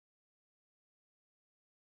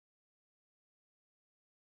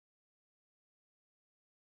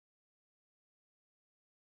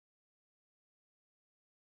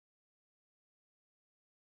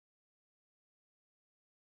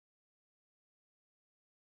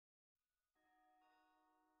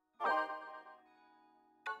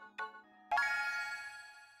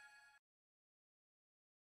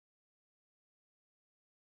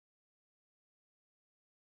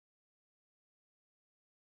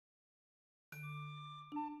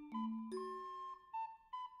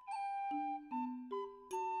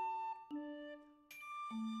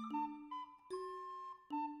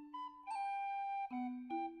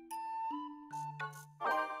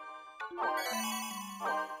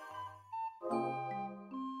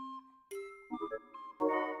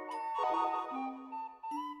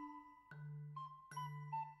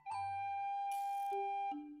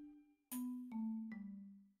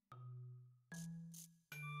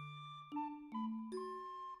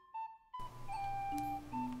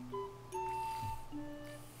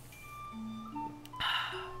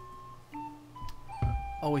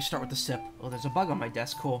Always start with the sip. Oh, there's a bug on my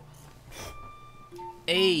desk. Cool.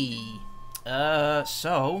 Hey.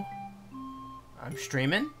 So... I'm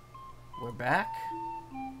streaming. We're back.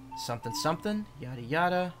 Something, something. Yada,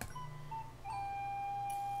 yada.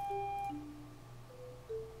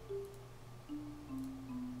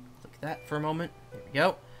 Click that for a moment. There we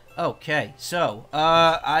go. Okay, so,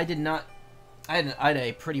 I had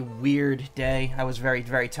a pretty weird day. I was very,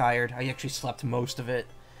 very tired. I actually slept most of it.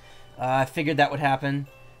 I figured that would happen.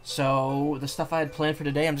 So, the stuff I had planned for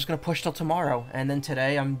today, I'm just going to push till tomorrow. And then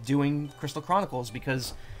today, I'm doing Crystal Chronicles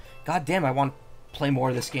because, goddamn, I want to play more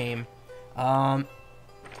of this game.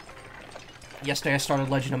 Yesterday, I started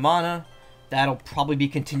Legend of Mana. That'll probably be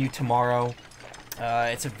continued tomorrow.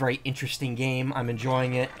 It's a very interesting game. I'm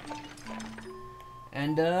enjoying it.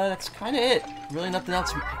 And, that's kind of it. Really nothing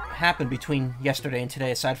else happened between yesterday and today,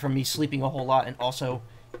 aside from me sleeping a whole lot and also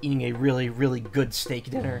eating a really, really good steak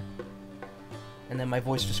dinner. And then my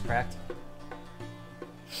voice just cracked.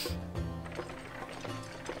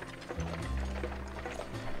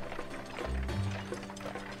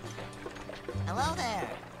 Hello there.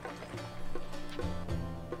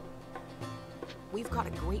 We've caught a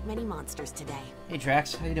great many monsters today. Hey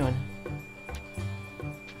Drax, how you doing?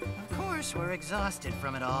 Of course, we're exhausted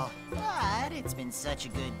from it all. But it's been such a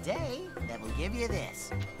good day that we'll give you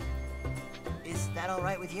this. Is that all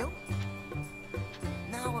right with you?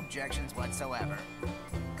 No objections whatsoever.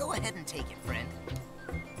 Go ahead and take it, friend.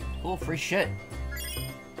 Cool, free shit.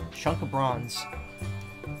 Chunk of bronze.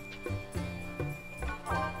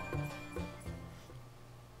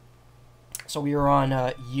 So we are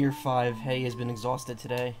on year 5. Hey has been exhausted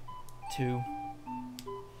today. 2.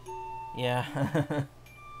 Yeah.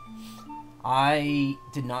 I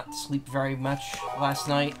did not sleep very much last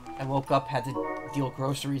night. I woke up, had to deal with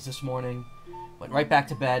groceries this morning. Went right back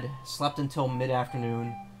to bed, slept until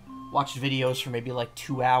mid-afternoon, watched videos for maybe like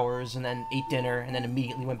 2 hours, and then ate dinner, and then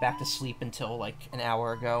immediately went back to sleep until like an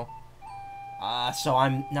hour ago. So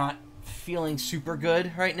I'm not feeling super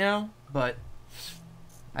good right now, but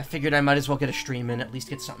I figured I might as well get a stream in, at least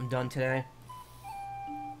get something done today.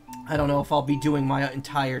 I don't know if I'll be doing my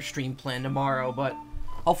entire stream plan tomorrow, but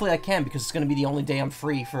hopefully I can, because it's going to be the only day I'm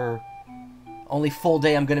free for... Only full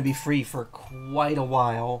day I'm going to be free for quite a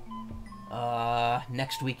while.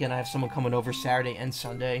 Next weekend I have someone coming over Saturday and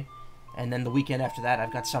Sunday. And then the weekend after that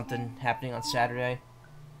I've got something happening on Saturday.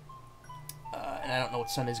 And I don't know what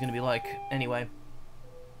Sunday's going to be like. Anyway.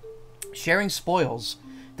 Sharing spoils.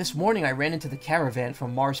 This morning I ran into the caravan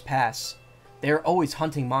from Mars Pass. They are always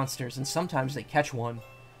hunting monsters, and sometimes they catch one.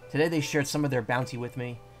 Today they shared some of their bounty with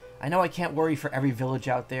me. I know I can't worry for every village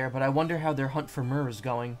out there, but I wonder how their hunt for myrrh is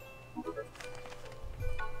going.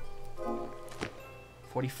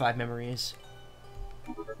 45 memories.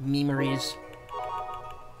 Memories.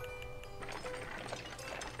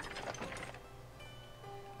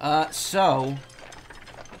 So,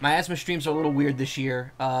 my asthma streams are a little weird this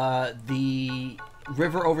year. The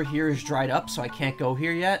river over here is dried up, so I can't go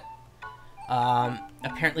here yet.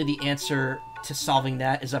 Apparently the answer to solving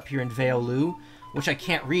that is up here in Veolu, which I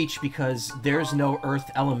can't reach because there's no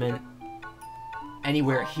earth element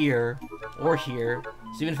anywhere here or here.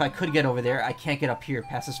 So even if I could get over there, I can't get up here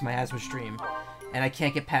past this miasma stream. And I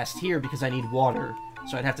can't get past here because I need water,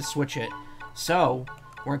 so I'd have to switch it. So,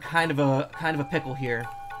 we're in kind of a pickle here.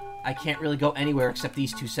 I can't really go anywhere except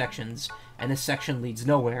these 2 sections, and this section leads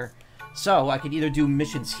nowhere. So, I could either do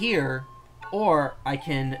missions here, or I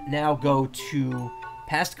can now go to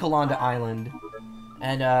past Kalanda Island,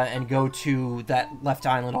 and go to that left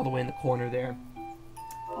island all the way in the corner there.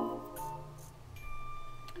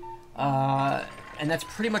 And that's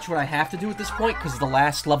pretty much what I have to do at this point, because the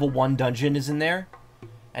last level 1 dungeon is in there.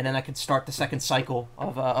 And then I can start the second cycle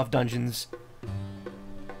of dungeons.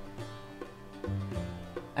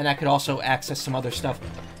 And I could also access some other stuff.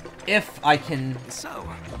 If I can... So,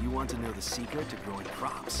 you want to know the secret to growing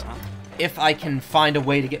crops, huh? If I can find a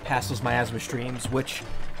way to get past those miasma streams, which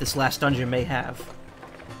this last dungeon may have.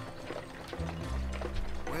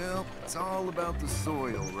 Well, it's all about the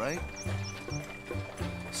soil, right?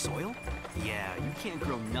 Soil? Yeah, you can't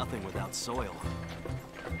grow nothing without soil.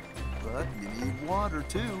 But you need water,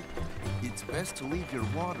 too. It's best to leave your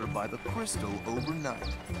water by the crystal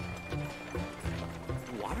overnight.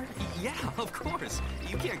 Water? Yeah, of course.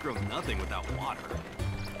 You can't grow nothing without water.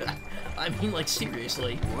 I mean, like,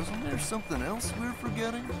 seriously. Wasn't there something else we're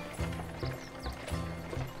forgetting?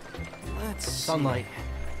 Let's Sunlight.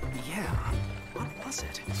 see. Yeah. What was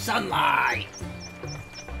it? Sunlight!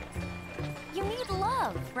 You need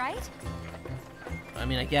love, right? I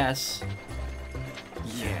mean, I guess.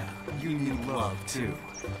 Yeah, you need love too.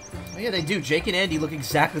 Oh, yeah, they do. Jake and Andy look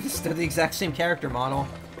exactly they're the exact same character model.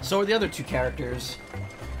 So are the other two characters.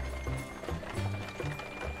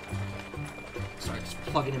 Sorry, just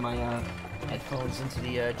plugging in my headphones into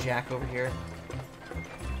the jack over here.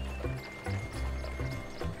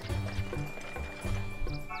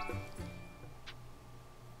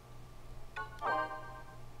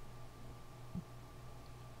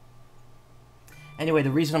 Anyway,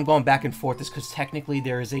 the reason I'm going back and forth is because technically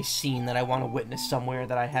there is a scene that I want to witness somewhere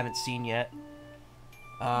that I haven't seen yet.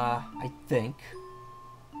 I think.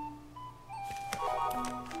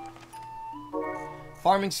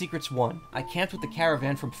 Farming Secrets 1. I camped with the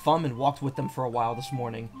caravan from FUM and walked with them for a while this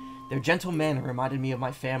morning. Their gentle manner reminded me of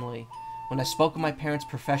my family. When I spoke of my parents'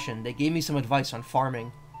 profession, they gave me some advice on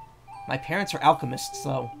farming. My parents are alchemists,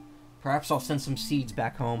 though. Perhaps I'll send some seeds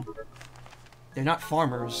back home. They're not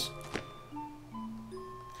farmers.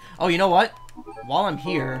 Oh, you know what? While I'm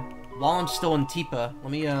here, while I'm still in Tipa,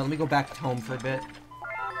 let me go back home for a bit.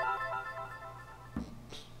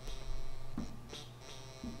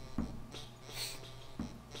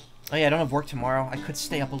 Oh yeah, I don't have work tomorrow. I could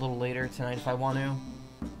stay up a little later tonight if I want to.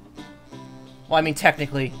 Well, I mean,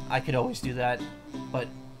 technically, I could always do that, but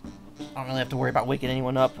I don't really have to worry about waking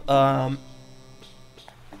anyone up. We'll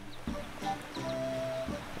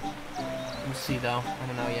see, though. I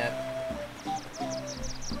don't know yet.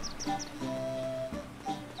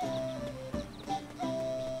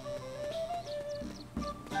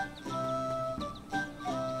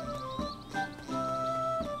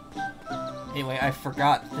 Anyway, I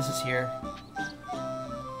forgot this is here.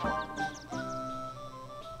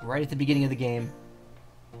 Right at the beginning of the game.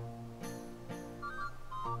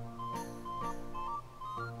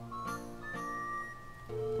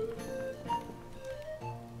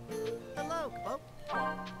 Hello, Capo.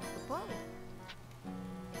 Capo.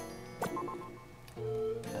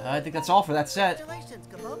 I think that's all for that set. Congratulations,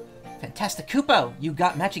 Capo. Fantastic, Kupo! You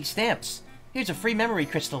got matching stamps. Here's a free memory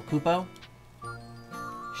crystal, Kupo.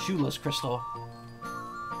 Shoeless crystal.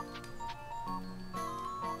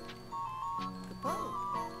 Capo.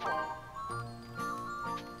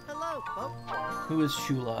 Hello, Capo. Who is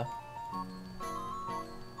Shula?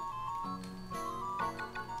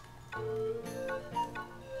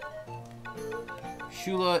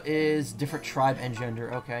 Shula is different tribe and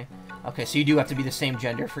gender. Okay. Okay, so you do have to be the same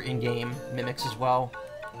gender for in-game mimics as well.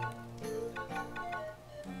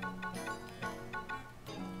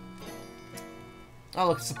 Oh,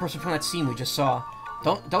 look, it's the person from that scene we just saw.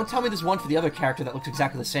 Don't tell me there's one for the other character that looks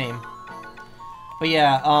exactly the same. But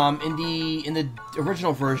yeah, in the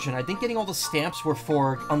original version, I think getting all the stamps were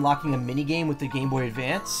for unlocking a minigame with the Game Boy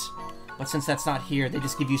Advance. But since that's not here, they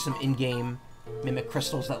just give you some in-game mimic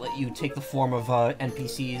crystals that let you take the form of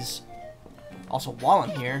NPCs. Also, while I'm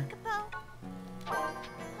here... Capo.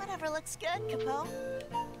 Whatever looks good, Capo.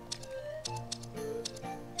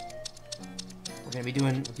 We're gonna be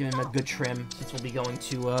giving him a good trim, since we'll be going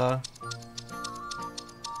to,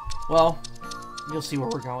 well, you'll see where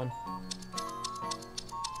we're going.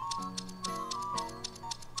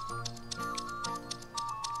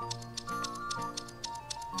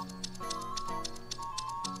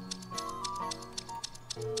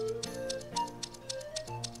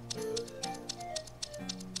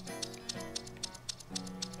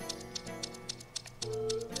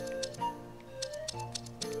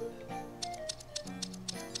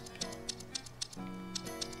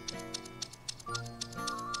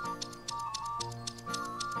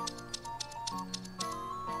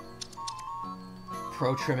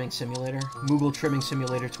 Pro Trimming Simulator. Moogle Trimming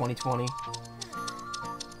Simulator 2020.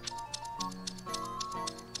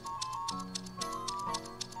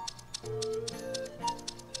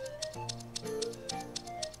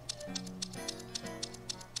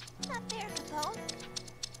 Not there, Capo.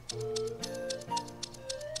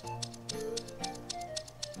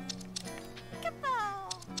 Capo.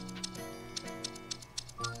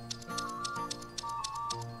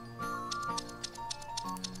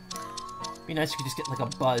 Be nice if you could just get like a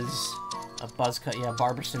buzz cut, yeah,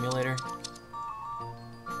 barber simulator.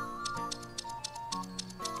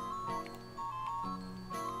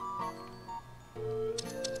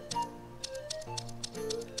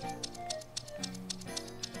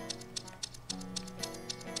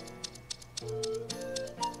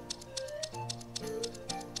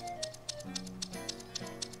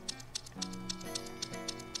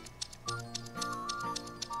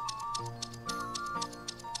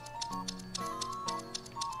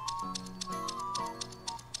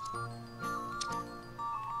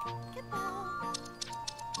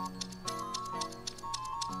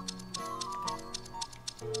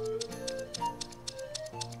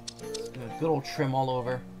 Good old trim all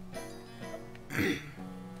over.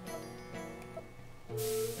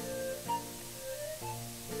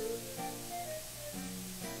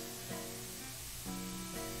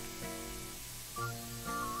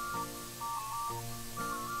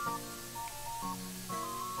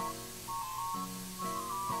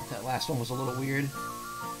 That last one was a little weird.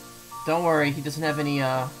 Don't worry, he doesn't have any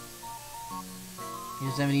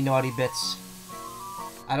naughty bits.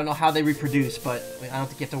 I don't know how they reproduce, but I don't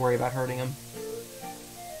think you have to worry about hurting them.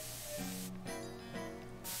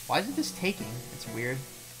 Why isn't this taking? It's weird.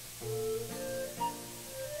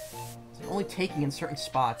 It's only taking in certain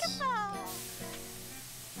spots.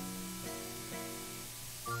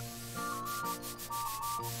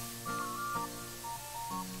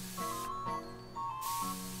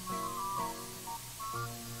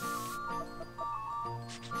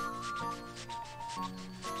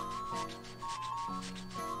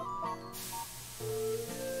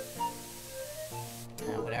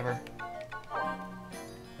 Whatever.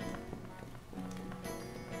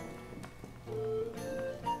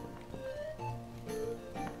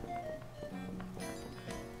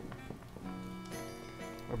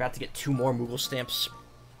 We're about to get 2 more Moogle stamps.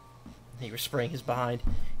 He was spraying his behind.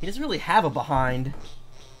 He doesn't really have a behind.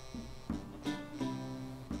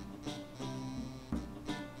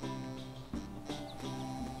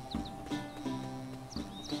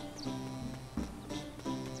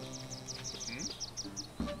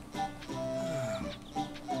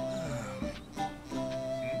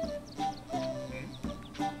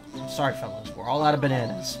 Sorry, fellas. We're all out of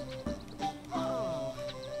bananas. Oh.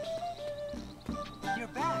 You're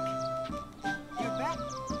back. You're back.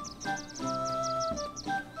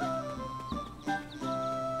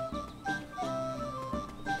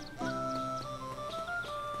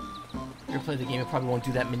 If you ever play the game, you probably won't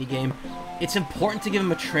do that minigame. It's important to give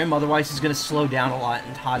him a trim, otherwise he's going to slow down a lot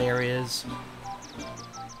in hot areas.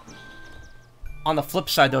 On the flip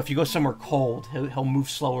side, though, if you go somewhere cold, he'll move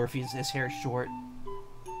slower if his hair's short.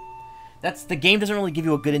 The game doesn't really give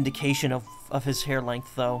you a good indication of his hair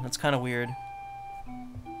length, though. That's kind of weird.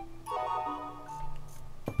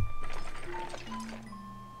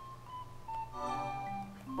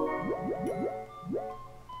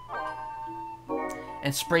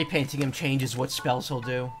 And spray painting him changes what spells he'll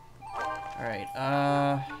do. Alright,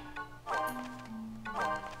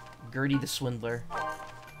 Gertie the Swindler.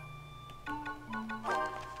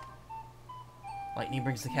 Lightning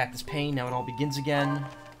brings the cactus pain, now it all begins again.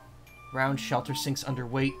 Round shelter sinks under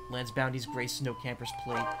weight. Lands bounties grace no camper's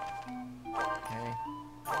plate. Okay.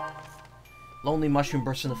 Lonely mushroom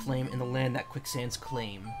bursts into flame in the land that quicksands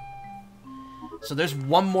claim. So there's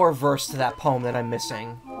one more verse to that poem that I'm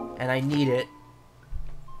missing. And I need it.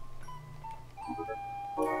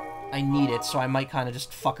 I need it, so I might kind of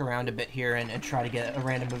just fuck around a bit here and try to get a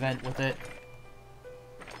random event with it.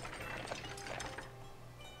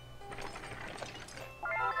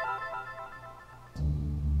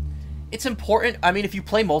 It's important. I mean, if you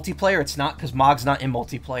play multiplayer, it's not, because Mog's not in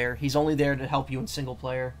multiplayer. He's only there to help you in single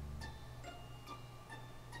player.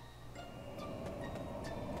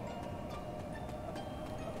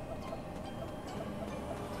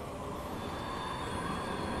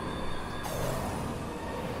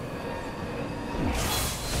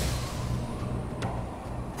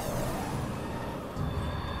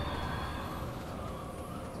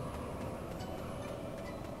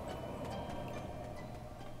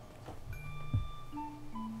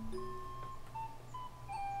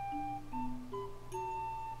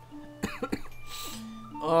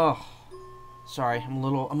 Oh, sorry, I'm a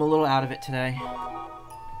little out of it today.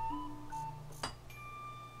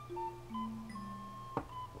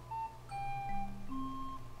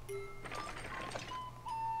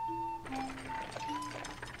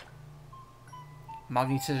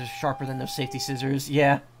 Mahogany scissors sharper than those safety scissors.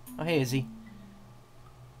 Yeah. Oh, hey, Izzy.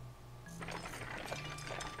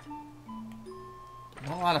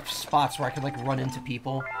 Not a lot of spots where I could, like, run into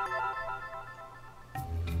people.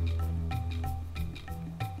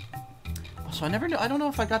 So I never know. I don't know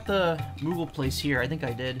if I got the Moogle place here. I think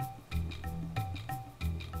I did.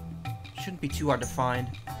 Shouldn't be too hard to find.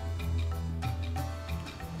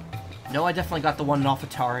 No, I definitely got the one in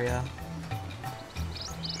Alphataria.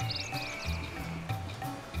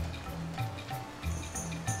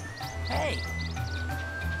 Hey!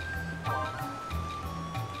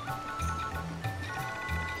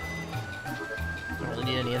 Don't really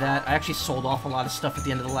need any of that. I actually sold off a lot of stuff at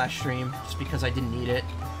the end of the last stream, just because I didn't need it.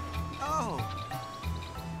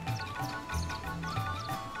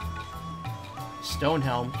 Stone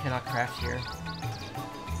helm cannot craft here.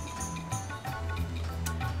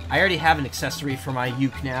 I already have an accessory for my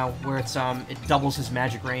Uke now, where it's it doubles his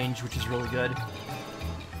magic range, which is really good.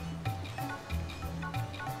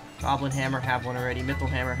 Goblin Hammer, have one already. Mythal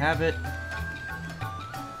Hammer, have it.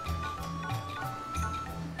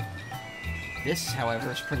 This,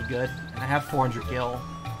 however, is pretty good. And I have 400 gil.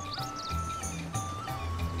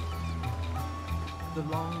 The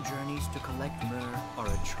long journeys to collect myrrh are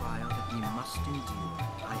a trial that we must endure.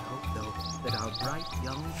 I hope, though, that our bright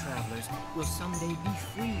young travelers will someday be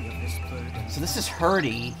free of this burden. So this is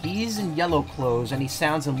Hurdy. He's in yellow clothes, and he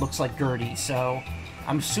sounds and looks like Gertie, so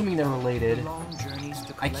I'm assuming they're related. The long journeys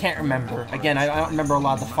to I collect can't remember. myrrh are Again, a I don't trial remember a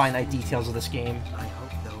lot of the we finite must details of this game. endure. I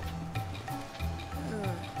hope, though.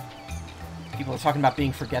 People are talking about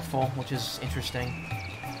being forgetful, which is interesting.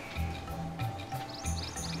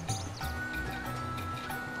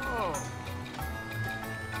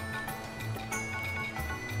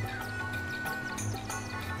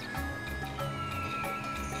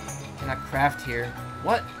 Cannot craft here.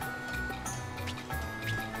 What?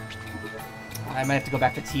 I might have to go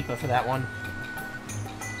back to Tipa for that one.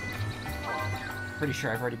 Pretty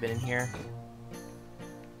sure I've already been in here.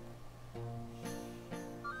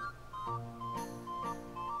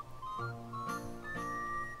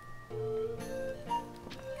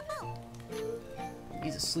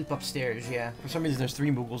 He's asleep upstairs, yeah. For some reason there's 3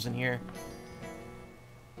 Moogles in here.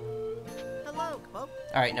 Hello, Bob.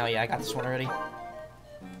 Alright, no, yeah, I got this one already. No,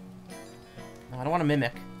 I don't want to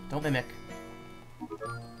mimic. Don't mimic.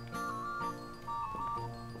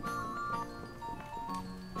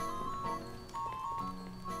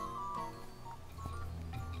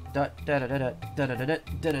 So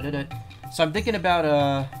I'm thinking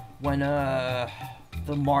about when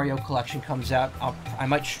the Mario collection comes out, I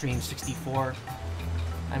might stream 64.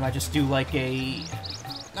 I might just do like a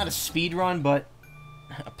not a speed run, but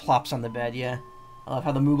a plops on the bed. Yeah, I love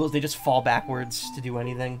how the Moogles, they just fall backwards to do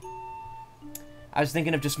anything. I was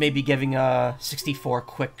thinking of just maybe giving a 64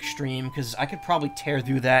 quick stream, because I could probably tear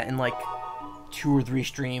through that in like 2 or 3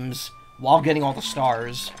 streams while getting all the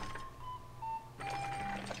stars.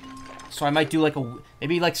 So I might do like a,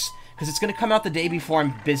 maybe like, because it's going to come out the day before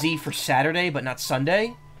I'm busy for Saturday, but not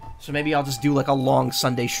Sunday. So maybe I'll just do like a long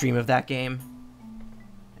Sunday stream of that game.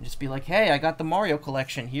 And just be like, hey, I got the Mario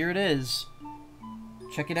collection, here it is.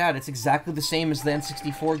 Check it out, it's exactly the same as the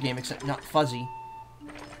N64 game, except not fuzzy.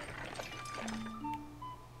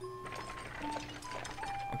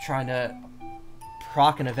 I'm trying to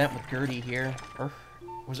proc an event with Gertie here. Or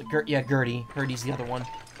was it Gertie? Yeah, Gertie. Gertie's the other one.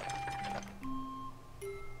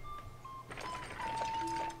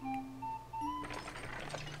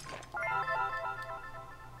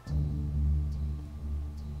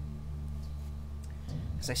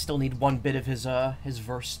 Because I still need 1 bit of his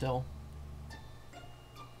verse still.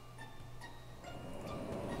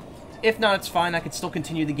 If not, it's fine. I could still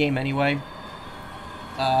continue the game anyway.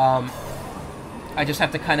 I just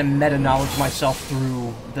have to kind of meta-knowledge myself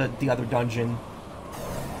through the other dungeon.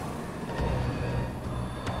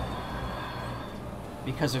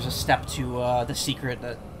 Because there's a step to the secret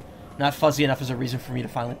that not fuzzy enough is a reason for me to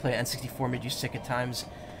finally play N64 made you sick at times.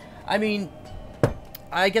 I mean,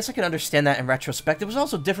 I guess I can understand that in retrospect. It was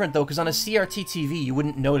also different, though, because on a CRT TV, you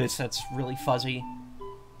wouldn't notice that's really fuzzy.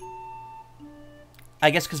 I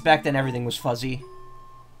guess because back then everything was fuzzy.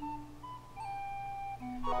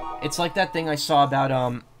 It's like that thing I saw about,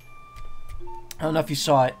 I don't know if you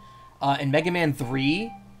saw it, in Mega Man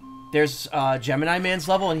 3, there's Gemini Man's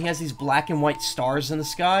level, and he has these black and white stars in the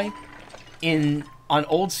sky. On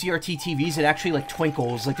old CRT TVs, it actually, like,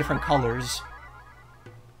 twinkles, like, different colors.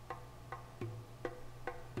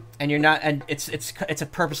 And you're not, and it's a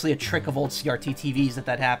purposely a trick of old CRT TVs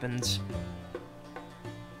that happens.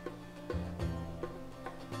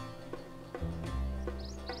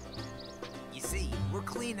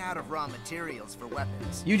 Clean out of raw materials for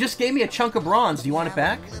weapons. You just gave me a chunk of bronze. Do you want it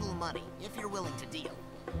back? A little money, if you're willing to deal.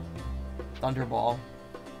 Thunderball.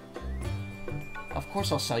 Of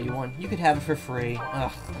course I'll sell you one. You could have it for free.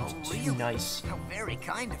 Ugh, that's too nice. How very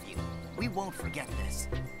kind of you. We won't forget this.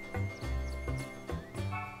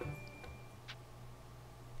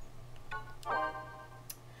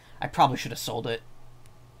 I probably should have sold it.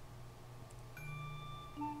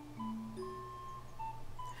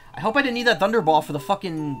 I hope I didn't need that Thunderball for the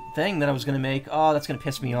fucking thing that I was gonna make. Oh, that's gonna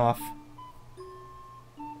piss me off.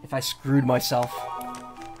 If I screwed myself.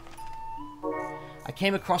 I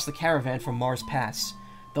came across the caravan from Mars Pass.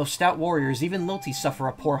 Those stout warriors, even Lilty, suffer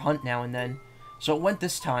a poor hunt now and then. So it went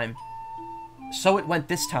this time,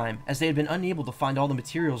 as they had been unable to find all the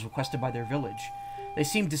materials requested by their village. They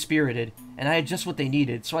seemed dispirited, and I had just what they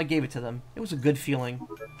needed, so I gave it to them. It was a good feeling.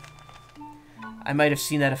 I might have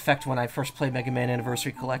seen that effect when I first played Mega Man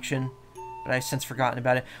Anniversary Collection, but I've since forgotten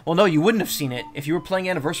about it. Well, no, you wouldn't have seen it. If you were playing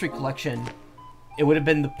Anniversary Collection, it would have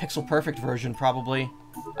been the Pixel Perfect version, probably.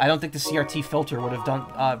 I don't think the CRT filter would have done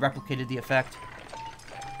replicated the effect.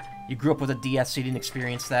 You grew up with a DS, so you didn't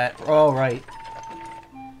experience that. Oh, right.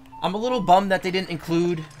 I'm a little bummed that they didn't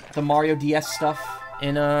include the Mario DS stuff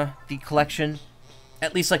in the collection.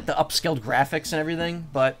 At least, like, the upscaled graphics and everything,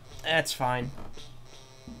 but that's fine.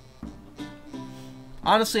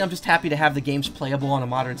 Honestly, I'm just happy to have the games playable on a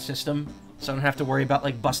modern system, so I don't have to worry about,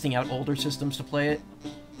 like, busting out older systems to play it.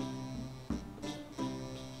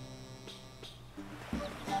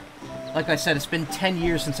 Like I said, it's been 10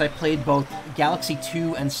 years since I played both Galaxy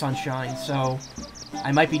 2 and Sunshine, so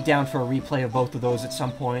I might be down for a replay of both of those at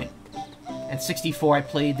some point. And 64, I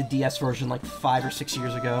played the DS version like 5 or 6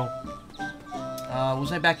 years ago. What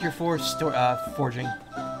was I back here for? Forging.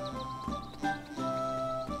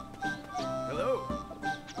 Hello.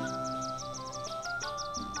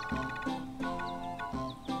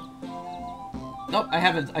 Nope, I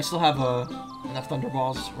haven't. I still have enough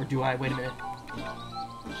Thunderballs, or do I? Wait a minute.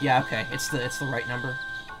 Yeah, okay, it's the right number.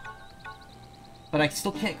 But I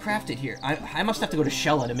still can't craft it here. I must have to go to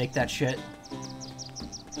Shella to make that shit.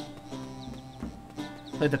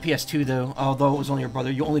 Played the PS2 though, although it was only your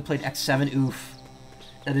brother. You only played X7. Oof.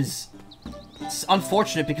 That is it's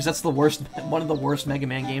unfortunate because that's the worst, one of the worst Mega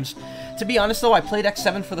Man games. To be honest though, I played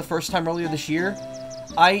X7 for the first time earlier this year.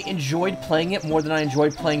 I enjoyed playing it more than I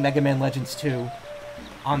enjoyed playing Mega Man Legends 2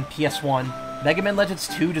 on PS1. Mega Man Legends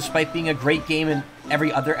 2, despite being a great game in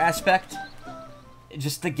every other aspect,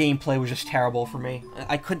 just the gameplay was just terrible for me.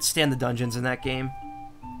 I couldn't stand the dungeons in that game.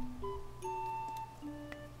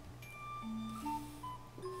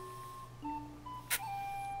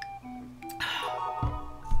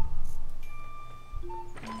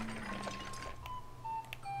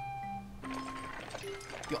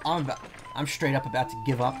 Yo, I'm straight up about to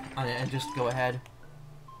give up on it and just go ahead.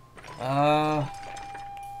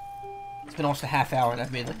 It's been almost a half hour and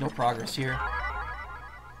I've made like no progress here.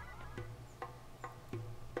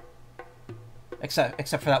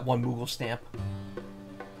 Except for that one Moogle stamp.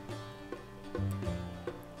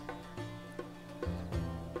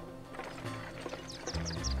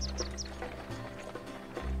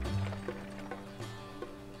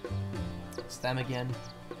 It's them again.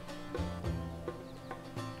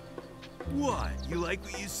 What? You like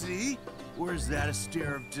what you see? Or is that a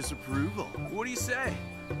stare of disapproval? What do you say?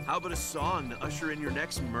 How about a song to usher in your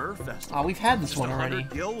next Myrrh Festival? Oh, we've had this Just one already.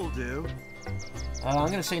 100 gil will do. I'm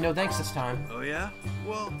gonna say no thanks this time. Oh yeah?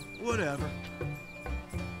 Well, whatever.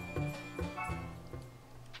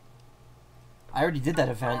 I already did that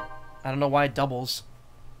event. I don't know why it doubles.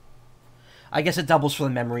 I guess it doubles for the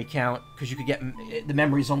memory count, because you could get... the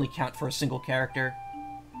memories only count for a single character.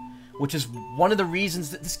 Which is one of the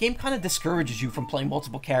reasons that this game kind of discourages you from playing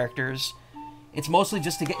multiple characters. It's mostly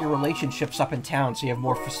just to get your relationships up in town so you have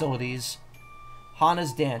more facilities.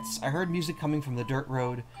 Hana's Dance. I heard music coming from the dirt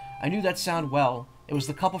road. I knew that sound well. It was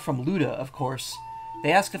the couple from Luda, of course.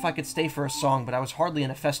 They asked if I could stay for a song, but I was hardly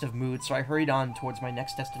in a festive mood, so I hurried on towards my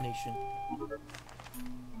next destination.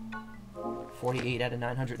 48 out of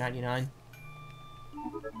 999.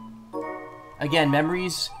 Again,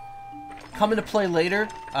 memories come into play later.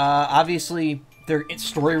 Obviously, they're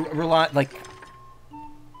story-reliant, like...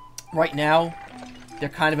 Right now, they're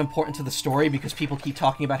kind of important to the story because people keep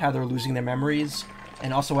talking about how they're losing their memories.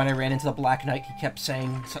 And also when I ran into the Black Knight, he kept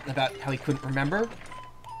saying something about how he couldn't remember.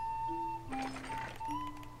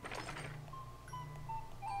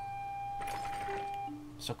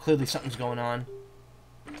 So clearly something's going on.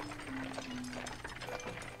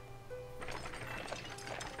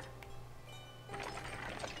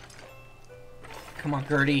 Come on,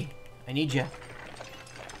 Gertie. I need you.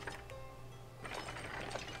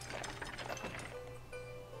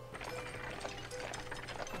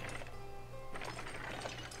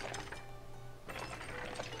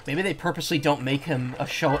 Maybe they purposely don't make him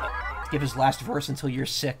give his last verse until year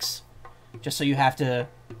 6, just so you have to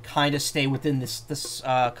kind of stay within this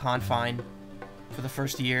confine for the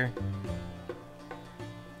first year.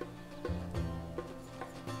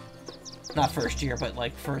 Not first year, but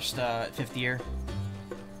like first 5th year.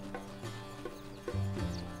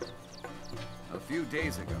 A few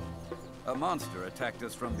days ago, a monster attacked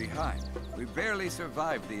us from behind. We barely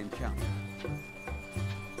survived the encounter.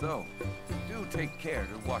 So, do take care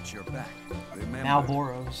to watch your back. Remember,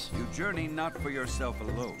 Malboros. You journey not for yourself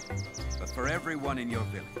alone, but for everyone in your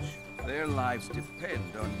village. Their lives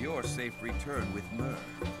depend on your safe return with Myrrh.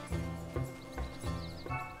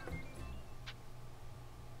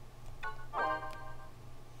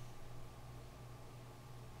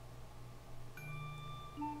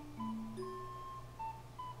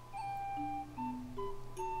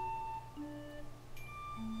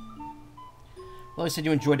 Well, you said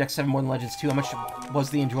you enjoyed X7 more than Legends 2. How much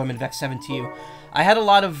was the enjoyment of X7 to you? I had a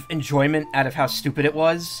lot of enjoyment out of how stupid it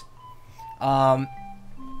was. And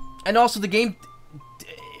also the game,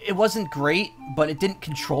 it wasn't great, but it didn't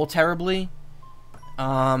control terribly.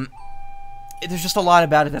 There's just a lot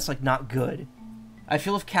about it that's, like, not good. I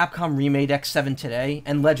feel if Capcom remade X7 today,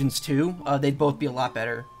 and Legends 2, they'd both be a lot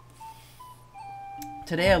better.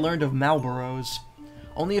 Today I learned of Malboros.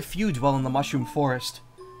 Only a few dwell in the Mushroom Forest,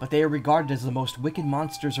 but they are regarded as the most wicked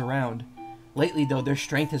monsters around. Lately, though, their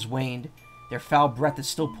strength has waned. Their foul breath is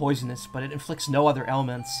still poisonous, but it inflicts no other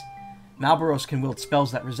ailments. Malboros can wield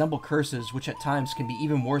spells that resemble curses, which at times can be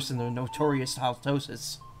even worse than their notorious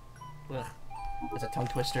halitosis. Ugh. That's a tongue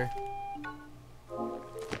twister.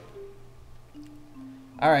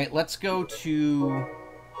 Alright, let's go to...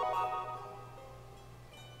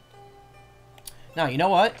 Now, you know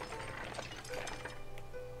what?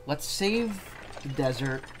 Let's save the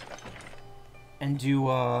desert and do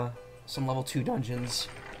some level 2 dungeons.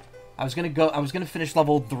 I was gonna finish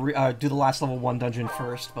level 3, do the last level 1 dungeon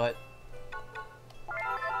first, but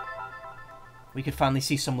we could finally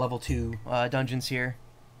see some level 2 dungeons here.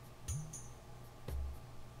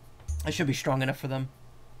 I should be strong enough for them.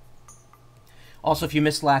 Also, if you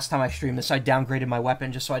missed last time I streamed this, I downgraded my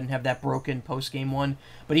weapon just so I didn't have that broken post-game one.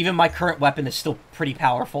 But even my current weapon is still pretty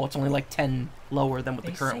powerful. It's only like 10 lower than what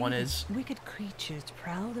the current one is. Wicked creatures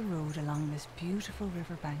prowl the road along this beautiful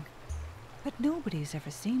riverbank, but nobody's ever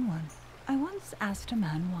seen one. I once asked a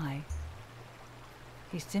man why.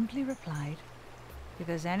 He simply replied,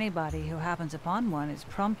 because anybody who happens upon one is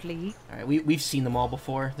promptly eaten. Alright, we've seen them all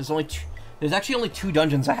before. There's actually only 2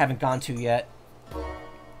 dungeons I haven't gone to yet.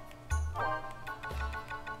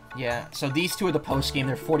 Yeah, so these 2 are the post-game.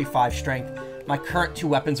 They're 45 strength. My current 2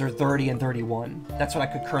 weapons are 30 and 31. That's what I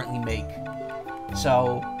could currently make.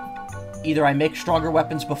 So, either I make stronger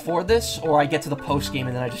weapons before this, or I get to the post-game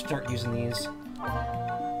and then I just start using these.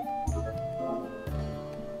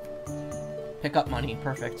 Pick up money.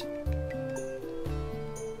 Perfect.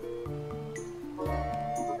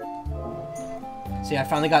 See, I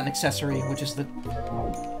finally got an accessory, which is the...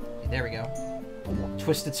 There we go.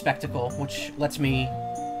 Twisted Spectacle, which lets me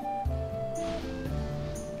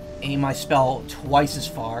aim my spell twice as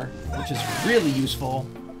far, which is really useful.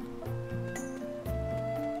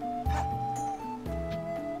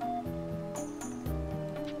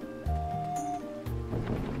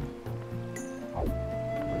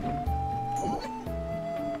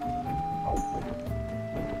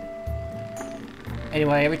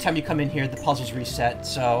 Anyway, every time you come in here, the puzzles reset,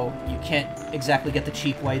 so you can't exactly get the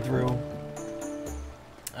cheap way through.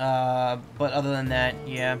 But other than that,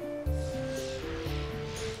 yeah.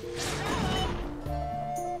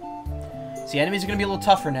 See, enemies are going to be a little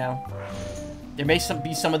tougher now. There may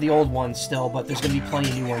be some of the old ones still, but there's going to be plenty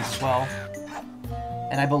of new ones as well.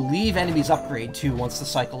 And I believe enemies upgrade, too, once the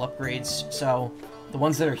cycle upgrades, so the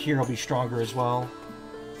ones that are here will be stronger as well.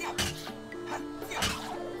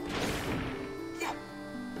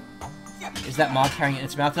 Is that Macaw carrying it in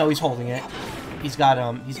its mouth? No, he's holding it. He's got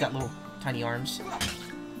little tiny arms.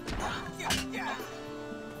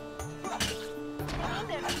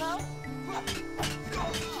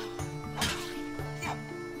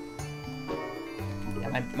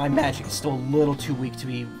 Yeah, my magic is still a little too weak to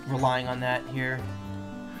be relying on that here.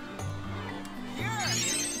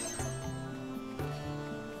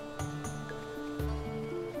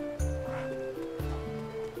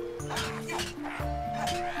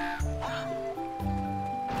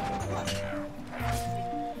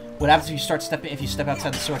 What happens if you step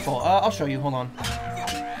outside the circle? I'll show you. Hold on.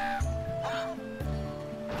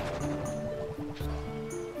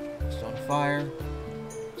 Stone of Fire.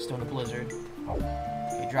 Stone of Blizzard.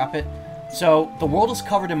 Okay, drop it. So, the world is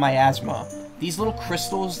covered in miasma. These little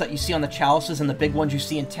crystals that you see on the chalices and the big ones you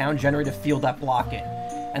see in town generate a field that block it.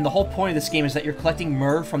 And the whole point of this game is that you're collecting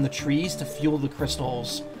myrrh from the trees to fuel the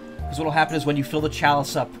crystals. Because what will happen is when you fill the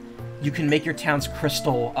chalice up, you can make your town's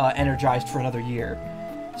crystal energized for another year.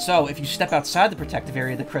 So, if you step outside the protective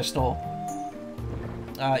area of the crystal,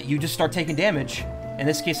 you just start taking damage. In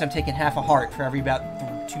this case, I'm taking half a heart for every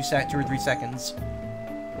about 2 or 3 seconds.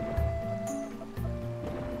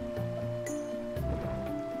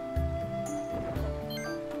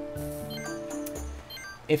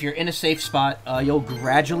 If you're in a safe spot, you'll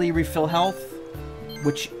gradually refill health,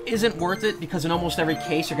 which isn't worth it, because in almost every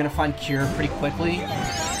case, you're going to find cure pretty quickly.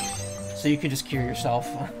 So you can just cure yourself.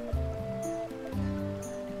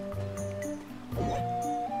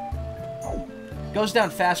 Goes down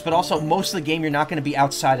fast, but also most of the game you're not going to be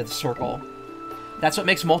outside of the circle. That's what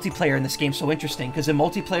makes multiplayer in this game so interesting, because in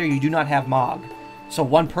multiplayer you do not have Mog. So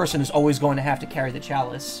one person is always going to have to carry the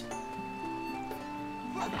chalice.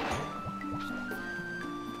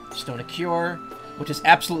 Stone of Cure, which is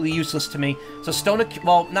absolutely useless to me. So Stone of Cure,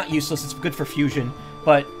 well, not useless, it's good for fusion,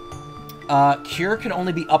 but Cure can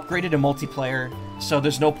only be upgraded in multiplayer, so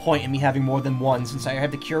there's no point in me having more than one. Since I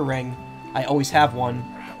have the Cure ring, I always have one.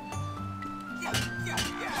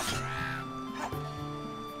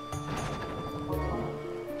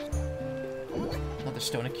 Another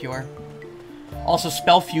Stone of Cure. Also,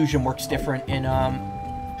 Spell Fusion works different in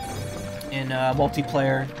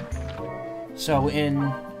multiplayer. So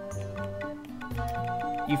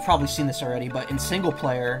you've probably seen this already, but in single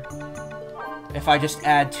player, if I just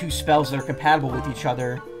add 2 spells that are compatible with each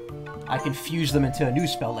other, I can fuse them into a new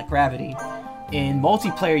spell, like Gravity. In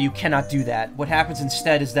multiplayer, you cannot do that. What happens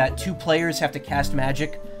instead is that 2 players have to cast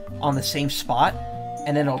magic on the same spot,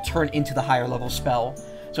 and then it'll turn into the higher level spell.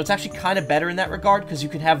 So it's actually kind of better in that regard, because you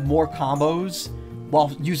can have more combos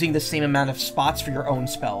while using the same amount of spots for your own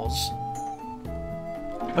spells.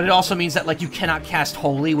 But it also means that, like, you cannot cast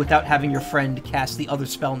Holy without having your friend cast the other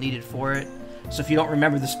spell needed for it. So if you don't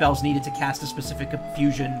remember the spells needed to cast a specific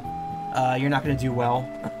fusion, you're not going to do well.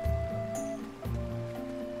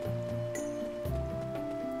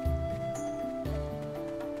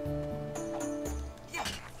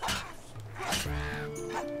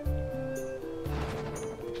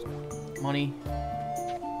 Money.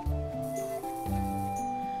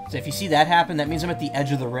 So if you see that happen, that means I'm at the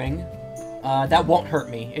edge of the ring. That won't hurt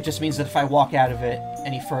me. It just means that if I walk out of it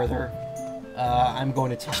any further, I'm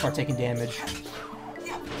going to start taking damage.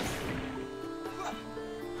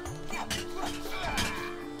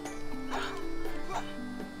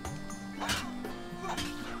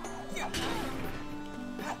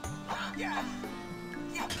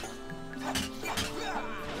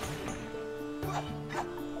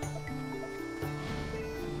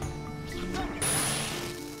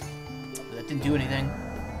 That didn't do anything.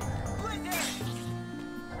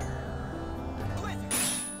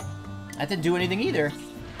 That didn't do anything either.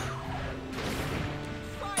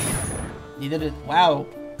 You did it. Wow.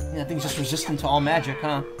 That thing's just resistant to all magic,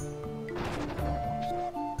 huh?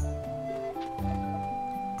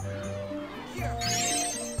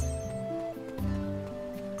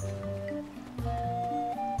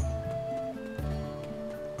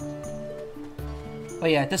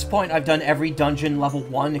 But yeah, at this point, I've done every dungeon level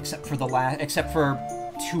 1 except for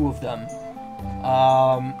 2 of them.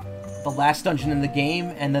 The last dungeon in the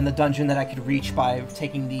game, and then the dungeon that I could reach by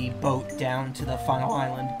taking the boat down to the final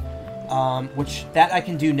island. Which, that I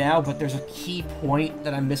can do now, but there's a key point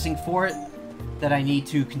that I'm missing for it that I need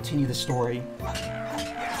to continue the story.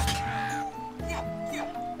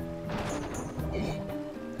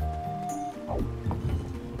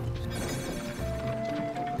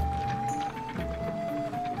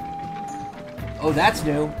 Oh, that's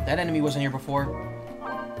new. That enemy wasn't here before.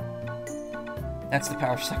 That's the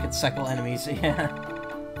power cycle enemies, yeah.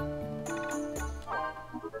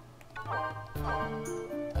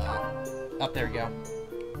 Up there we go.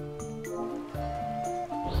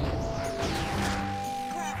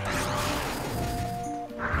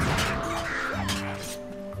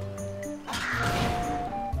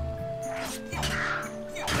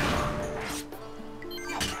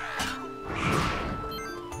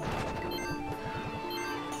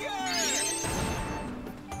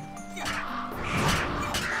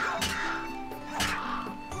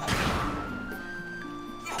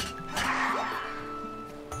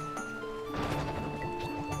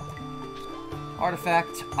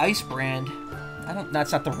 Artifact, Ice Brand.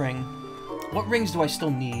 That's not the ring. What rings do I still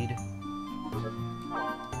need?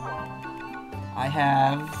 I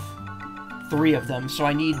have 3 of them, so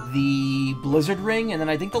I need the Blizzard Ring, and then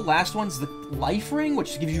I think the last one's the Life Ring,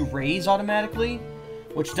 which gives you raise automatically,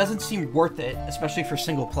 which doesn't seem worth it, especially for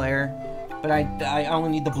single player. But I only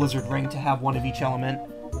need the Blizzard Ring to have one of each element.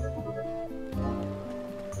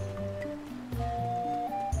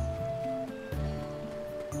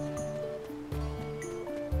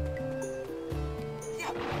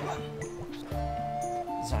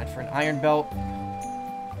 Designed for an iron belt.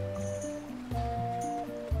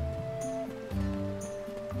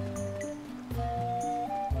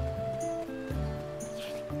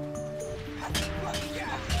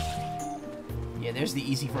 Yeah, there's the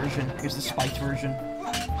easy version. Here's the spiked version.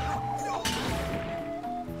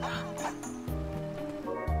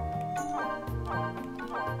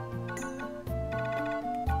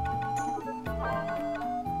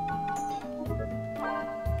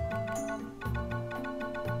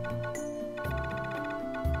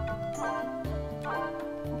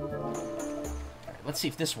 Let's see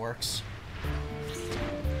if this works.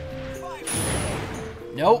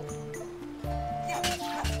 Nope.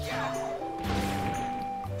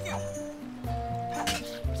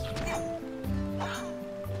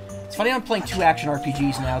 It's funny I'm playing 2 action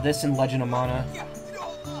RPGs now, this and Legend of Mana,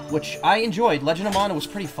 which I enjoyed. Legend of Mana was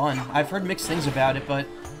pretty fun. I've heard mixed things about it, but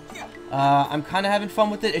I'm kind of having fun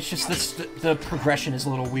with it. It's just the progression is a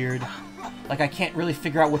little weird. Like, I can't really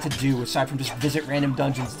figure out what to do aside from just visit random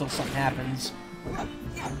dungeons until something happens.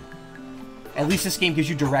 At least this game gives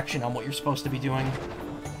you direction on what you're supposed to be doing.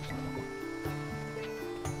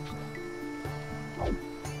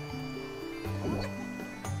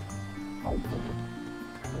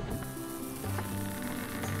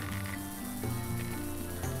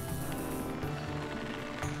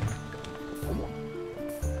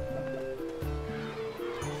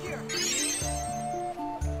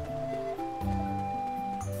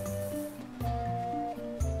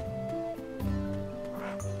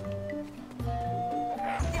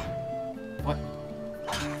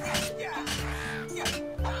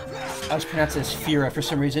 I was pronouncing it as Fira for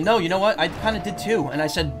some reason. No, you know what? I kind of did too. And I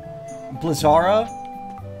said Blizzara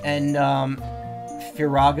and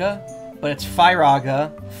Firaga, but it's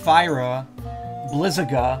Firaga, Fyra,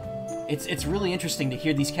 Blizzaga. It's really interesting to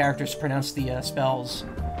hear these characters pronounce the spells.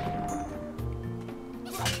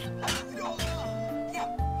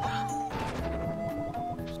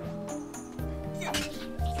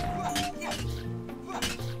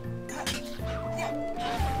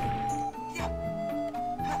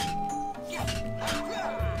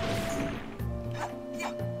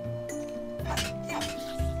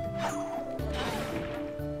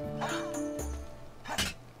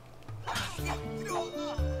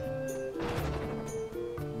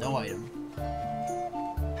 No item.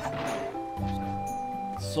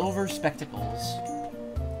 Silver spectacles.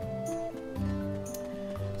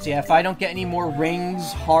 So yeah, if I don't get any more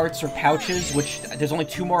rings, hearts, or pouches, which there's only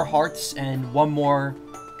 2 more hearts and 1 more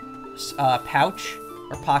pouch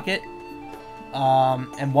or pocket,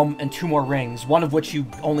 and 2 more rings, one of which you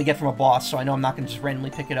only get from a boss, so I know I'm not going to just randomly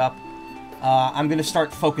pick it up. I'm going to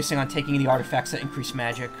start focusing on taking the artifacts that increase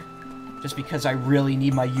magic, just because I really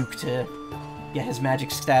need my Yuke to get his magic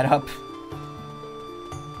stat up.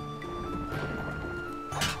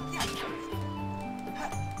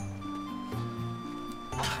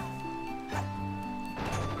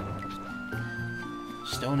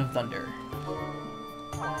 Stone of Thunder.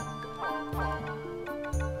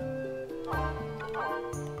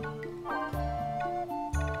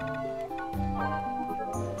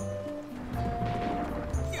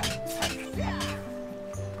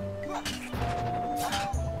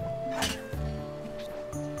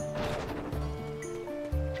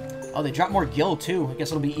 Oh, they drop more gil, too. I guess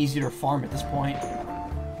it'll be easier to farm at this point.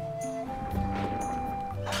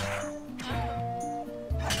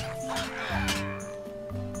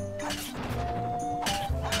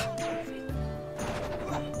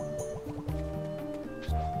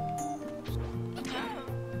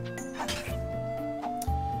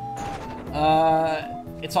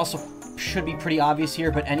 It's also should be pretty obvious here,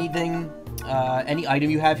 but anything, any item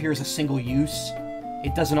you have here is a single use.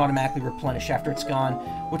 It doesn't automatically replenish after it's gone,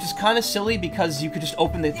 which is kind of silly because you could just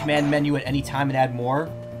open the command menu at any time and add more.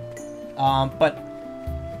 But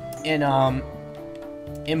in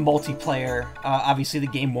multiplayer, obviously the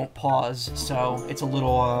game won't pause, so it's a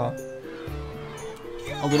little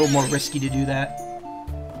more risky to do that.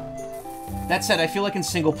 That said, I feel like in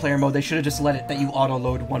single player mode they should have just let it that you auto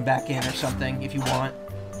load one back in or something if you want.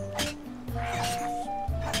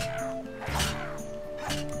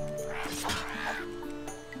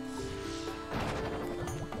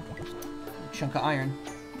 Chunk of iron.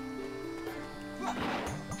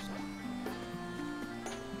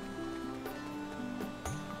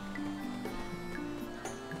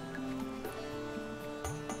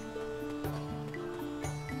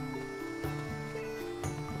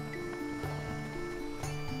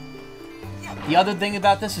 The other thing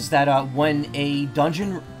about this is that when a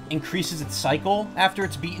dungeon increases its cycle after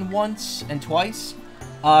it's beaten once and twice,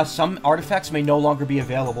 some artifacts may no longer be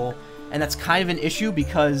available, and that's kind of an issue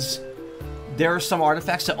because there are some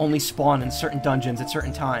artifacts that only spawn in certain dungeons at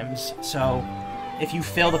certain times, so if you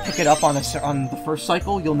fail to pick it up on the first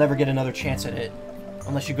cycle, you'll never get another chance at it,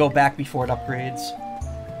 unless you go back before it upgrades.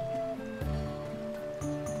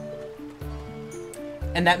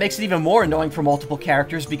 And that makes it even more annoying for multiple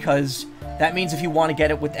characters, because that means if you want to get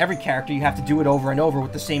it with every character, you have to do it over and over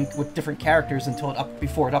with different characters until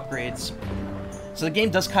before it upgrades. So the game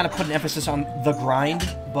does kind of put an emphasis on the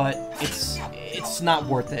grind, but it's not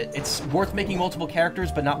worth it. It's worth making multiple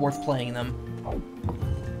characters, but not worth playing them.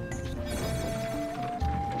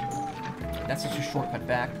 That's just a shortcut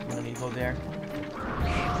back. We don't need to go there.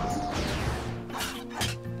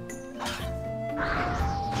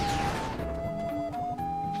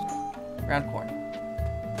 Round corn.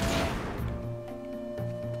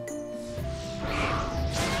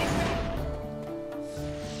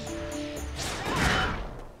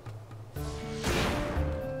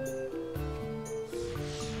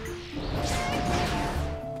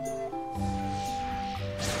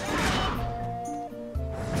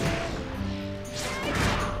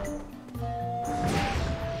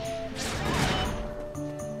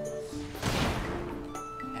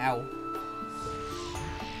 Ow.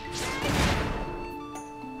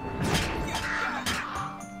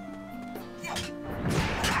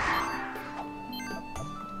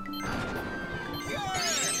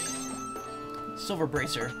 Silver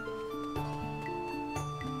Bracer.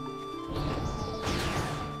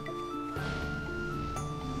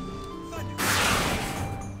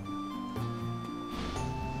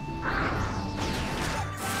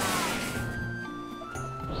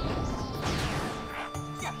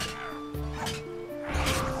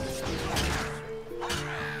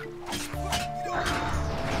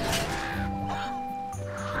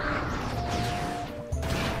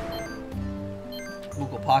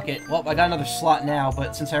 Moogle Pocket. Well, I got another slot now,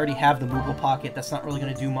 but since I already have the Moogle Pocket, that's not really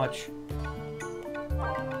going to do much.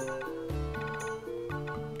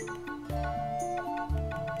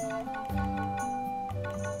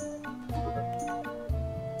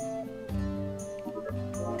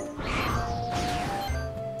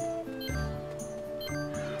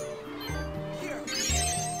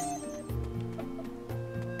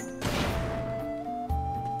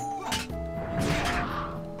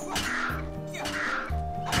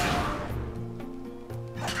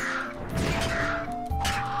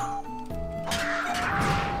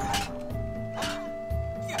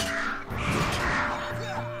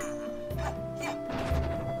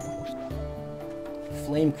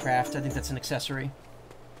 Flamecraft, I think that's an accessory.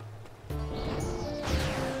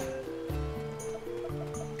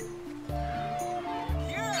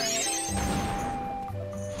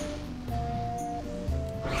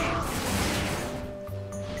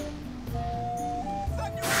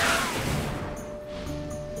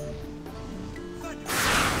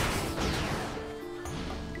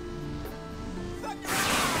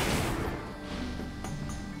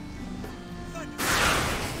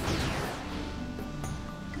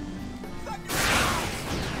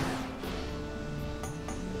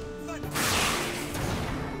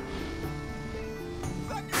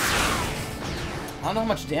 I don't know how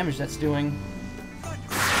much damage that's doing.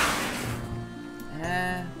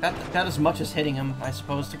 About as much as hitting him, I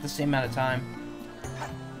suppose. Took the same amount of time.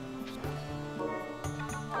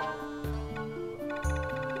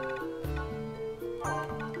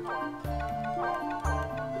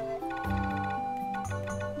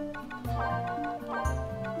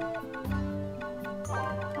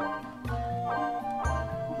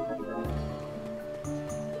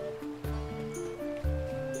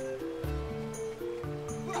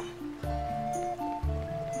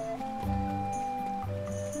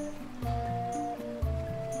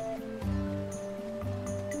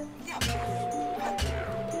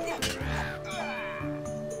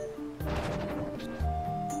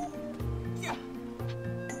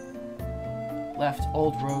 Left,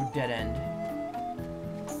 old road, dead end.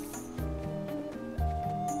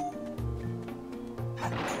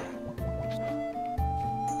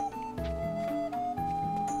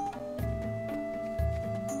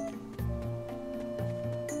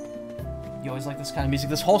 You always like this kind of music.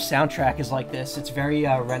 This whole soundtrack is like this. It's very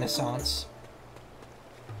Renaissance.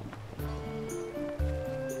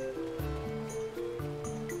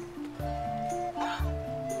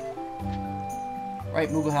 Right,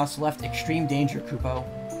 Moogle House, left, extreme danger, Kupo.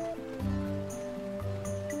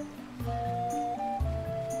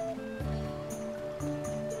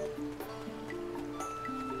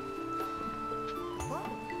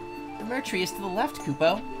 The Mer Tree is to the left,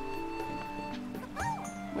 Kupo.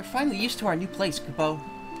 We're finally used to our new place, Kupo.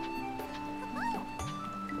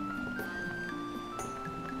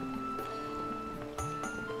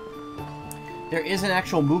 There is an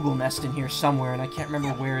actual Moogle nest in here somewhere, and I can't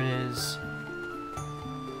remember where it is.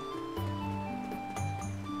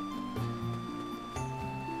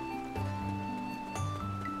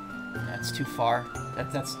 That's too far.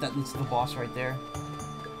 That leads to the boss right there.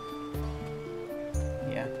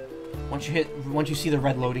 Yeah. Once you see the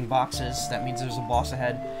red loading boxes, that means there's a boss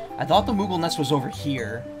ahead. I thought the Moogle nest was over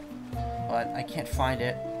here, but I can't find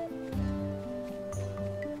it.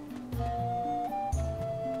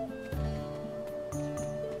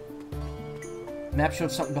 Map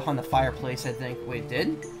showed something behind the fireplace, I think. Wait, it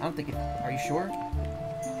did? I don't think it... Are you sure?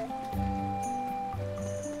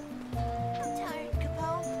 I'm tired,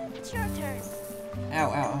 Kupo. It's your turn.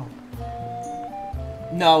 Ow, ow,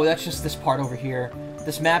 ow. No, that's just this part over here.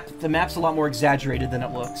 The map's a lot more exaggerated than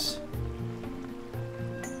it looks.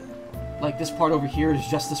 Like, this part over here is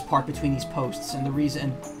just this part between these posts, and the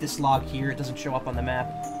reason this log here, it doesn't show up on the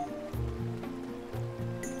map.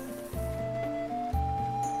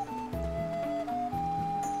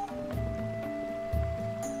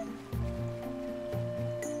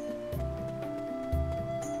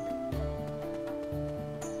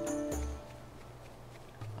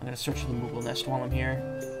 I'm gonna search for the Moogle nest while I'm here.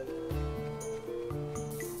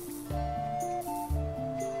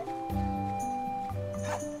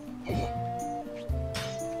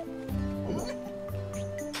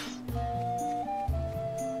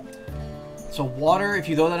 So water, if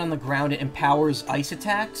you throw that on the ground, it empowers ice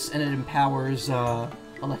attacks, and it empowers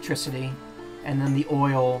electricity. And then the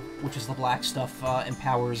oil, which is the black stuff,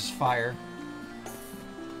 empowers fire.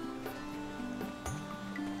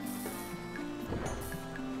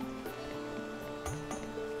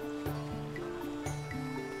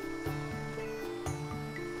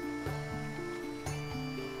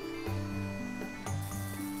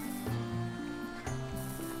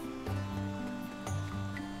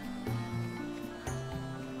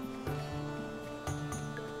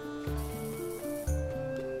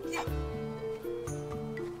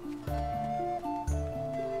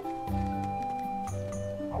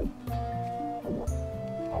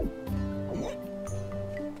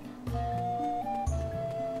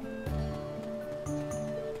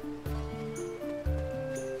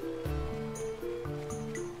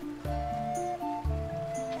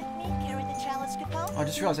 I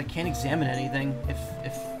just realized I can't examine anything if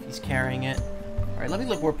he's carrying it. Alright, let me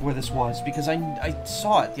look where this was, because I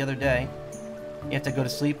saw it the other day. You have to go to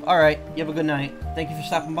sleep? Alright, you have a good night. Thank you for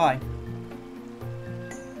stopping by.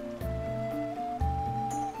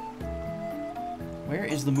 Where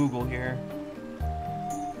is the Moogle here?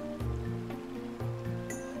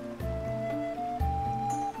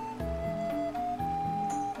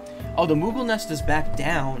 Oh, the Moogle nest is back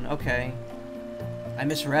down. Okay. I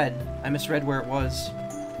misread. I misread where it was.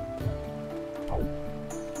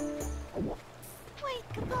 Wait,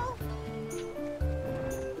 Capo.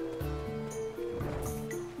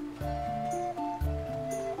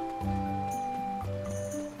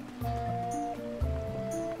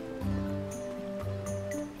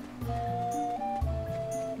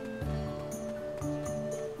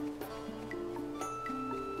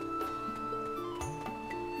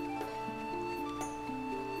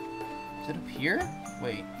 Is it up here?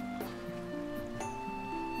 Wait.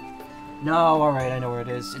 No, alright, I know where it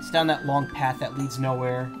is. It's down that long path that leads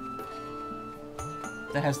nowhere.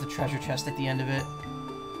 That has the treasure chest at the end of it.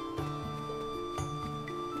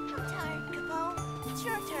 I'm tired, Capo. It's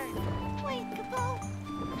your turn. Wait, Capo.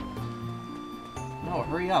 No,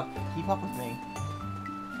 hurry up. Keep up with me.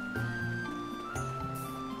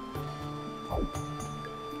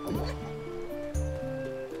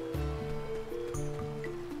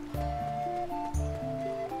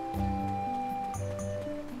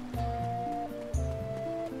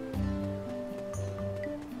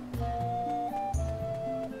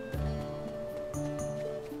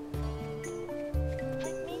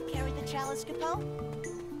 Let me carry the chalice, Capo.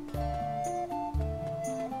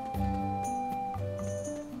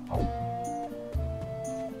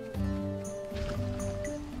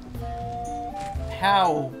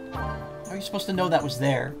 How? How are you supposed to know that was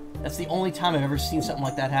there? That's the only time I've ever seen something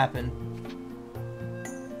like that happen.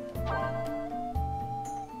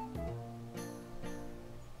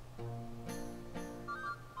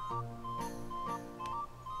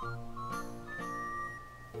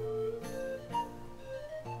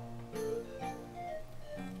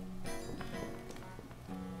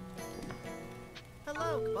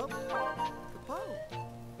 Hello, Capo. Capo.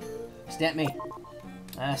 Stamp me.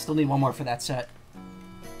 I still need one more for that set.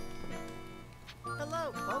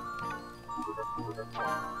 Hello, Capo.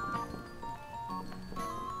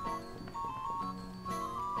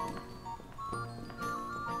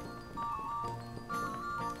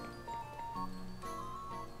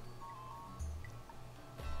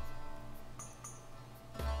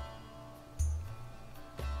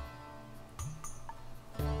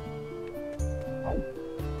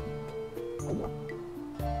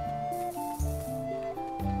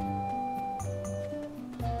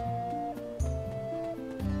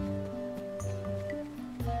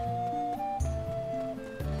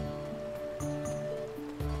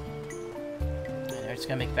 I just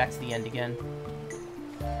gotta make it back to the end again.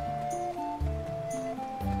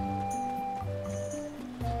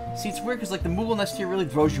 See, it's weird because like the Moogle nest here really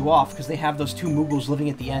throws you off because they have those two Moogles living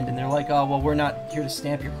at the end, and they're like, "Oh, well, we're not here to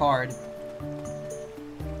stamp your card.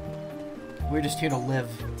 We're just here to live."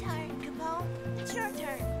 I'm tired, Capo. It's your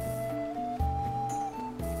turn.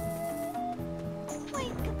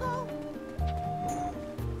 Wait, Capo.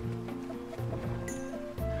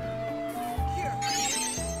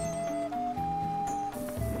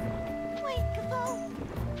 Wait, Capo.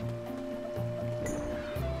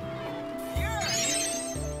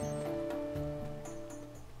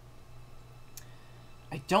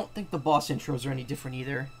 I don't think the boss intros are any different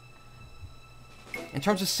either. In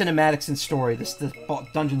terms of cinematics and story, the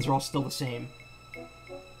dungeons are all still the same.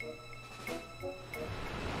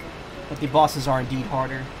 But the bosses are indeed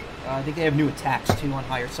harder. I think they have new attacks, too, on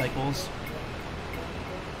higher cycles.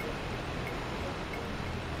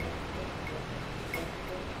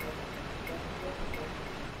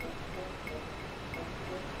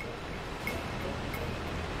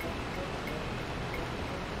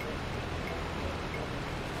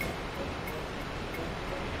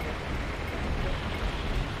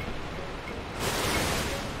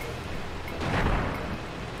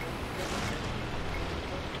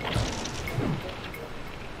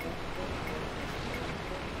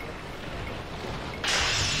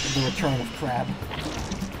 The return of Crab.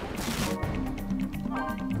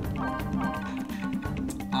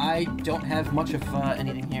 I don't have much of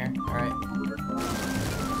anything here. Alright.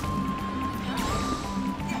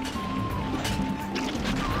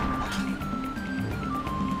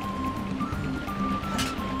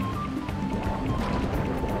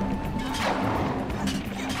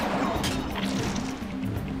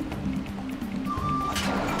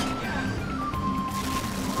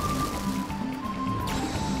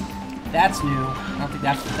 That's new. I don't think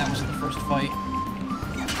that was in the first fight.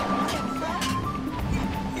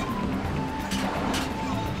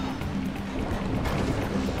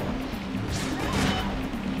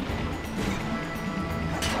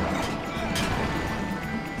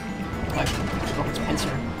 Like, broke its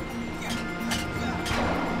pincer.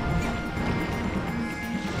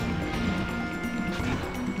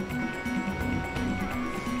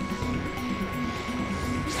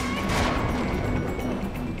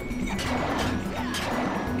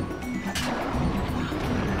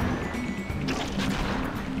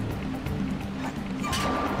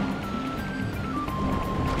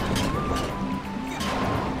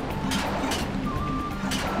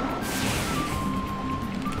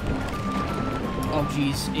 Oh,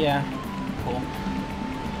 geez. Yeah. Cool.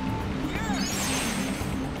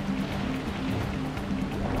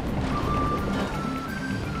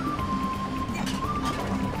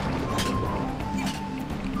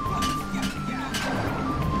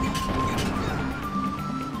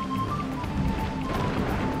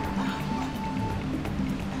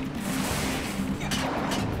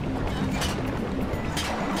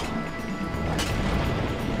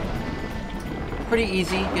 Pretty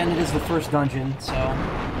easy. Again, it is the first dungeon, so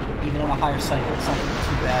even on a higher cycle, it's not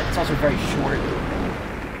too bad. It's also very short.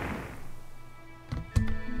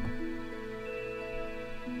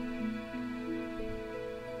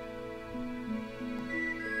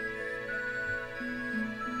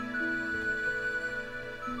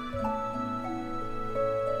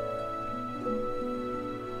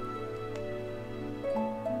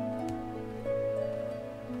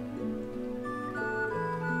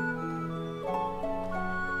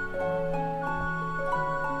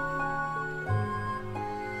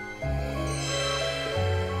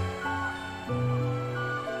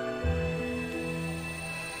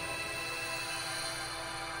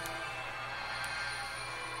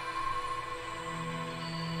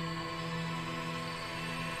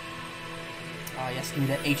 Yes, give me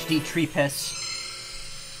that HD tree piss.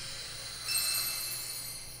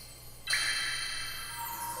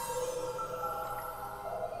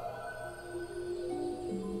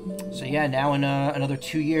 So yeah, now in another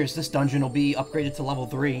 2 years, this dungeon will be upgraded to level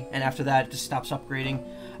 3, and after that, it just stops upgrading.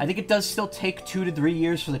 I think it does still take 2 to 3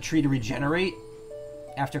 years for the tree to regenerate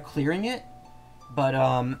after clearing it, but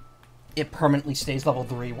it permanently stays level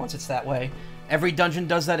 3 once it's that way. Every dungeon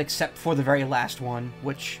does that except for the very last one,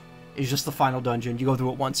 which is just the final dungeon. You go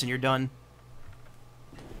through it once and you're done.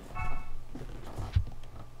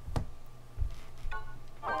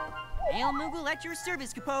 Ale Moogle at your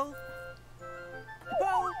service, Capo.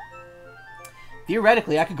 Capo!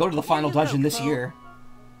 Theoretically, I could go to the final dungeon this year.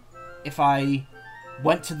 If I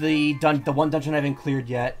went to the one dungeon I haven't cleared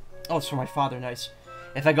yet. Oh, it's for my father, nice.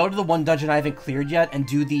 If I go to the one dungeon I haven't cleared yet and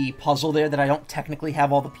do the puzzle there that I don't technically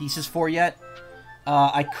have all the pieces for yet,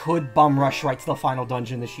 I could bum rush right to the final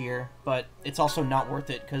dungeon this year, but it's also not worth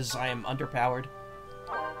it because I am underpowered.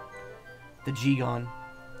 The Gigon.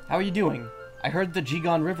 How are you doing? I heard the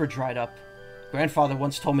Gigon River dried up. Grandfather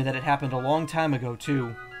once told me that it happened a long time ago,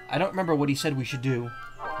 too. I don't remember what he said we should do.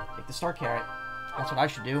 Take the Star Carrot. That's what I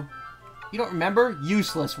should do. You don't remember?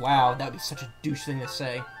 Useless. Wow, that would be such a douche thing to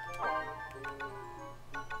say.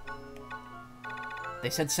 They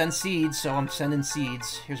said send seeds, so I'm sending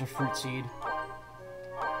seeds. Here's a fruit seed.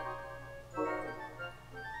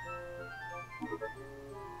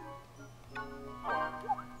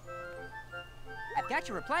 I've got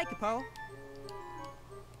your reply, Capo.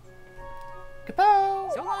 Capo!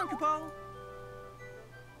 So long, Capo.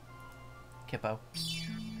 Kippo.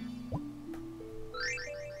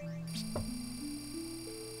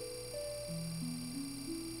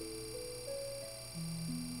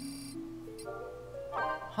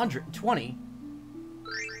 $120.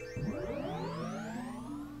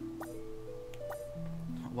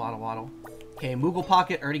 Waddle, waddle. Okay, Moogle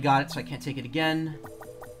Pocket. Already got it, so I can't take it again.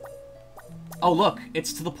 Oh, look.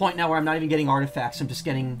 It's to the point now where I'm not even getting artifacts. I'm just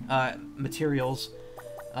getting materials.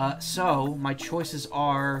 So, my choices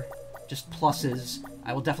are just pluses.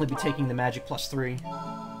 I will definitely be taking the magic +3.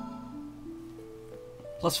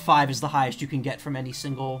 +5 is the highest you can get from any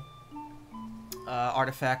single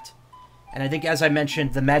artifact. And I think, as I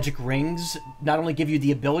mentioned, the magic rings not only give you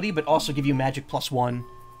the ability, but also give you magic +1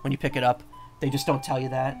 when you pick it up. They just don't tell you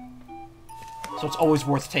that. So it's always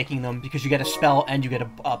worth taking them, because you get a spell and you get a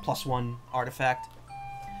 +1 artifact.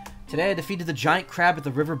 Today I defeated the giant crab at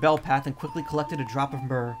the River Bell Path and quickly collected a drop of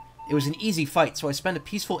myrrh. It was an easy fight, so I spent a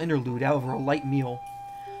peaceful interlude over a light meal.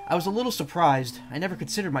 I was a little surprised. I never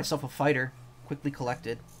considered myself a fighter. Quickly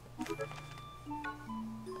collected.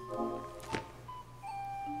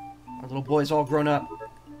 Our little boy's all grown up.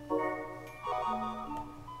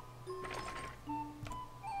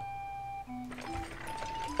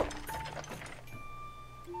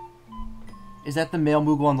 Is that the male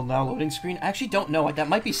Moogle on the now loading screen? I actually don't know. That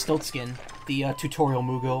might be Stiltskin, the tutorial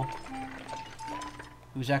Moogle,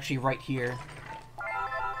 who's actually right here.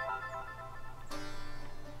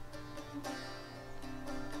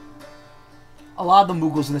 A lot of the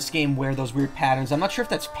Moogles in this game wear those weird patterns. I'm not sure if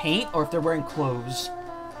that's paint or if they're wearing clothes.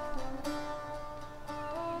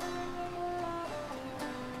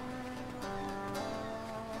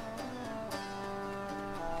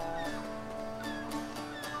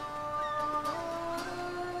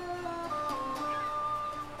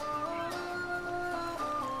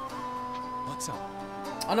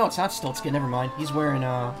 Oh no, it's not Stiltskin, never mind. He's wearing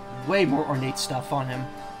way more ornate stuff on him.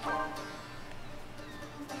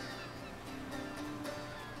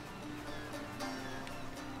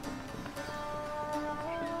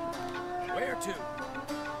 Where to? Is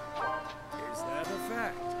that a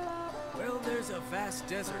fact? Well, there's a vast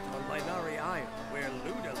desert on Linari Isle where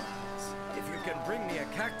Luda lies. If you can bring me a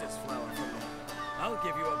cactus flower from there, I'll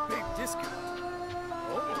give you a big discount.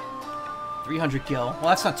 Oh. 300 gil. Well,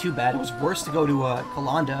 that's not too bad. It was worse to go to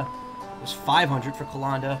Kalanda. It was 500 for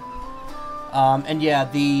Kalanda. And yeah,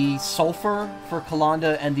 the sulfur for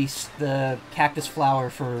Kalanda and the cactus flower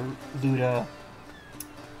for Luda.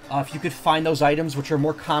 If you could find those items, which are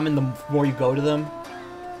more common the more you go to them,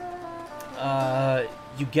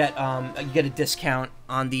 you get a discount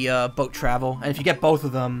on the boat travel. And if you get both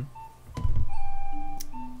of them,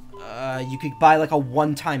 you could buy like a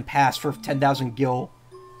one-time pass for 10,000 gil,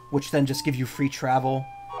 which then just gives you free travel.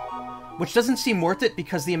 Which doesn't seem worth it,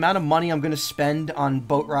 because the amount of money I'm going to spend on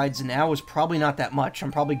boat rides now is probably not that much.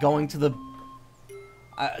 I'm probably going to the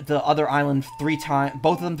other island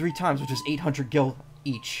both of them 3 times, which is 800 gil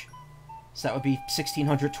each. So that would be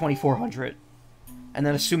 1,600, 2,400. And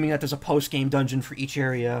then assuming that there's a post-game dungeon for each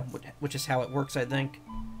area, which is how it works, I think,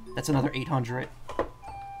 that's another 800. So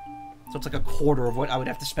it's like a quarter of what I would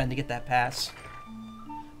have to spend to get that pass.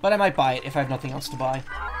 But I might buy it if I have nothing else to buy.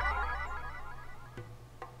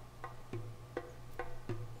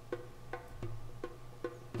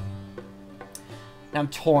 Now I'm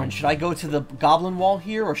torn. Should I go to the Goblin Wall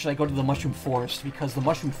here, or should I go to the Mushroom Forest? Because the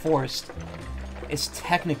Mushroom Forest is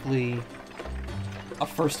technically a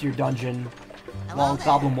first-year dungeon, while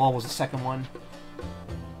Goblin Wall was the second one.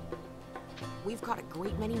 We've caught a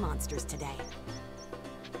great many monsters today.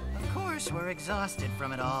 Of course, we're exhausted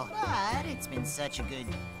from it all, but it's been such a good...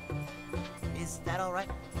 Is that all right?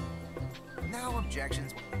 No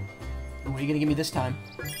objections. What are you gonna give me this time?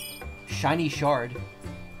 Shiny Shard.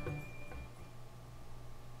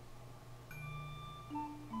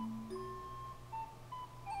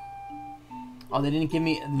 Oh, they didn't give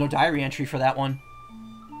me no diary entry for that one.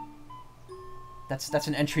 That's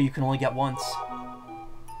an entry you can only get once.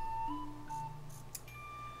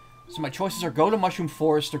 So my choices are go to Mushroom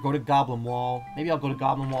Forest or go to Goblin Wall. Maybe I'll go to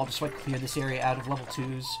Goblin Wall just so I can clear this area out of level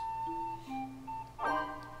 2s. I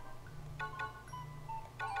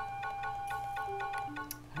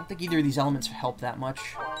don't think either of these elements help that much.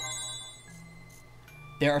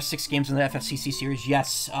 There are 6 games in the FFCC series.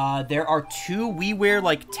 Yes, there are 2 WiiWare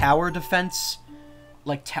like tower defense,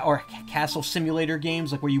 like or castle simulator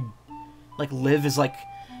games, like where you like live as like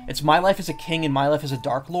it's My Life as a King and My Life as a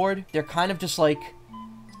Dark Lord. They're kind of just like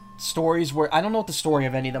stories where I don't know what the story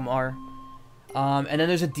of any of them are. And then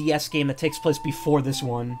there's a DS game that takes place before this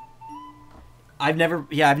one. I've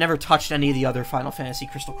never touched any of the other Final Fantasy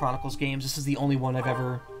Crystal Chronicles games. This is the only one I've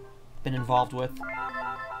ever been involved with.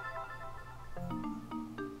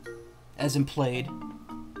 as in played,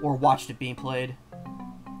 or watched it being played.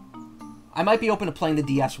 I might be open to playing the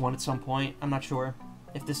DS one at some point. I'm not sure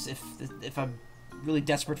if I'm really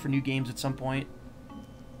desperate for new games at some point.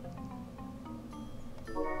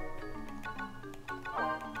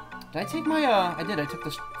 Did I take my, I did, I took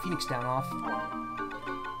this Phoenix down off.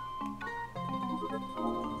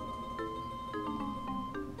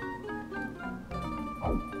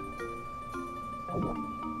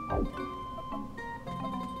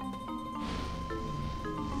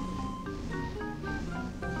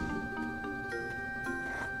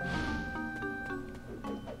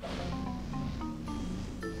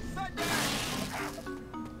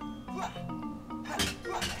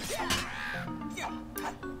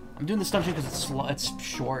 I'm doing this dungeon because it's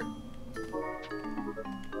short.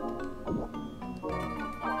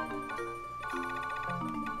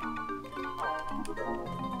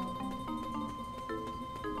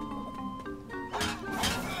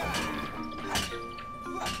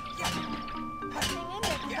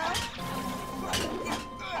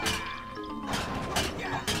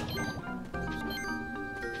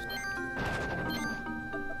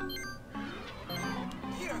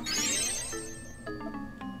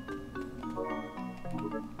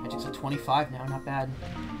 Magic's at 25 now, not bad.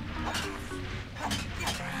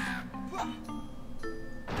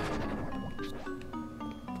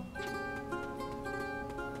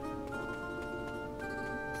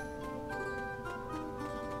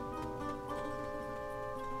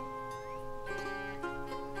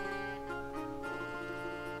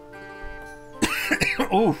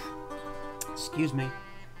 Oof. Excuse me.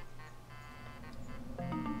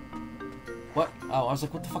 What? Oh, I was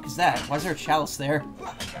like, what the fuck is that? Why is there a chalice there?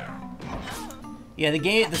 Yeah,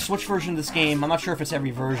 the Switch version of this game, I'm not sure if it's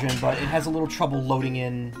every version, but it has a little trouble loading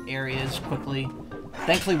in areas quickly.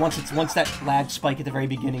 Thankfully, once that lag spike at the very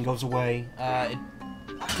beginning goes away, it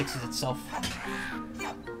fixes itself.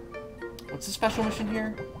 What's the special mission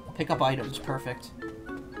here? Pick up items. Perfect.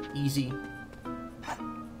 Easy.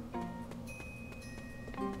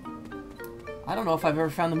 I don't know if I've ever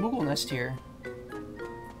found the Moogle nest here.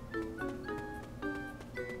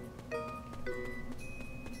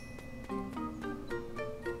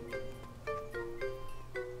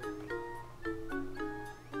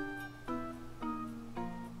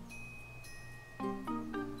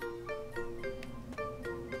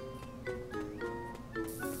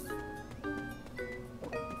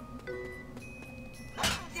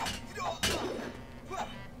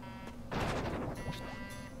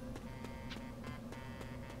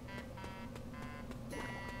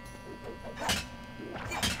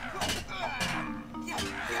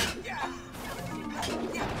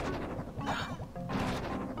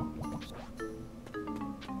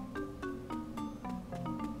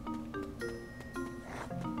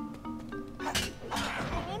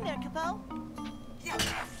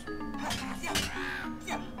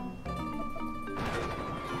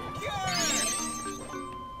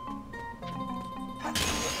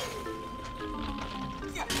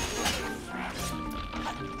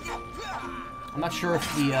 I'm not sure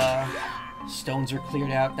if the stones are cleared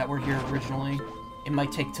out that were here originally. It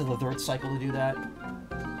might take till the third cycle to do that.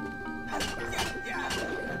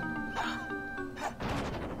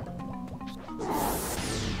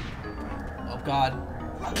 Oh god.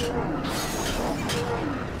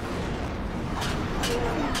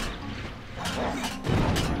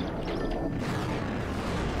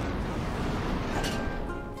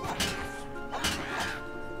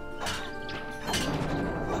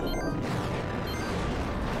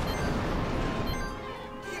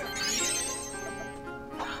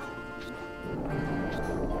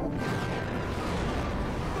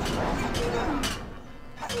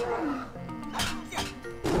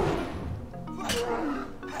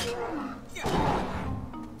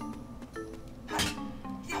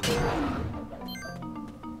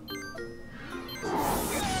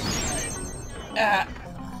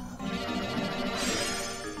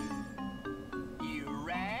 You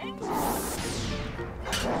rang?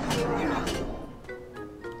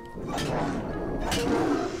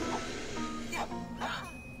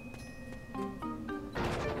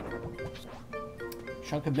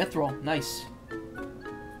 Chunk of mithril, nice.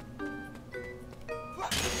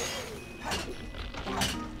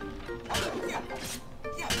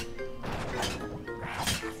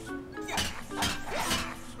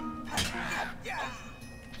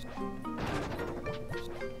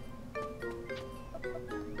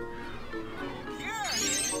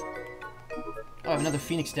 Oh, I have another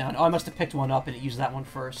Phoenix down. Oh, I must have picked one up and it used that one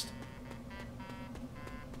first.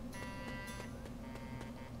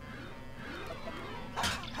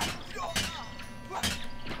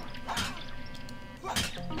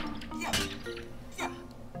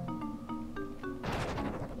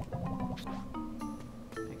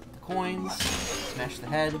 coins. Smash the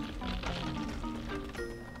head.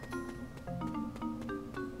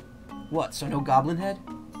 What, so no goblin head?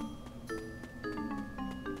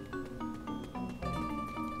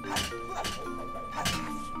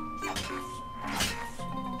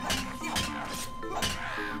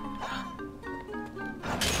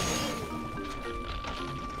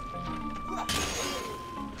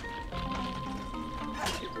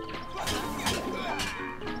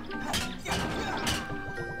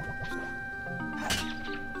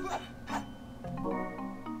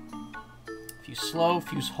 Slow,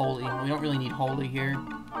 fuse holy. We don't really need holy here.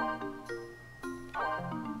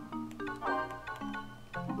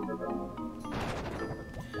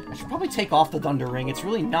 I should probably take off the Thunder Ring. It's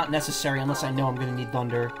really not necessary unless I know I'm going to need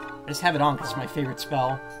Thunder. I just have it on because it's my favorite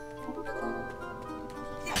spell.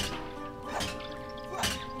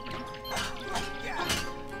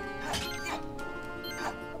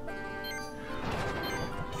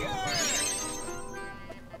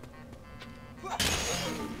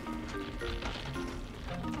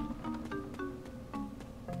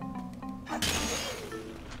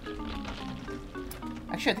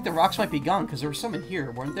 Actually, I think the rocks might be gone, because there were some in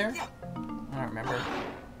here, weren't there? I don't remember.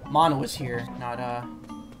 Mana was here, not,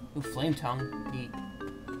 Ooh, Flame Tongue. Neat.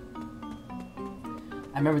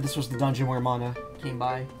 I remember this was the dungeon where Mana came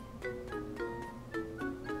by.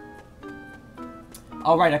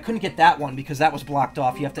 Oh, right, I couldn't get that one, because that was blocked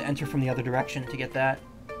off. You have to enter from the other direction to get that.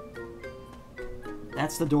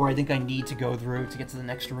 That's the door I think I need to go through to get to the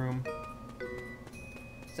next room.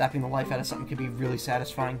 Zapping the life out of something could be really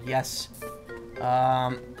satisfying. Yes.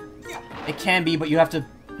 It can be, but you have to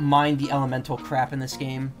mind the elemental crap in this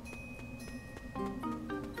game. I'm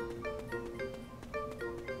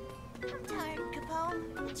tired,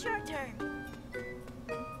 Capone. It's your turn.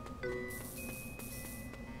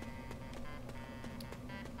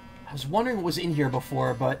 I was wondering what was in here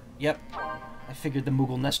before, but yep. I figured the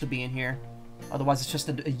Moogle nest would be in here. Otherwise, it's just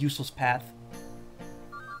a useless path.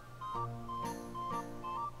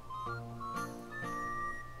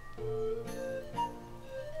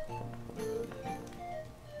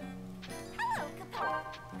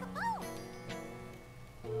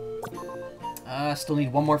 Still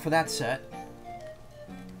need one more for that set.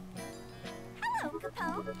 Hello,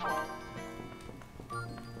 Capone.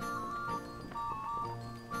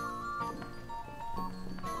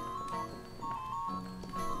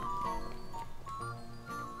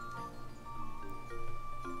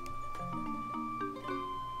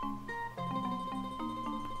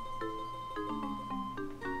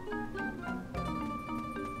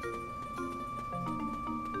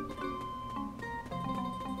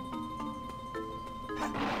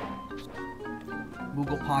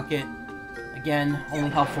 Moogle Pocket. Again, only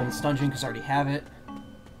helpful in this dungeon because I already have it.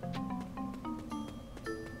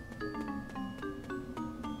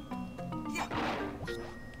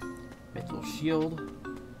 Mithril Shield.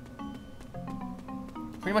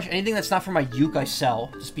 Pretty much anything that's not for my Uke I sell,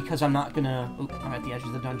 just because I'm not gonna... Oop, I'm at the edge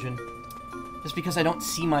of the dungeon. Just because I don't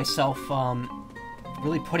see myself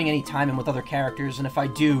really putting any time in with other characters, and if I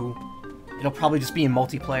do, it'll probably just be in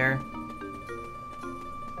multiplayer.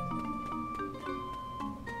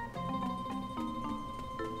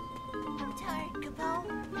 I'm tired,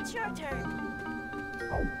 Capone. It's your turn.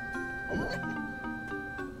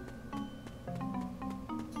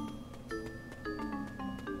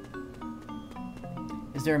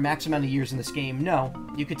 Is there a max amount of years in this game? No.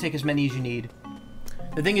 You could take as many as you need.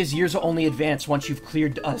 The thing is, years will only advance once you've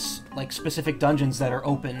cleared like, specific dungeons that are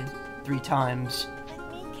open 3 times.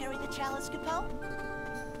 Let me carry the chalice, Capone.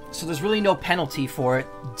 So there's really no penalty for it.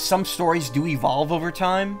 Some stories do evolve over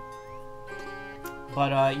time,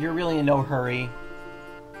 but you're really in no hurry.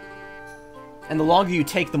 And the longer you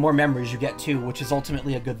take, the more memories you get too, which is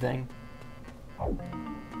ultimately a good thing.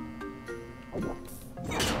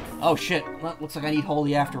 Oh shit, well, looks like I need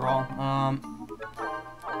holy after all. No,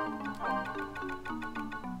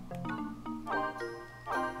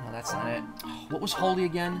 that's not it. What was holy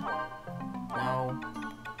again? No.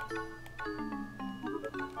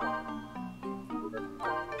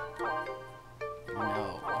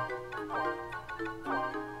 No.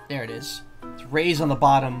 There it is. It's raise on the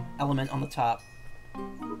bottom, element on the top.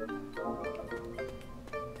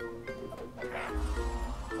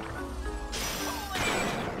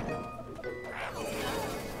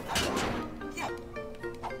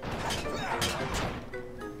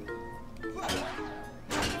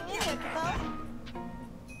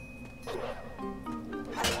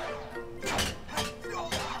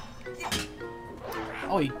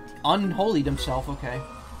 Oh, he unholied himself, okay.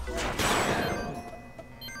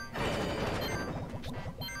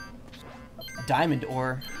 Diamond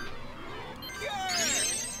ore.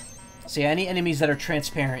 So yeah, any enemies that are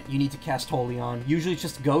transparent, you need to cast Holy on. Usually it's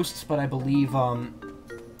just ghosts, but I believe the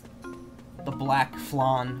black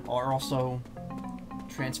flan are also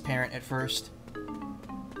transparent at first.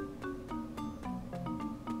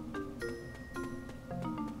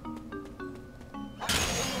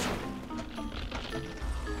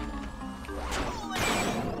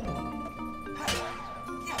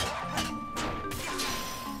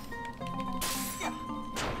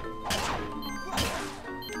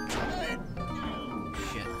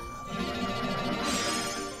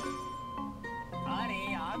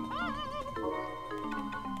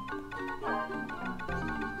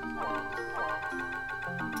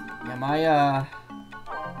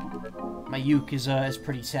 My uke is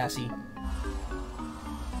pretty sassy.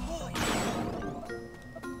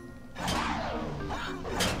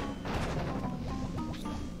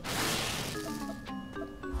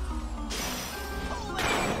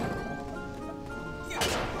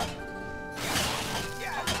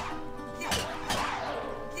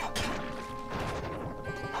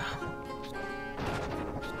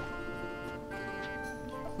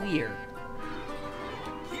 Clear.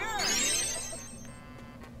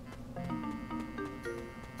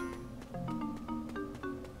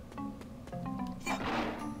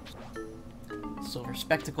 Silver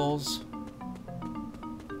spectacles.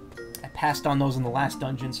 I passed on those in the last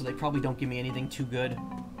dungeon, so they probably don't give me anything too good.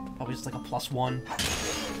 Probably just like a +1.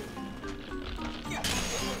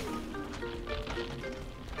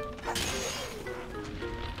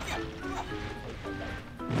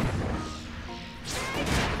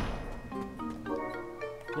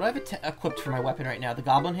 What do I have equipped for my weapon right now? The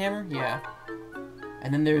Goblin Hammer? Yeah.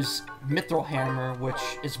 And then there's Mithril Hammer, which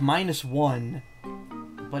is -1.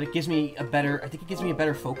 But it gives me a better... I think it gives me a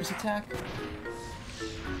better focus attack?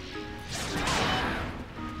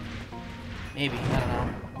 Maybe. I don't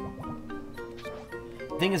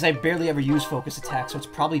know. Thing is, I barely ever use focus attack, so it's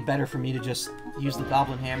probably better for me to just use the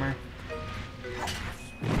Goblin Hammer.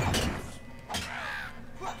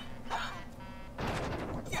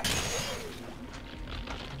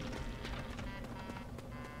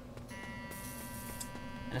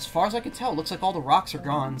 And as far as I can tell, it looks like all the rocks are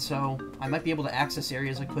gone, so I might be able to access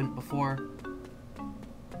areas I couldn't before.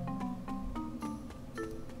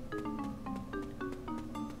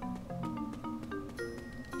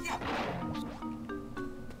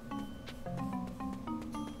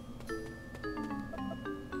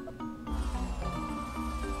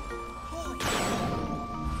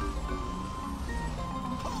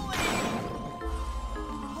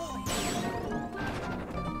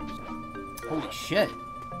 Holy shit.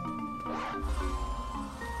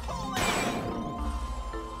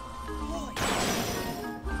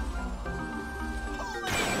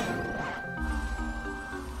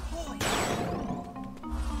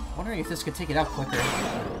 Wondering if this could take it out quicker.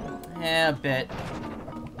 Yeah, a bit.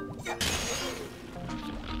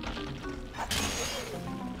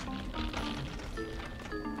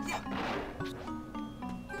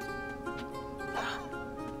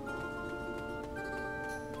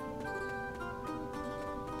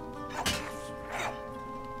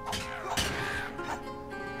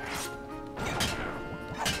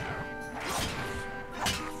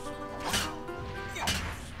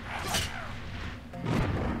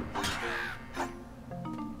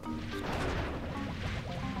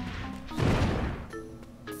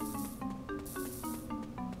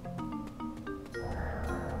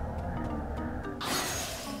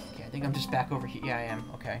 I'm just back over here. Yeah, I am.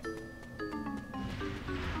 Okay.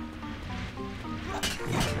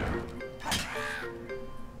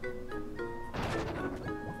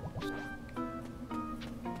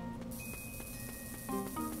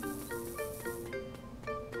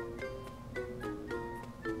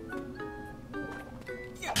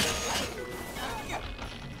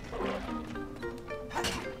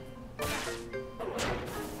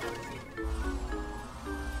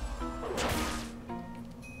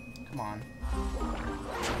 Come on.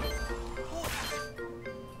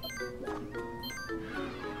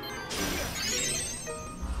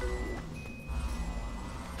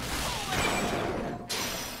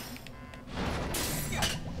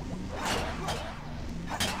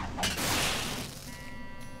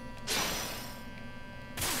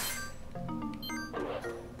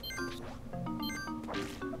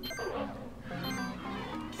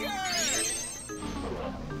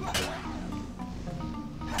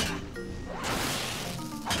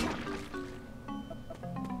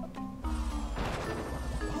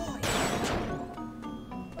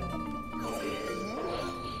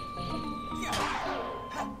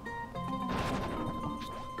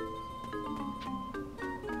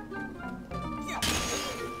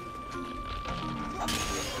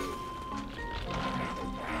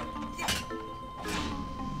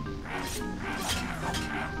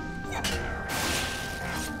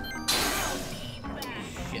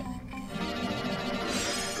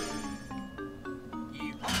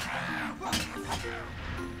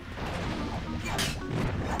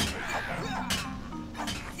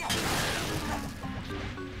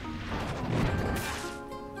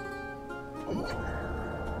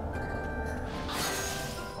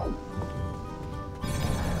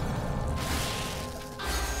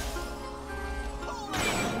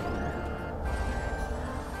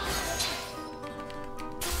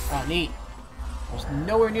 Neat. I was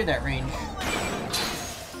nowhere near that range.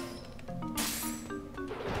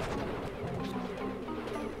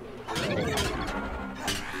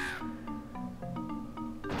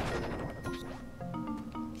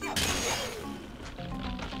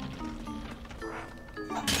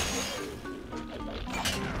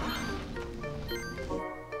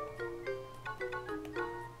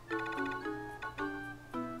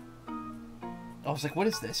 I was like, what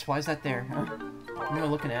is this? Why is that there? Huh? What am I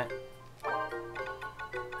looking at?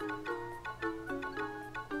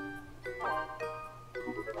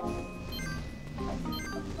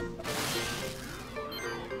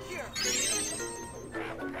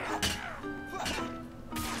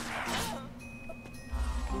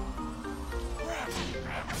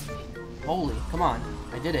 Holy, come on.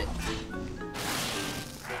 I did it.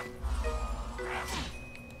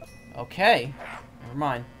 Okay. Never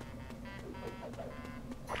mind.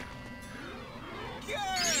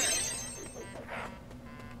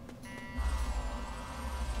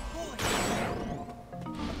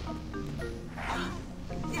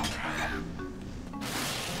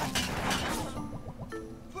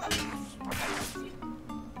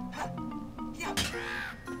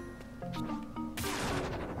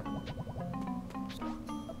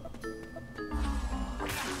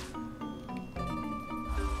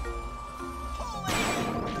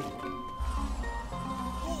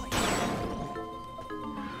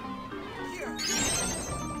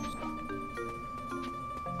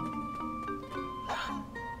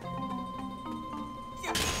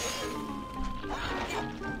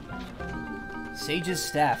 Sage's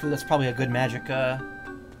Staff. Ooh, that's probably a good magic,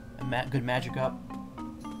 good magic up.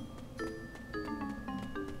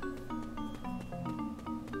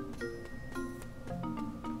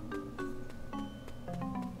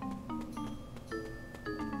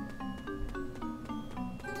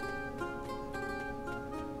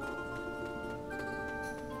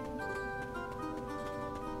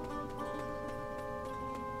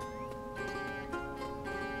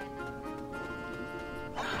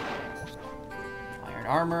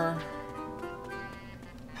 Armor.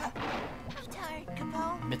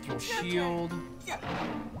 Mithril Shield.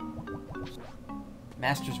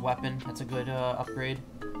 Master's Weapon. That's a good upgrade.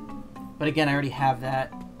 But again, I already have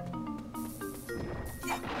that.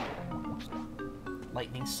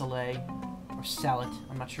 Lightning Soleil. Or Salet.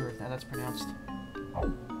 I'm not sure if that's pronounced.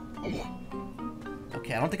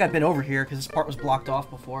 Okay, I don't think I've been over here because this part was blocked off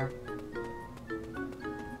before.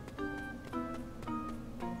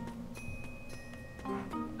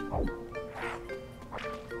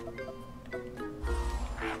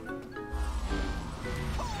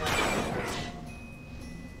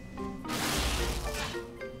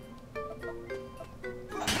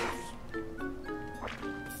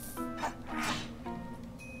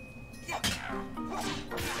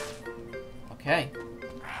 Okay.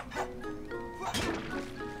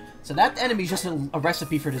 So that enemy's just a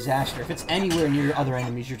recipe for disaster. If it's anywhere near your other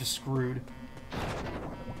enemies, you're just screwed.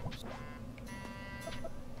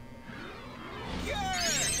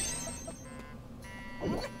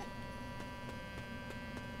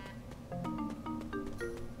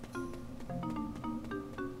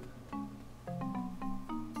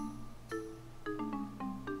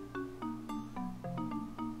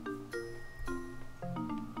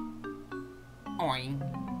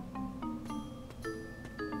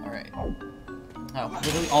 Alright. Oh,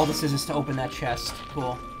 literally all this is to open that chest.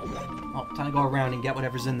 Cool. Oh, time to go around and get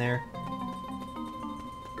whatever's in there.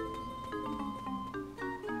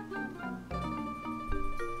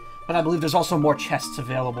 But I believe there's also more chests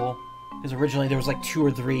available. Because originally there was like 2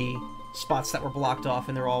 or 3 spots that were blocked off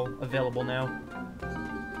and they're all available now.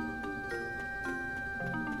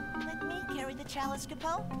 Let me carry the chalice,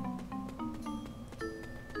 Capo.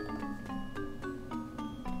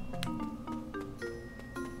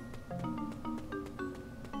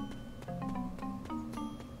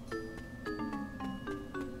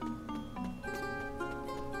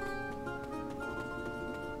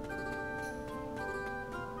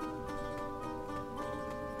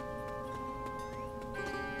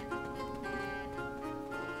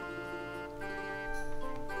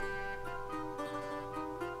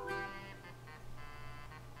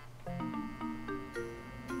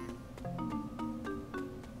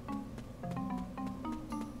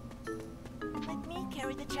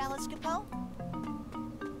 Carry the chalice, Capo.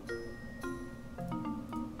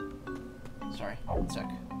 Sorry, one sec.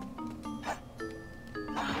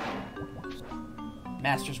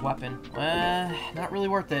 Master's Weapon. Not really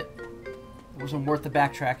worth it. It wasn't worth the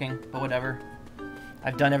backtracking, but whatever.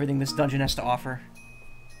 I've done everything this dungeon has to offer.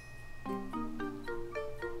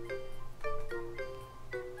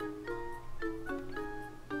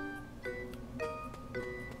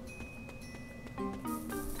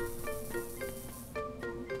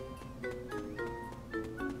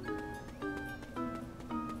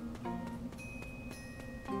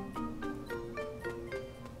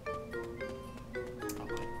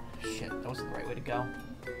 to go.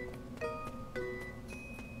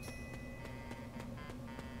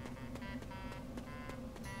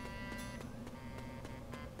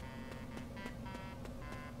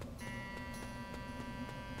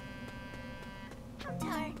 I'm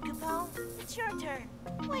tired, Capo. It's your turn.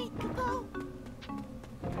 Wait, Capo.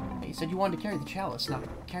 Hey, you said you wanted to carry the chalice, not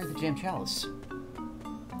carry the jam chalice.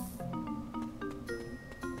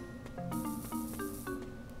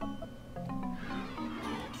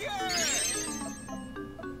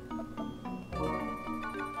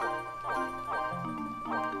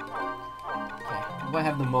 What do I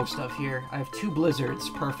have the most of here? I have 2 blizzards.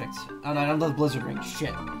 Perfect. Oh, no, I don't have the blizzard ring.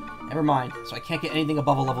 Shit. Never mind. So I can't get anything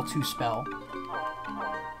above a level 2 spell.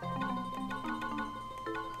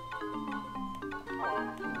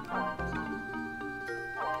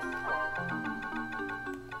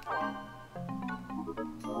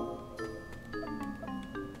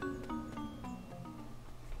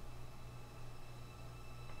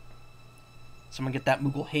 Someone get that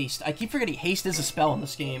Moogle Haste. I keep forgetting Haste is a spell in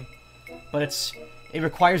this game. But it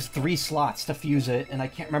requires 3 slots to fuse it, and I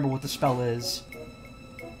can't remember what the spell is.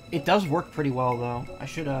 It does work pretty well, though. I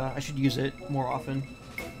should use it more often.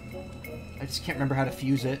 I just can't remember how to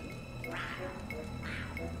fuse it.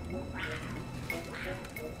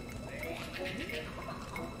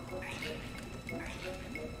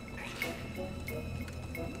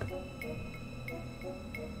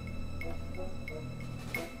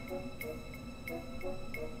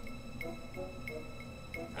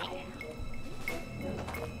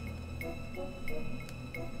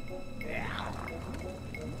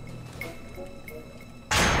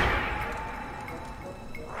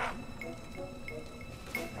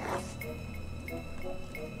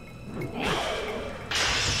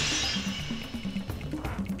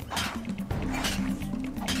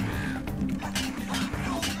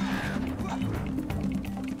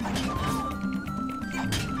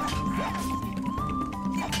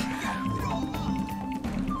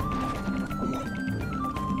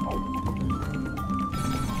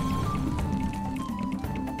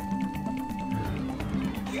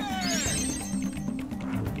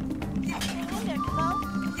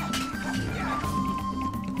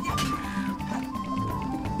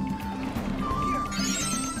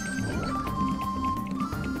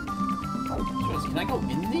 Can I go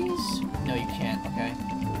in these? No, you can't. Okay.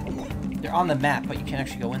 They're on the map, but you can't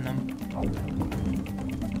actually go in them. Oh,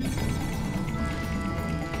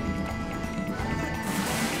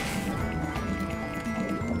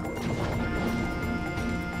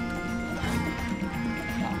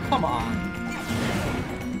 come on.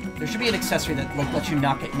 There should be an accessory that lets you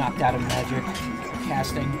not get knocked out of magic or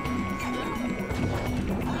casting.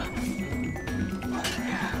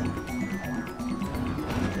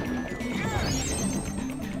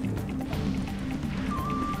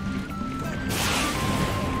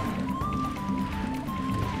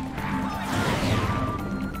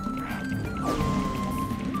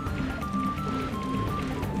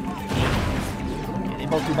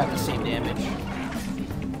 Both do about the same damage.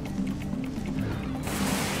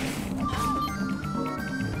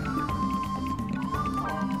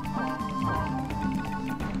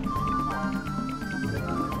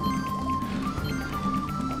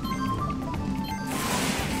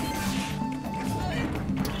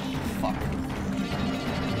 Fuck.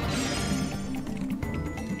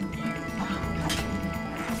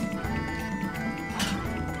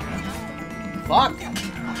 Fuck!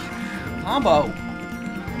 Combo!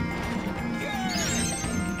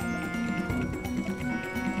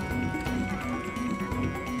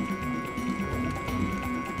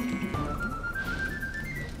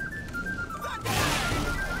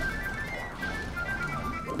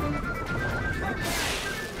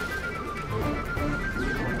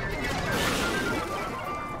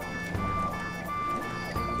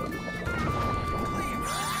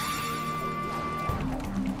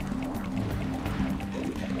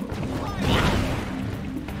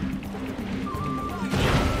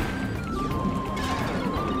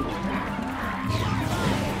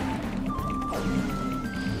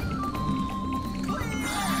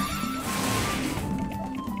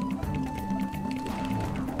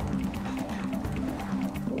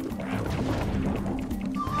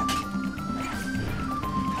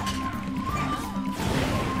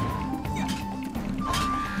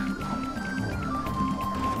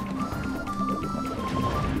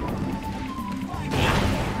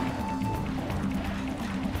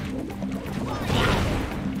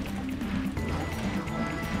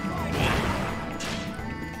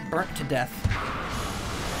 Burnt to death.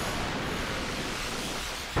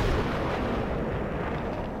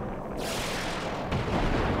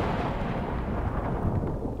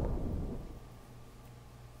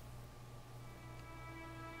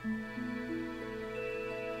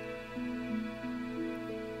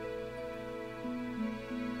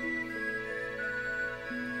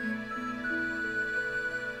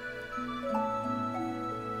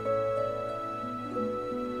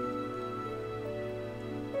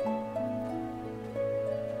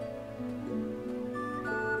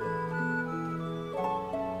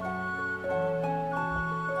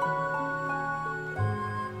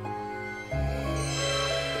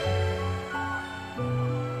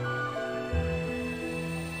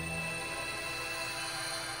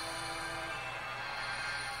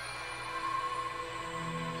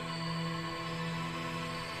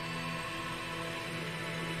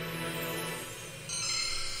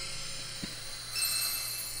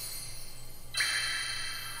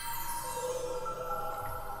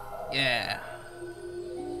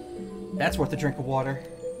 That's worth a drink of water.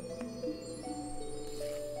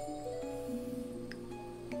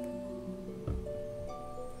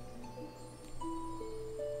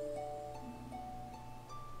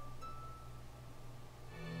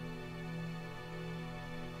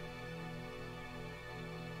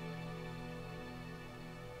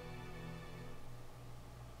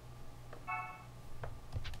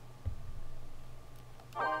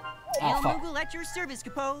 Oh, fuck. Moogle at your service,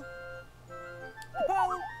 Capo.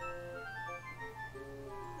 Capo!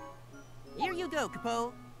 Here you go,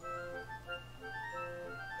 Capo.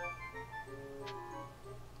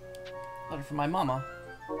 Letter from my mama.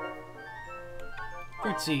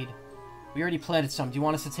 Fruit seed. We already planted some. Do you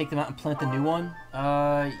want us to take them out and plant the new one?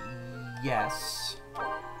 Yes.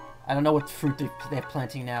 I don't know what fruit they're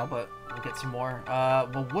planting now, but we'll get some more.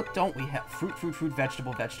 Well, what don't we have? Fruit, fruit, fruit,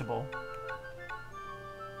 vegetable, vegetable.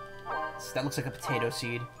 So that looks like a potato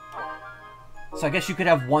seed. So I guess you could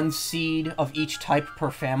have one seed of each type per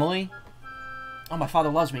family. Oh, my father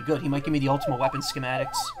loves me. Good. He might give me the ultimate weapon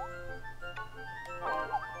schematics.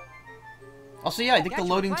 Also, yeah, I think the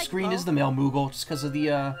loading screen is the male Moogle, just because of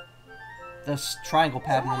the triangle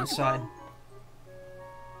pattern on the side.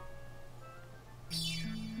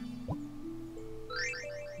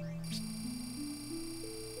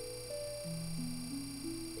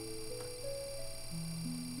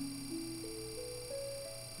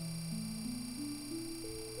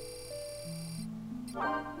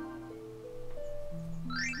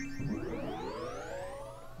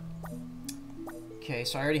 Okay,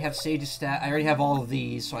 so I already have Sage's stat. I already have all of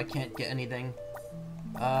these, so I can't get anything.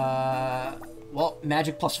 Well,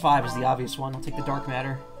 Magic +5 is the obvious one. I'll take the Dark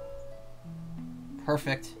Matter.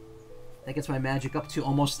 Perfect. That gets my Magic up to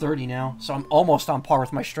almost 30 now, so I'm almost on par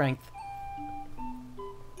with my Strength.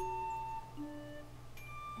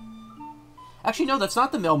 Actually, no, that's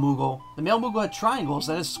not the male Moogle. The male Moogle had triangles.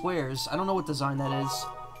 That is squares. I don't know what design that is.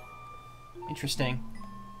 Interesting.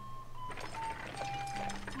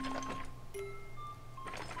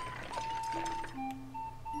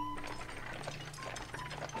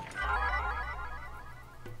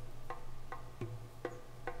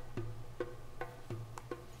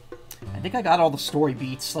 I think I got all the story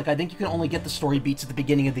beats. Like, I think you can only get the story beats at the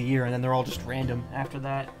beginning of the year, and then they're all just random after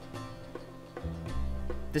that.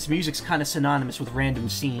 This music's kind of synonymous with random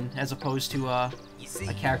scene, as opposed to, a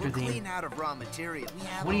character theme. Clean out of raw material. We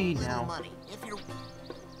have What do you need now? money. If you're...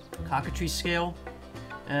 Cockatrice scale?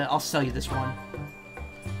 I'll sell you this one.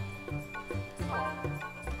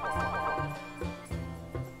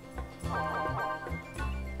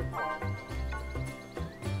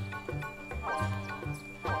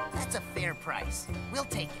 That's a fair price. We'll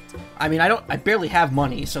take it. I mean, I barely have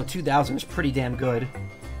money, so 2,000 is pretty damn good.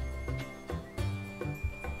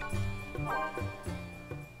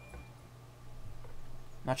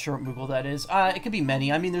 Not sure what Moogle that is. It could be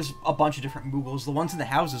many. I mean, there's a bunch of different Moogles. The ones in the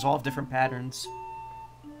houses all have different patterns.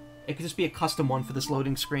 It could just be a custom one for this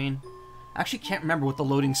loading screen. I actually can't remember what the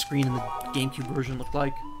loading screen in the GameCube version looked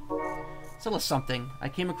like. Tell us something. I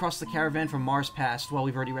came across the caravan from Mars Past. Well,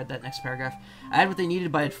 we've already read that next paragraph. I had what they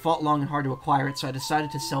needed, but I had fought long and hard to acquire it, so I decided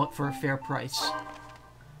to sell it for a fair price.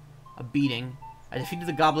 A beating. I defeated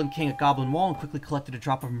the Goblin King at Goblin Wall and quickly collected a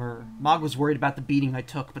drop of myrrh. Mog was worried about the beating I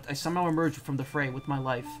took, but I somehow emerged from the fray with my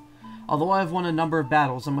life. Although I have won a number of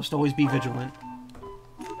battles, I must always be vigilant.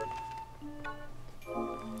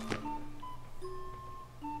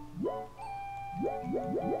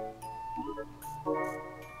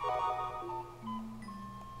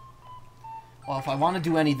 Well, if I want to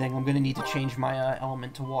do anything, I'm going to need to change my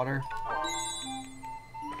element to water.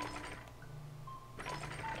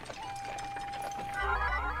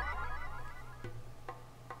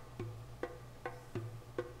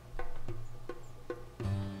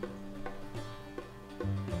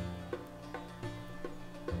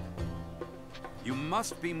 You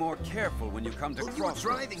must be more careful when you come to Well, you were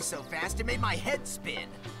crossroads. driving so fast it made my head spin.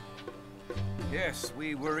 Yes,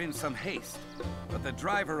 we were in some haste. But the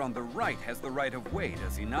driver on the right has the right of way,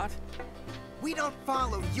 does he not? We don't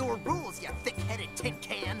follow your rules, you thick-headed tin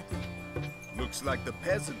can. Looks like the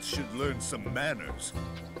peasants should learn some manners.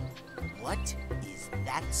 What is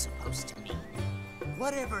that supposed to mean?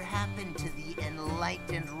 Whatever happened to the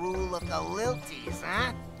enlightened rule of the Lilties,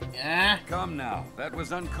 huh? Yeah. Come now, that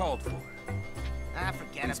was uncalled for.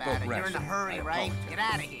 Forget We about spoke it. You're in a rashly. hurry, I right? apologize. Get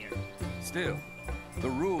out of here. Still, the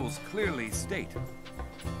rules clearly state.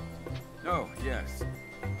 Oh, yes.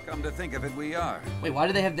 Come to think of it, we are. Wait, why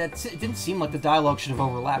do they have that? It didn't seem like the dialogue should have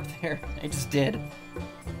overlapped there. It just did.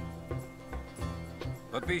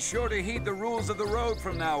 But be sure to heed the rules of the road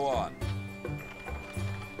from now on.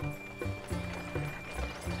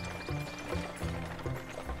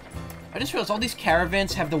 I just realized all these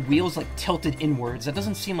caravans have the wheels, like, tilted inwards. That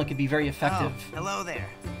doesn't seem like it'd be very effective. Oh, hello there.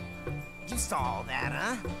 You saw all that,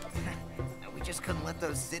 huh? We just couldn't let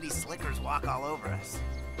those city slickers walk all over us.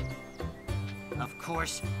 Of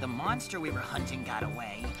course, the monster we were hunting got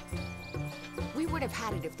away. We would have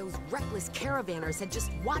had it if those reckless caravanners had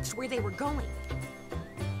just watched where they were going.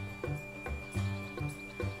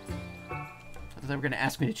 I thought they were gonna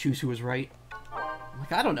ask me to choose who was right. I'm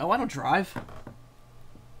like, I don't know, I don't drive.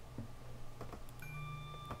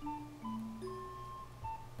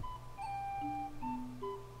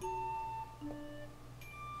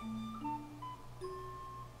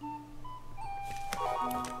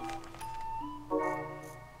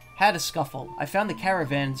 Had a scuffle. I found the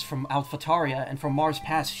caravans from Alphataria and from Mars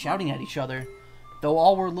Pass shouting at each other. Though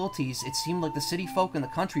all were lilties, it seemed like the city folk and the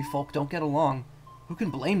country folk don't get along. Who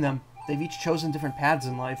can blame them? They've each chosen different paths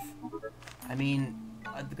in life. I mean,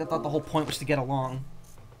 I thought the whole point was to get along.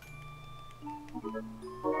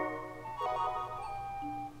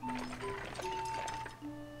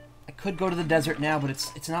 I could go to the desert now, but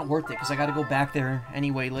it's not worth it, because I gotta go back there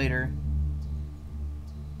anyway later.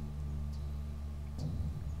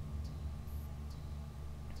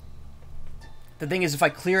 The thing is, if I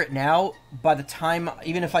clear it now, by the time,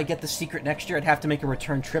 even if I get the secret next year, I'd have to make a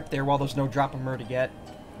return trip there while there's no drop of myrrh to get.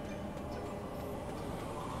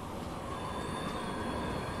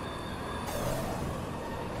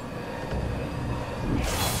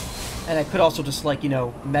 And I could also just, like, you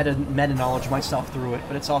know, meta-knowledge myself through it,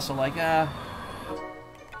 but it's also like,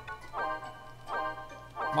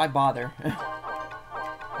 why bother?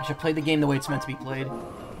 I should play the game the way it's meant to be played.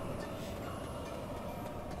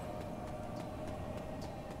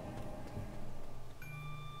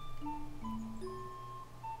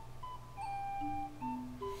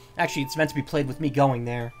 Actually, it's meant to be played with me going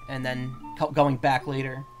there, and then going back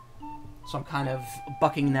later. So I'm kind of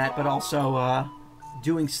bucking that, but also,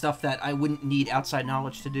 doing stuff that I wouldn't need outside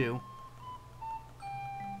knowledge to do.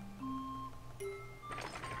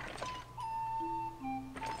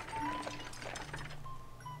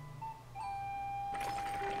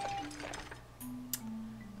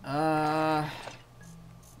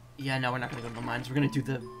 Yeah, no, we're not gonna go to the mines. We're gonna do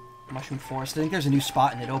the Mushroom Forest. I think there's a new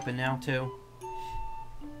spot in it open now, too.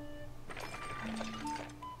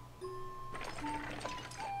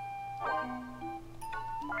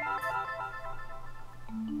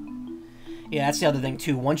 Yeah, that's the other thing,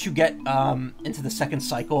 too. Once you get into the second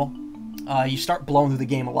cycle, you start blowing through the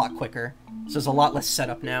game a lot quicker. So there's a lot less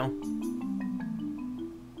setup now.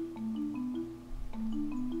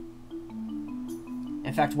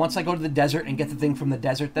 In fact, once I go to the desert and get the thing from the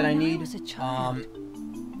desert that I need,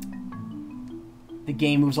 the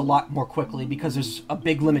game moves a lot more quickly because there's a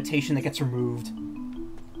big limitation that gets removed.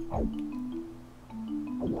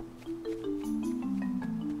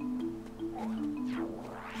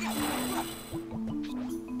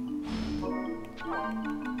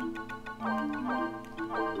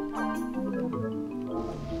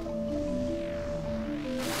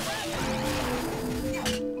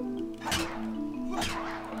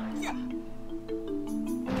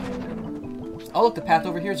 Oh, look, the path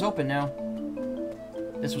over here is open now.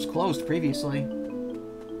 This was closed previously.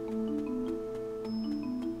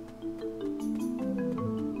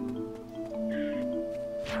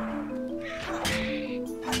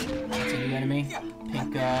 That's a new enemy.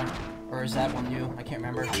 Pink, or is that one new? I can't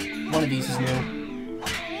remember. One of these is new.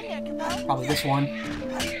 Probably this one.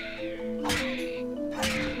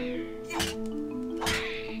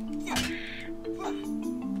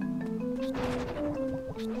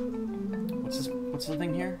 What's the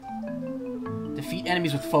thing here? Defeat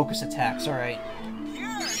enemies with focus attacks. Alright.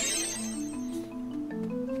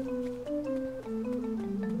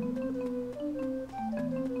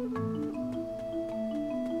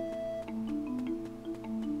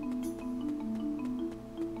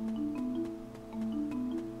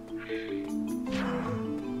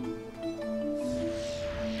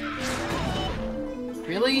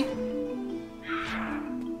 Really?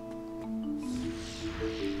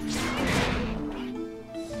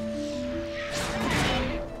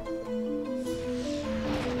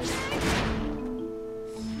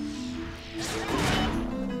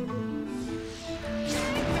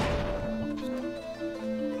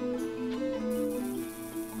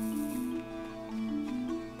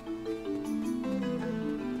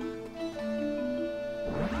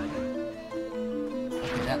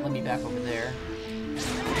 That led me back over there.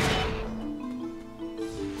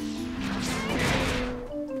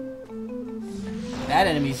 That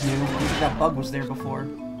enemy's new. I think that bug was there before.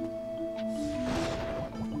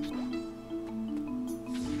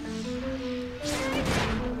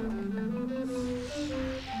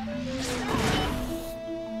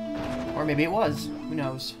 maybe it was. Who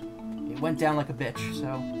knows? It went down like a bitch,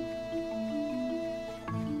 so...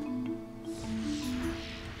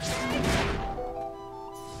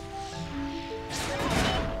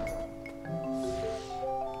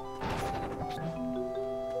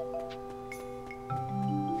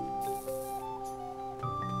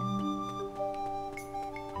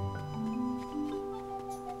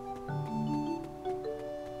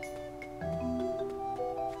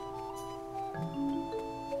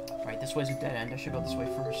 This way's a dead end. I should go this way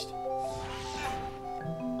first.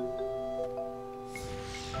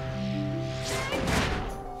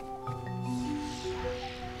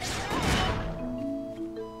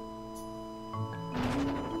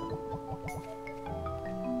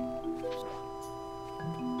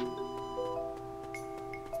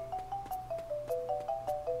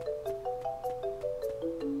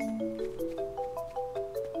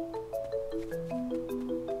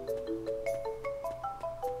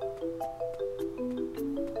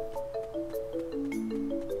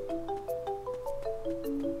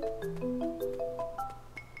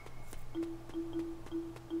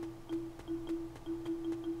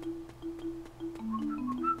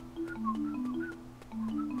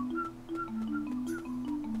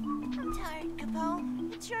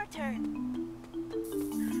 It's your turn.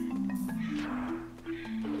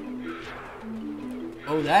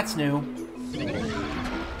 Oh, that's new.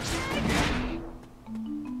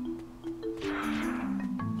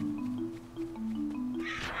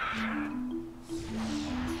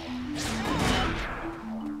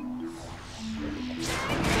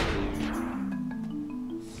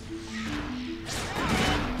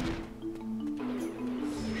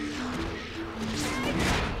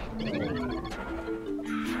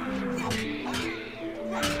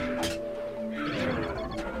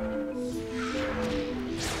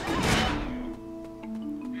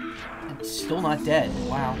 Still not dead.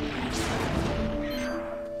 Wow.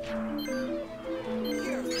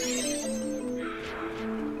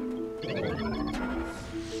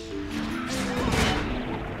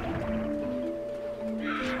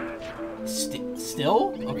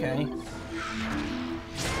 Still? Okay.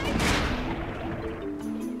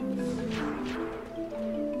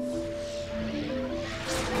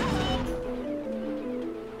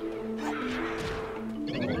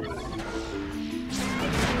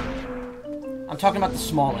 I'm talking about the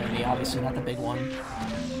small enemy, obviously, not the big one.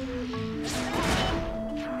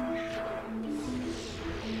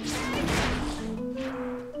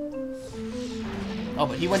 Oh,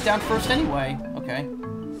 but he went down first anyway. Okay.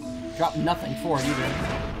 Dropped nothing for it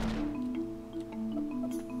either.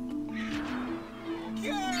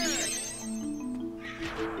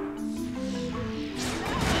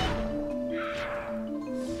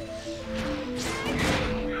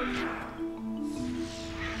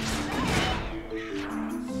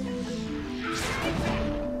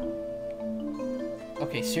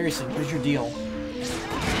 Okay, seriously, what is your deal?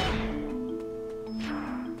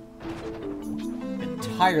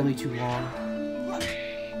 Entirely too long.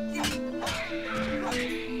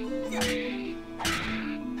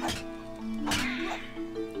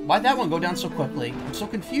 Why'd that one go down so quickly? I'm so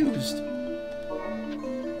confused.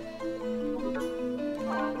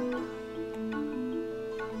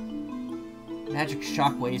 Magic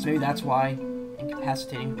shockwaves, maybe that's why.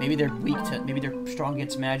 Incapacitating. Maybe they're weak to, maybe they're strong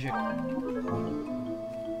against magic.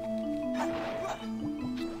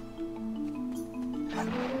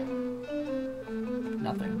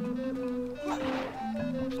 Nothing.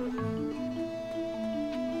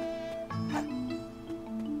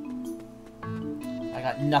 I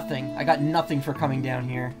got nothing. I got nothing for coming down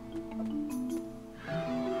here.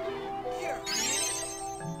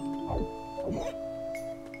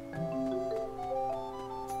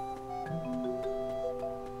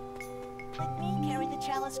 Let me carry the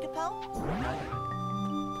chalice, Capo.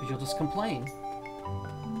 Because you'll just complain.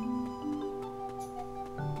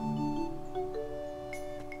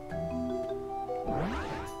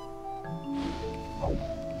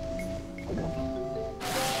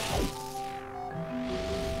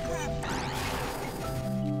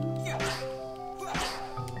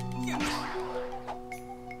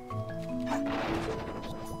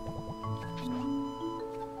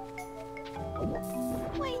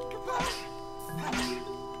 Wait, Capo.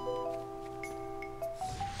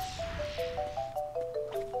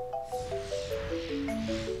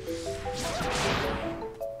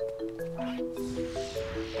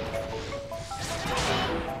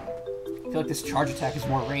 I feel like this charge attack has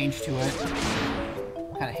more range to it.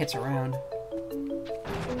 Kind of hits around.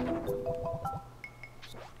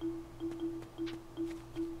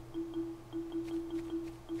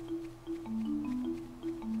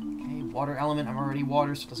 Okay, water element. I'm already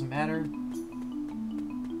water, so it doesn't matter.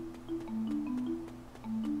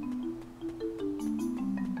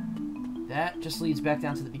 That just leads back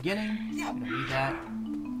down to the beginning. We don't need that.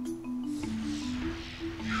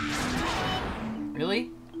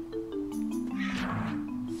 Really?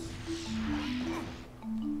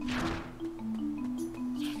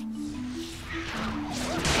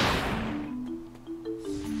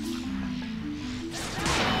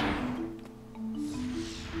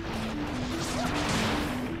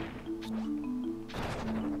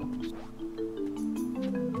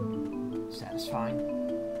 Satisfying.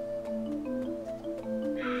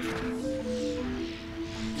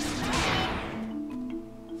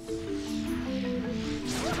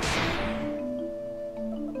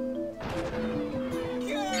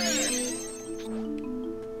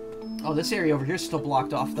 Oh, this area over here is still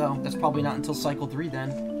blocked off, though. That's probably not until Cycle 3,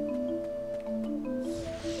 then.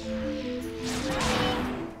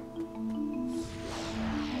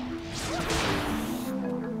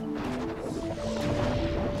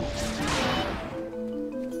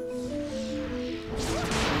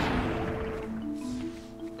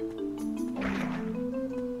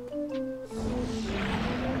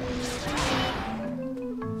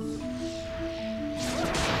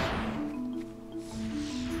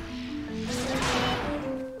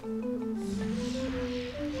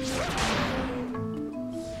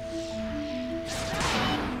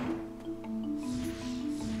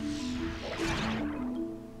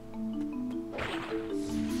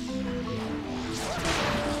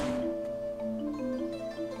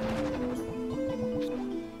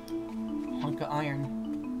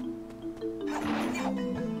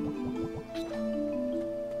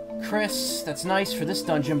 Chris, that's nice for this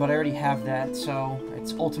dungeon, but I already have that, so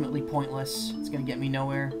it's ultimately pointless. It's gonna get me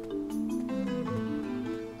nowhere.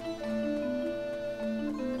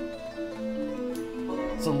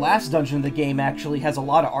 So the last dungeon of the game actually has a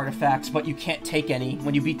lot of artifacts, but you can't take any.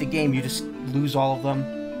 When you beat the game, you just lose all of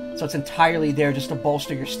them. So it's entirely there just to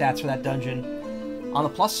bolster your stats for that dungeon. On the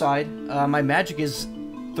plus side, my magic is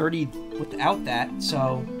 30 without that,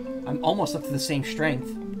 so I'm almost up to the same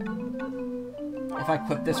strength. If I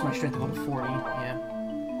equip this, my strength will go to 40,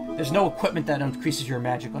 yeah. There's no equipment that increases your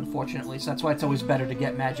magic, unfortunately, so that's why it's always better to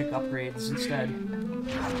get magic upgrades instead.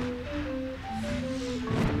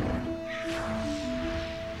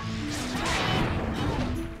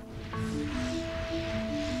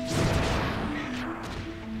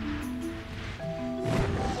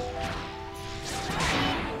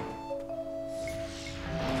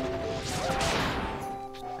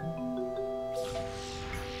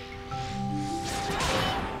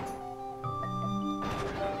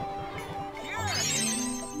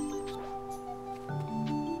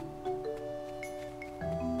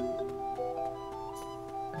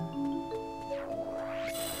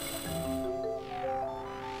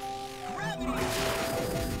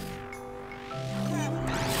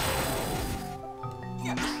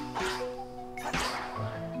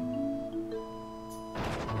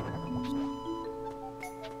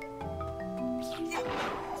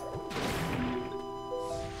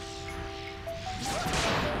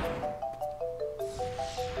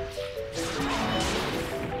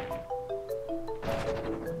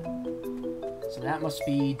 That must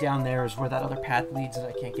be down there is where that other path leads that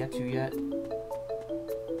I can't get to yet.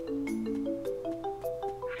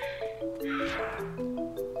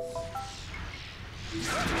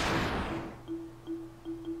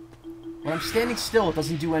 When I'm standing still, it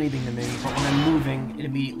doesn't do anything to me, but when I'm moving, it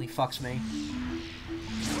immediately fucks me.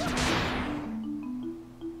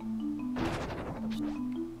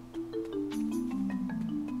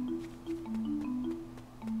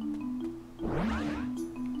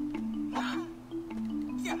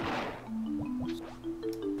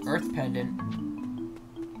 Earth pendant.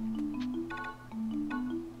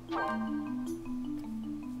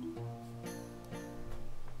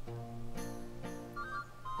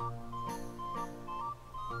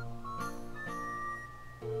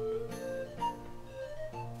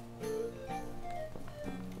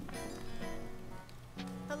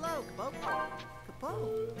 Hello, Capo. Capo.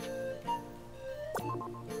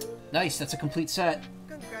 Nice, that's a complete set.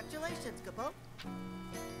 Congratulations, Capo.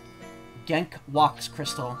 Genk Wax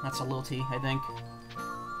Crystal. That's a lilty, I think.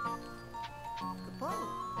 Capo.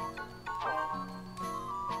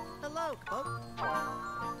 Hello, Capo.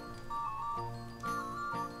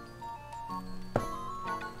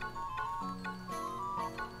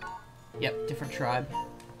 Yep, different tribe.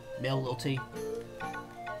 Male lilty.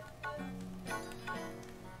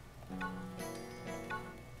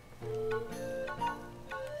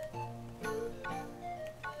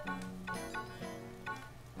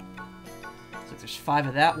 There's 5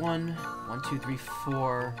 of that one. 1, 2, 3,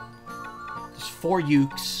 4. There's 4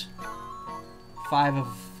 ukes. 5 of...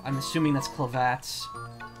 I'm assuming that's clavats.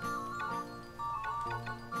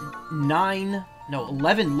 11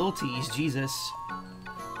 Lilties, Jesus.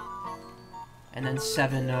 And then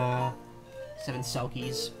 7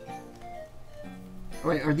 Selkies.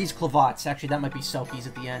 Wait, or these Clavats. Actually, that might be Selkies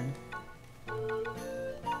at the end.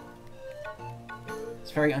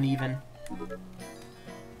 It's very uneven.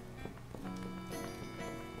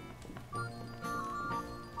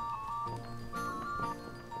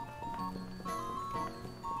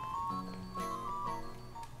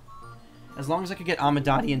 As long as I could get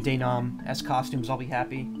Amadani and Dainam as costumes, I'll be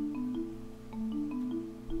happy.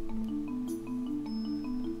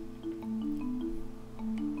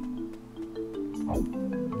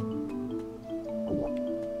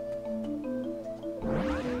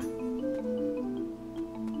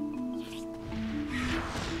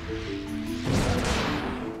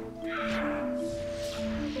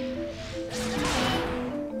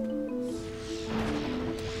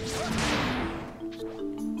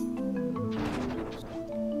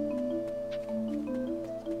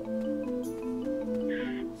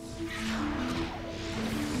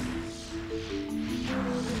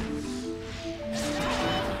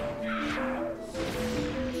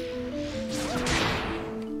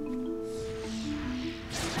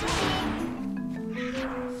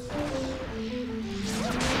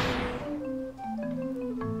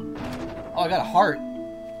 Oh, I got a heart.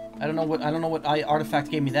 I don't know what artifact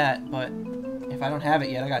gave me that, but if I don't have it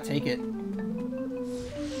yet, I gotta take it.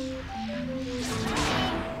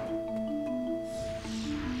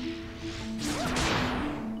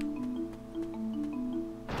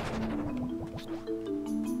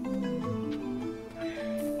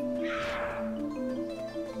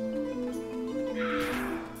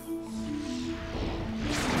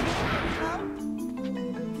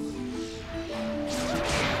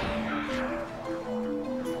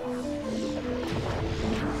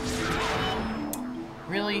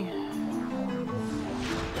 Really?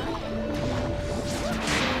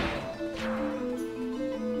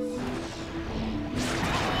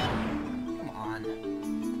 Come on.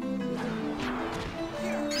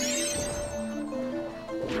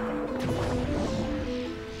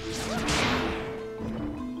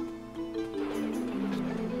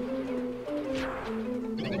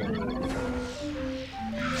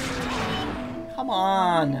 Come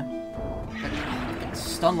on.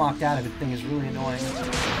 Stun locked out of it thing is really annoying.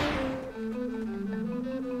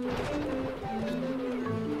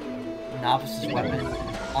 Novice's weapon.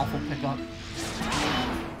 Awful pickup.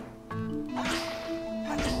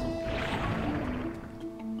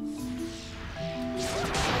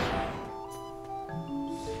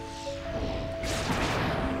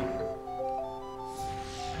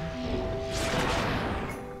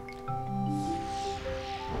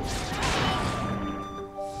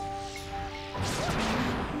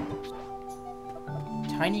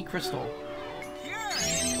 Tiny crystal.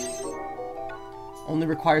 Only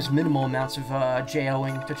requires minimal amounts of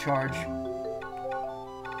JOing to charge.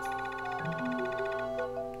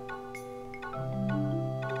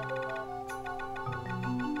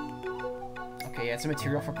 Okay, yeah, it's a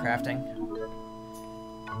material for crafting.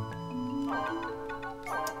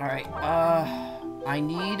 Alright, I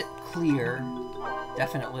need clear.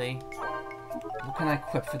 Definitely. What can I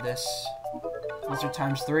equip for this? Blizzard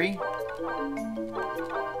times 3?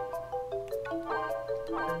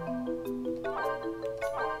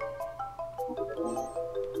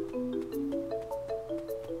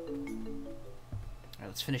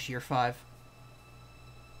 Let's finish year 5.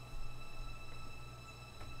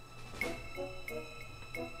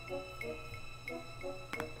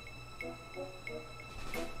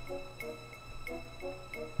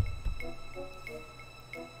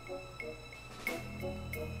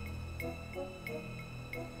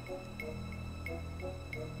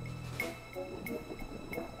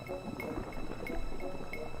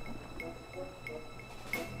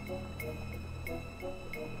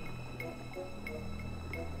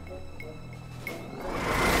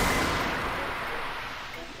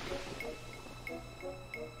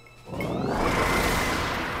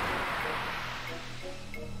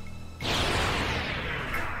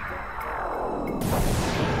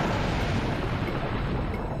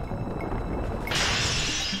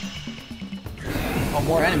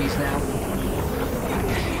 More enemies now.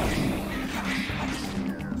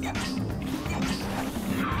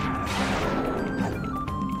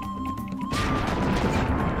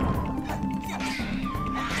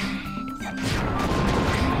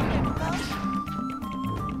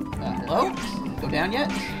 Hello? Go down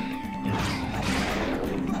yet?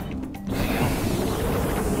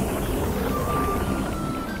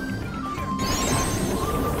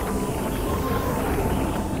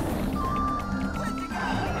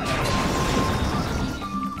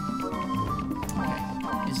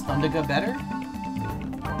 Thundaga better?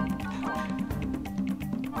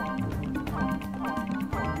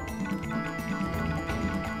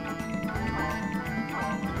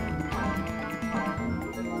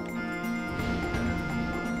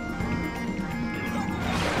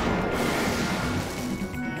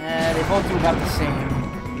 They both do about the same.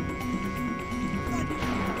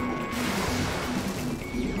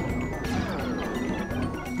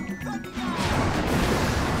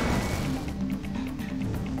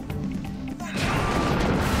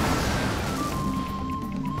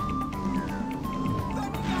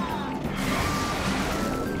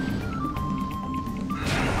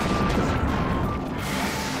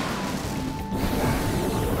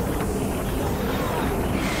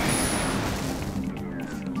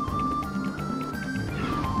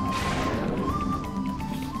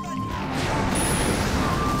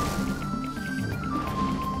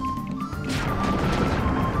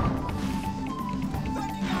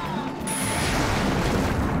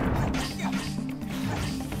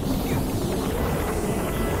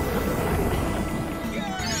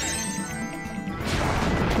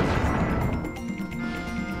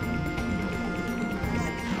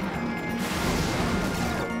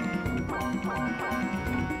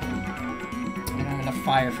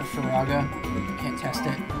 Fire for Faraga. Can't test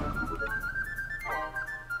it.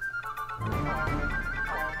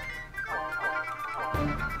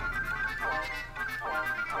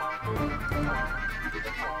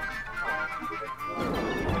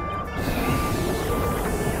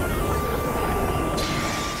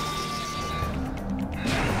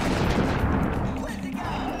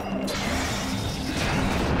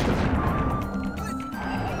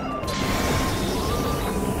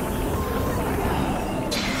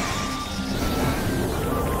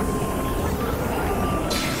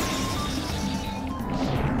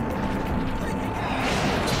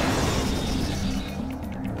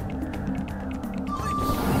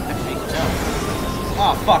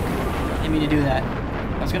 Oh, fuck. Didn't mean to do that.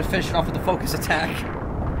 I was gonna finish it off with the focus attack.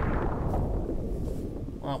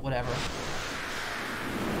 Well, whatever.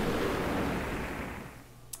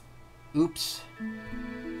 Oops.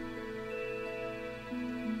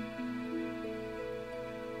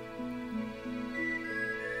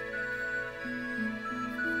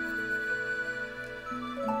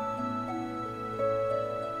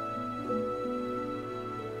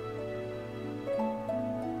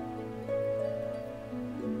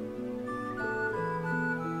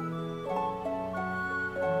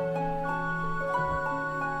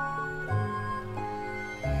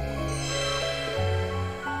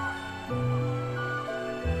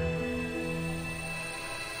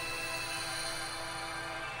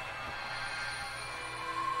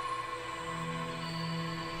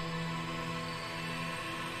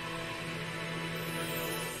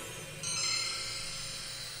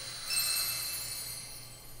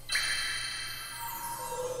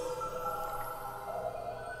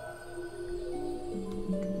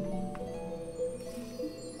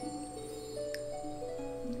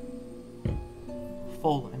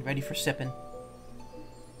 Full and ready for sipping.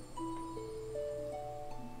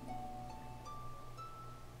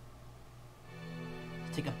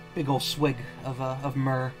 Take a big ol' swig of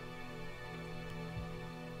myrrh.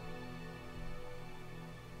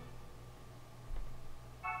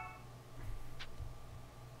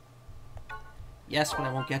 Yes, but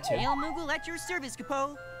I won't get to. Hail Moogle at your service,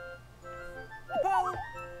 Capo. Capo!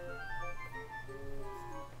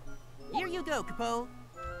 Here you go, Capo.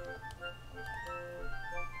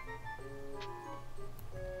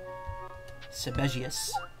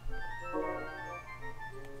 Sebegius.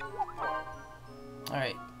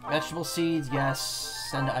 Alright. Vegetable seeds, yes.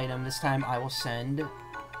 Send item. This time I will send... So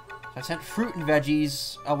I sent fruit and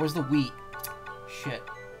veggies. Oh, where's the wheat? Shit.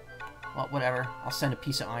 Well, whatever. I'll send a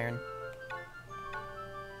piece of iron.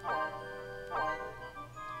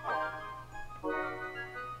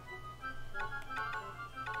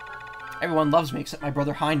 Everyone loves me except my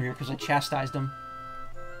brother Heinrich because I chastised him.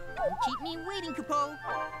 Don't keep me waiting, Capo.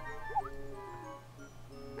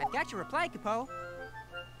 I've got your reply, Capo.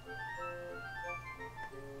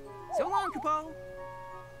 So long, Capo.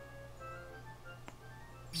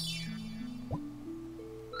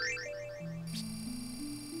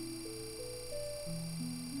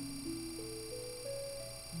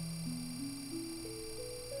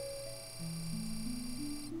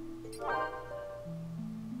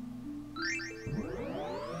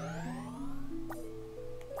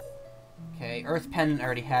 Okay, Earth Pendant, I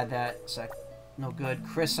already had that, so no good.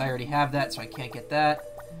 Chris, I already have that, so I can't get that.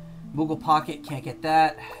 Moogle Pocket, can't get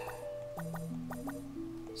that.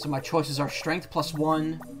 So my choices are Strength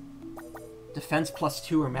 +1, Defense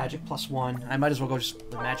 +2 or magic +1. I might as well go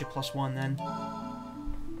just the magic +1 then.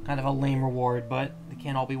 Kind of a lame reward, but they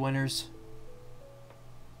can't all be winners.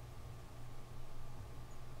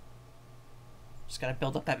 Just gotta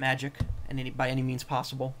build up that magic by any means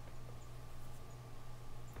possible.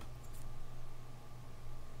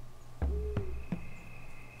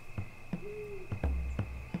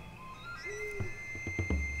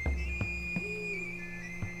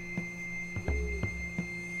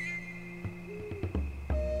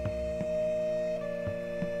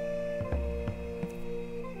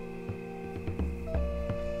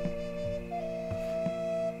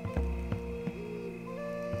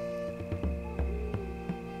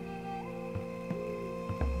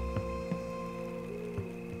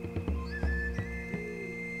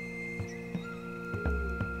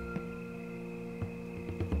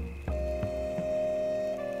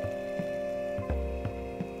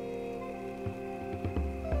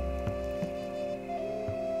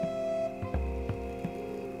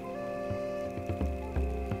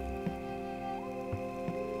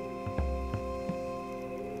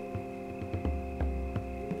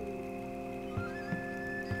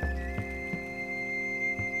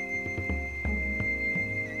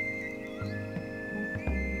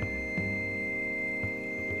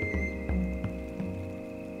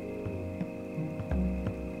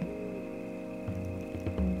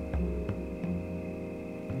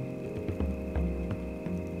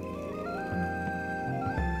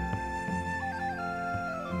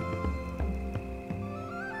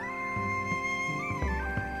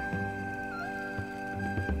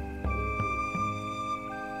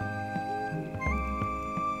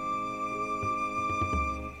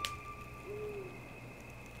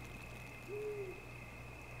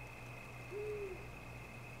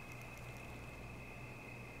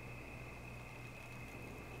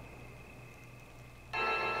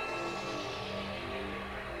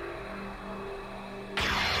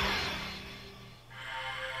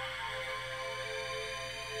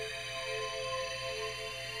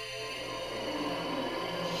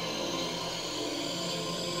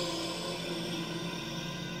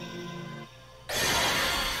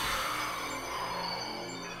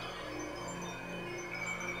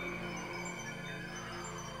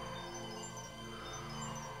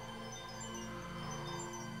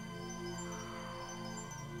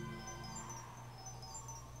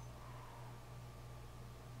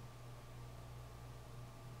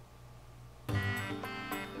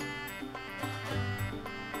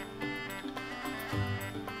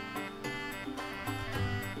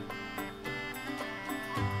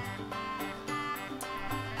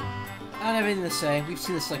 I don't have anything to say. We've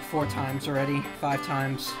seen this like 4 times already. 5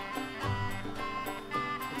 times.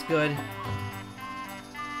 It's good.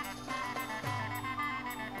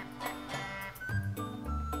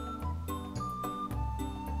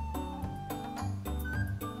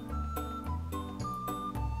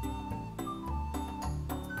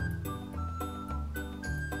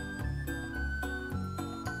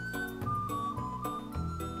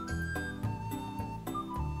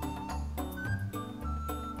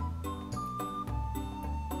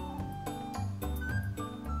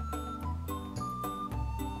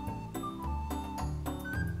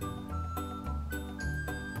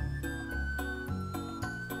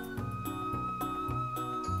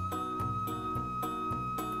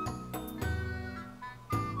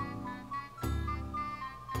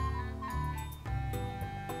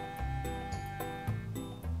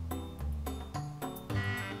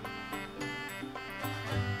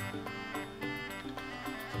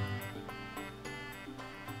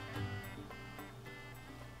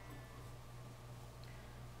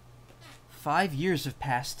 "5 years have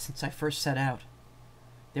passed since I first set out.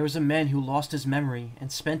 There was a man who lost his memory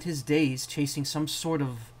and spent his days chasing some sort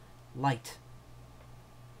of light.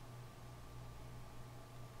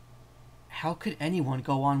 How could anyone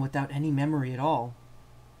go on without any memory at all?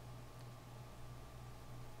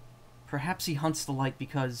 Perhaps he hunts the light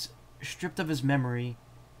because, stripped of his memory,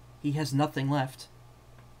 he has nothing left.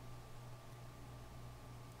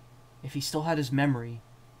 If he still had his memory,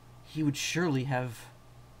 he would surely have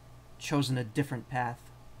chosen a different path."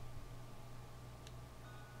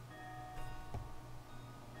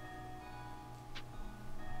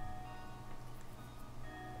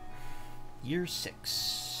 Year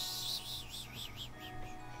 6.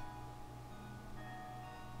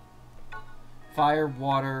 Fire,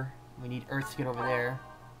 water. We need earth to get over there.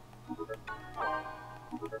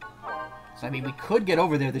 So, I mean, we could get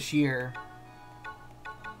over there this year.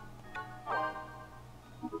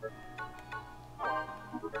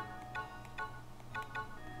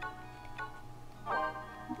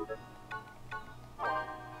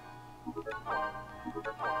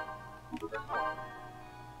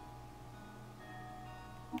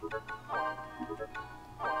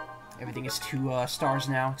 Everything is 2 stars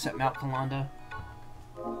now, except Mount Kalanda.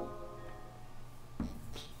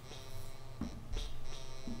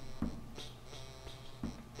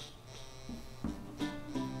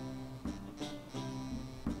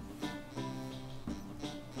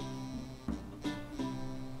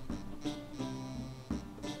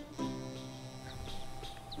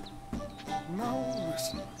 Now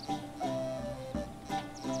listen.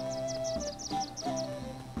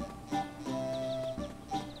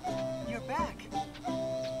 You're back.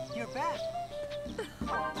 You're back.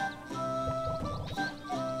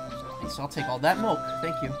 So I'll take all that milk.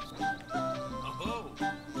 Thank you.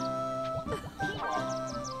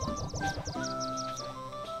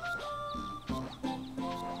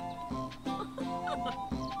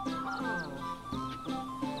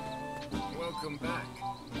 Welcome back.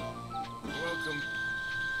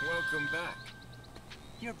 Welcome back.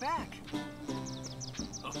 You're back.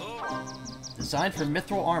 Designed for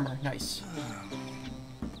mithril armor. Nice.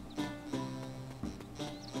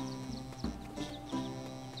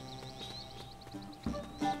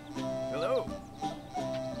 Hello.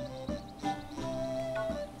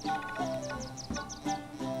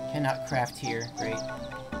 Cannot craft here. Great.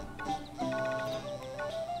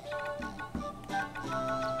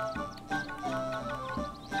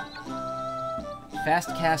 Fast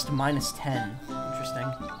cast -10. Interesting.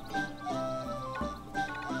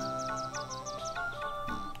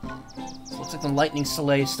 So it looks like the lightning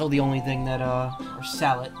Soleil is still the only thing that, or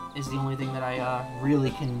Sallet is the only thing that I,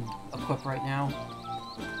 really can equip right now.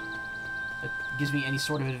 That gives me any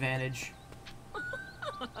sort of advantage.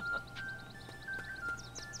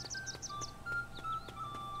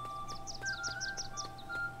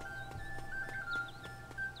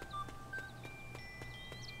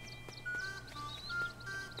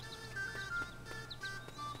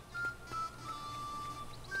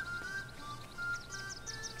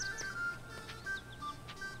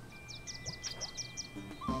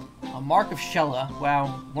 Mark of Shella. Wow,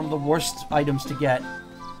 one of the worst items to get.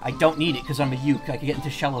 I don't need it because I'm a Uke. I can get into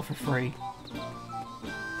Shella for free.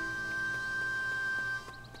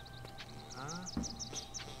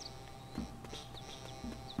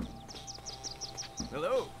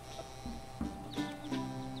 Hello.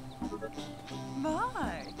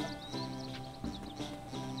 My.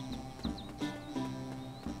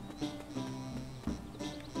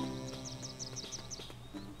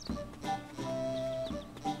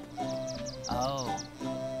 Oh.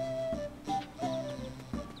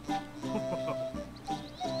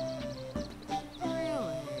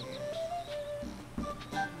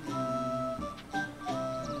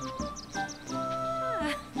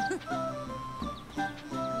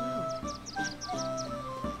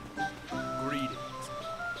 Greetings.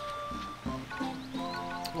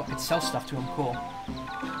 Oh, I could sell stuff to him. Cool.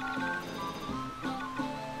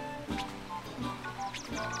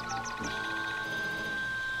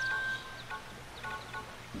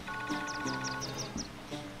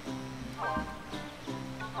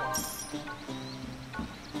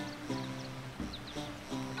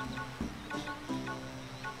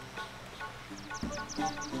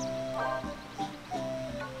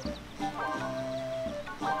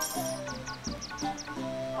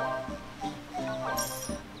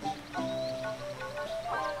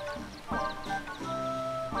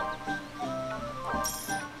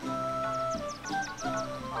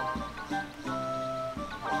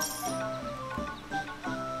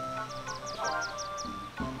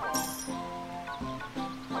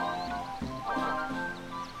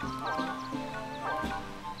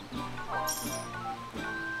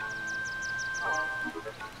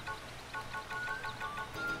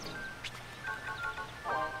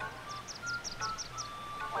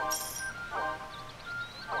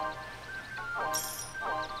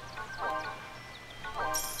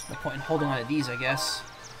 No point in holding on to these, I guess.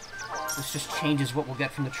 This just changes what we'll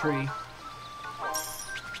get from the tree.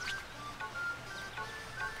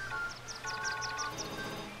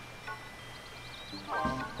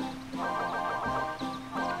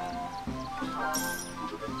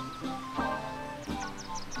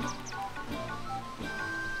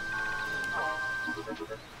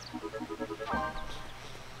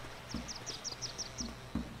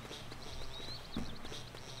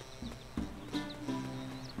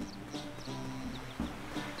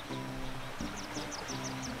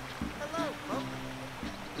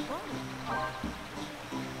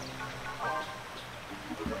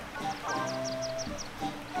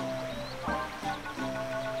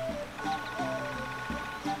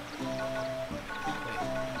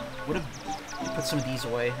 Would have put some of these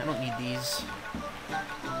away. I don't need these.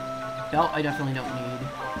 Belt, I definitely don't need.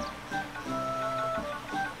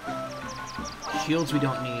 Shields we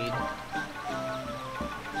don't need.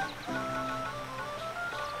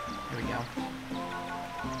 Here we go.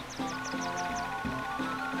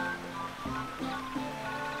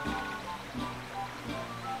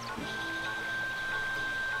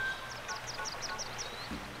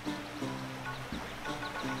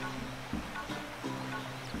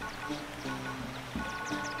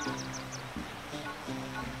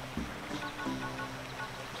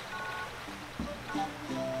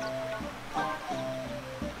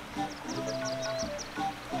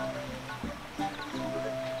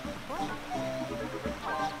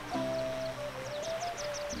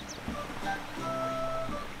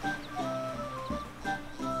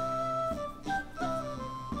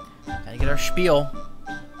 Get our spiel.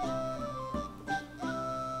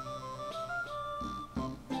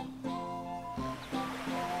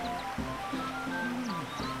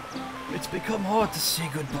 It's become hard to say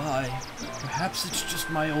goodbye. Perhaps it's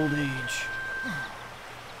just my old age.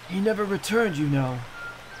 He never returned, you know.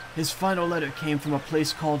 His final letter came from a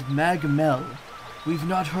place called Macaw. We've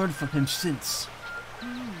not heard from him since.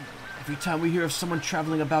 Every time we hear of someone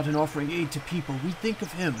traveling about and offering aid to people, we think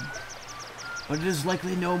of him. But it is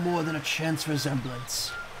likely no more than a chance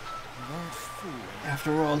resemblance.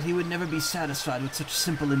 After all, he would never be satisfied with such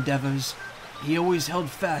simple endeavors. He always held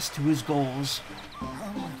fast to his goals.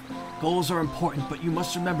 Goals are important, but you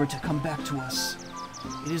must remember to come back to us.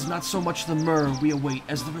 It is not so much the myrrh we await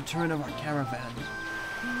as the return of our caravan.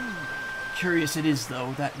 Curious it is,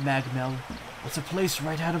 though, that Macaw. It's a place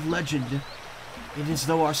right out of legend. It is as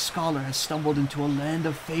though our scholar has stumbled into a land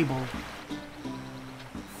of fable.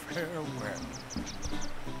 Farewell.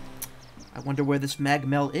 I wonder where this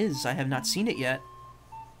Macaw is. I have not seen it yet.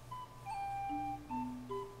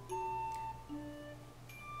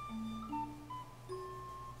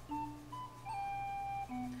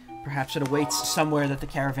 Perhaps it awaits somewhere that the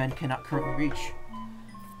caravan cannot currently reach.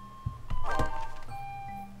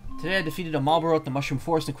 Today I defeated a Marlboro at the Mushroom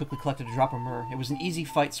Forest and quickly collected a drop of myrrh. It was an easy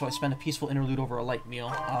fight, so I spent a peaceful interlude over a light meal.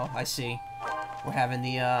 Oh, I see. We're having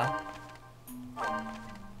the,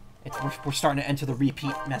 we're starting to enter the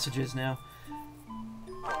repeat messages now.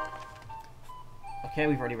 Okay,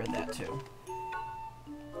 we've already read that too.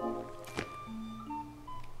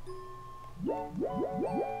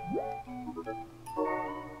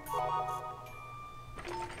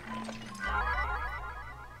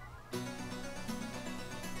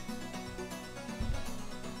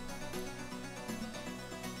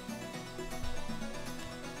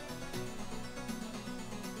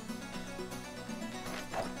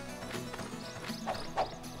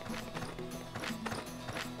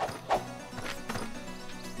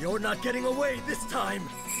 You're not getting away this time!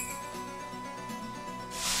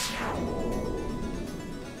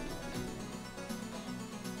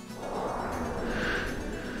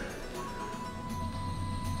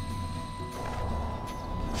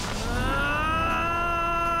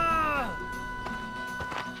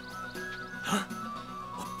 Huh?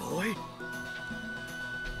 A boy?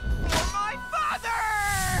 My father!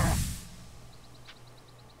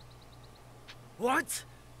 What?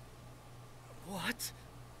 What?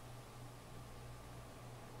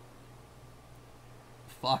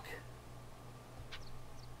 Fuck.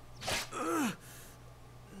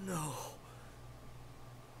 No.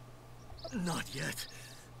 Not yet.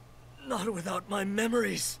 Not without my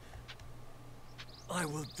memories. I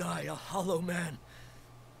will die a hollow man.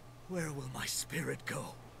 Where will my spirit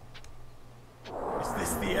go? Is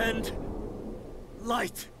this the end?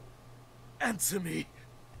 Light! Answer me!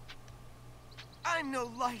 I'm no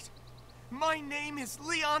light. My name is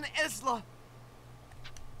Leon Esla.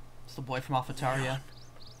 It's the boy from Alphataria.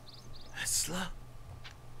 Esla?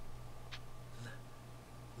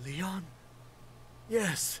 Leon?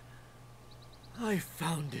 Yes. I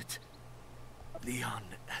found it. Leon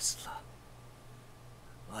Esla.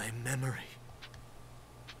 My memory.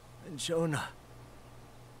 And Jonah.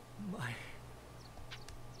 My...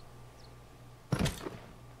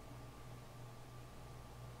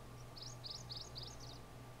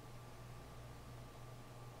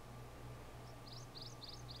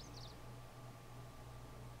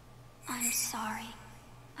 I'm sorry.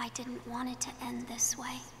 I didn't want it to end this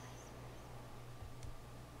way.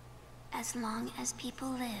 As long as people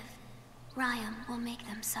live, Ryam will make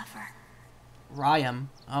them suffer. Ryam?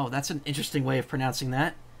 Oh, that's an interesting way of pronouncing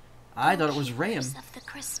that. I thought it was Ram. Of the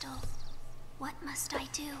crystal. What must I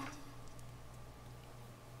do?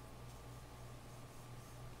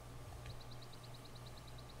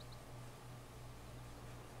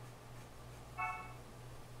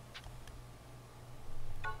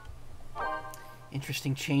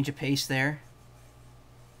 Interesting change of pace there.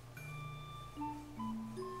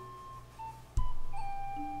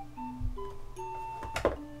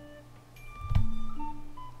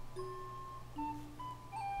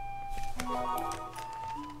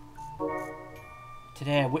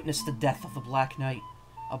 Today I witnessed the death of the Black Knight.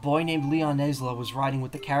 A boy named Leon Esla was riding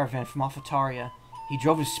with the caravan from Alphataria. He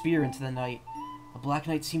drove his spear into the night. The Black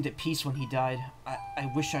Knight seemed at peace when he died.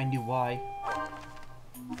 I wish I knew why.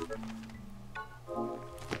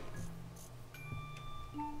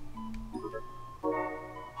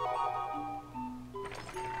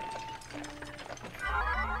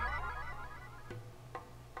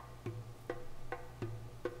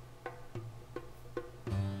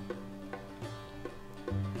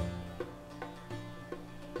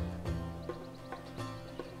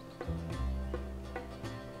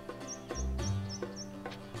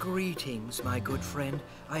 Greetings, my good friend.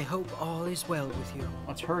 I hope all is well with you.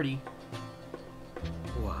 What's Hurdy?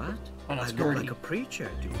 What? Oh, no, I it's look Gertie. like a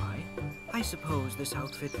preacher, do I? I suppose this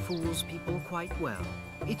outfit fools people quite well.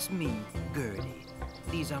 It's me, Gertie.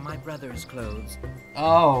 These are my brother's clothes.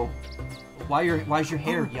 Oh. Why's your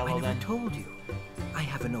hair yellow I never then? told you. I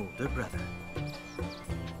have an older brother.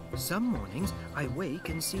 Some mornings, I wake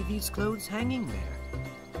and see these clothes hanging there.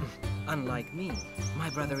 Unlike me, my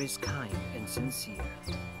brother is kind and sincere.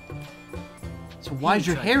 So why is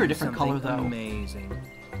your He hair tried a to do different color, something though? Amazing.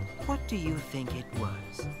 What do you think it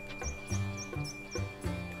was?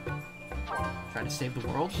 Try to save the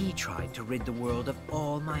world? He tried to rid the world of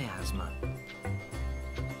all miasma.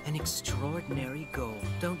 An extraordinary goal,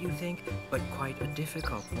 don't you think? But quite a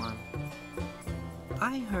difficult one.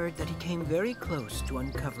 I heard that he came very close to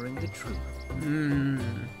uncovering the truth.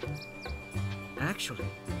 Actually,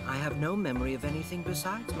 I have no memory of anything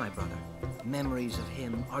besides my brother. Memories of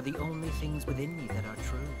him are the only things within me that are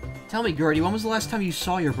true. Tell me, Gertie, when was the last time you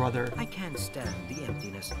saw your brother? I can't stand the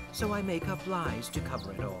emptiness, so I make up lies to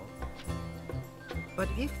cover it all. But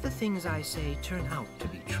if the things I say turn out to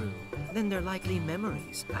be true, then they're likely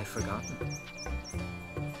memories I've forgotten.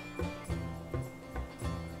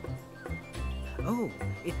 Oh,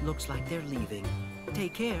 it looks like they're leaving.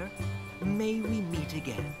 Take care. May we meet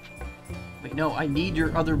again. Wait, no, I need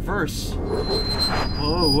your other verse.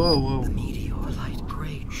 Whoa, whoa, whoa. The meteor-light,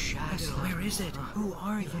 great shadow. Where is it? Who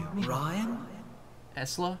are you? Ryan?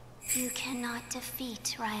 Esla? You cannot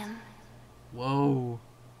defeat Ryan. Whoa.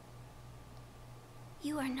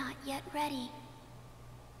 You are not yet ready.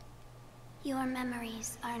 Your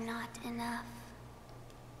memories are not enough.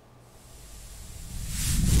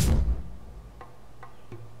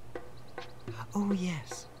 Oh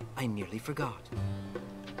yes, I nearly forgot.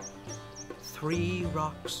 3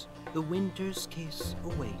 rocks, the winter's kiss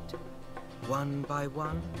await. One by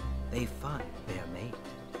one, they find their mate.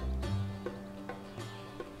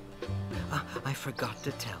 I forgot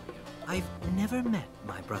to tell you, I've never met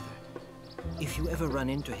my brother. If you ever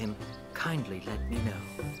run into him, kindly let me know.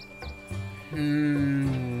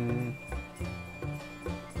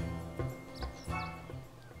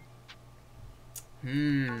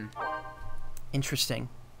 Interesting.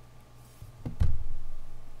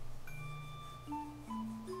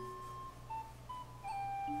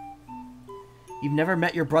 You've never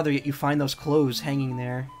met your brother, yet you find those clothes hanging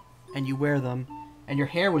there, and you wear them, and your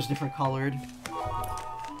hair was different colored.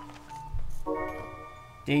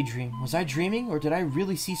 Daydream. Was I dreaming, or did I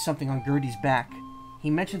really see something on Gertie's back? He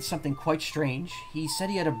mentioned something quite strange. He said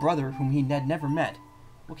he had a brother whom he had never met.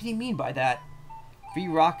 What can he mean by that? 3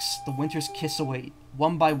 rocks, the winter's kiss await.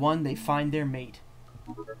 One by one, they find their mate.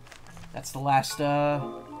 That's the last, that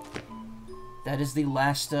is the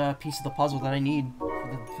last, piece of the puzzle that I need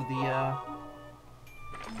for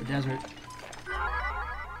the desert.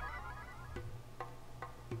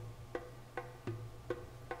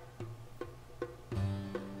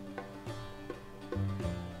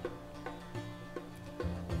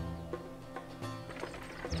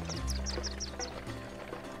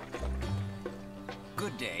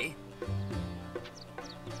 Good day.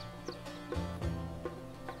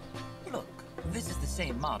 Look, this is the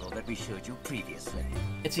same model that we showed you previously.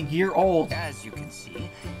 It's a year old. As you can see,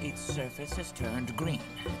 its surface has turned green,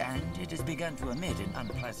 and it has begun to emit an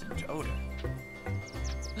unpleasant odor.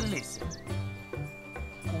 Listen.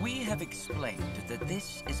 We have explained that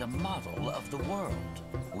this is a model of the world.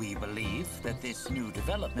 We believe that this new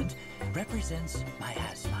development represents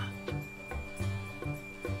miasma.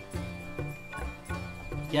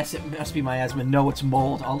 Yes, it must be miasma. No, it's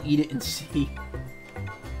mold. I'll eat it and see.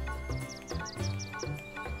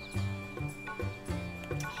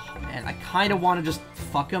 Oh, man, I kind of want to just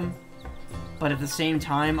fuck him, but at the same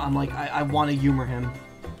time, I'm like, I want to humor him.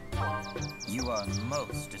 You are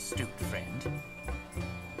most astute, friend.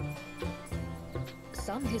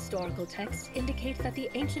 Some historical texts indicate that the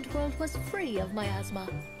ancient world was free of miasma.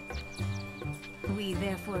 We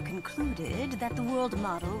therefore concluded that the world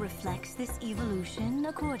model reflects this evolution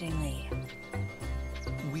accordingly.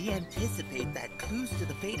 We anticipate that clues to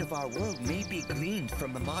the fate of our world may be gleaned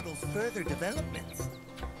from the model's further developments.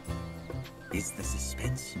 Is the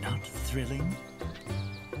suspense not thrilling?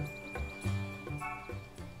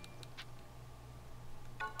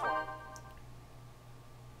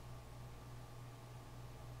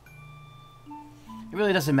 It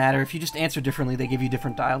really doesn't matter. If you just answer differently, they give you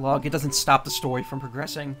different dialogue. It doesn't stop the story from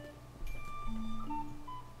progressing.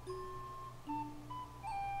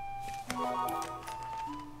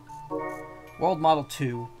 World Model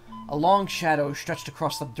 2. A long shadow stretched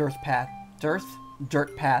across the dirt path.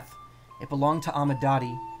 Dirt path. It belonged to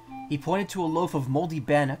Amadati. He pointed to a loaf of moldy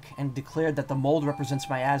bannock and declared that the mold represents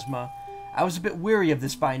my asthma. I was a bit weary of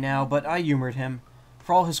this by now, but I humored him.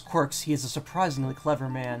 For all his quirks, he is a surprisingly clever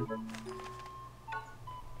man.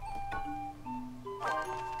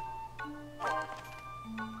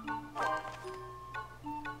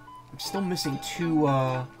 I'm still missing 2,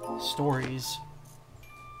 stories.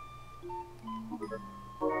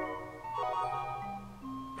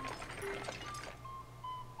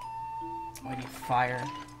 I need fire.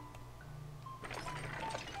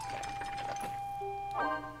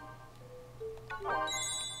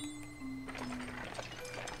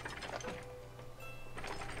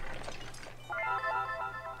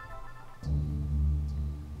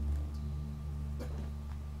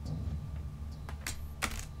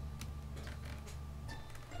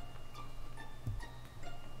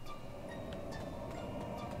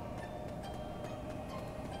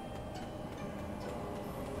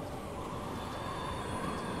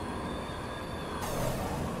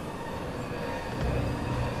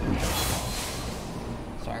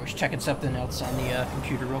 Sorry, I was checking something else on the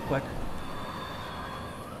computer real quick.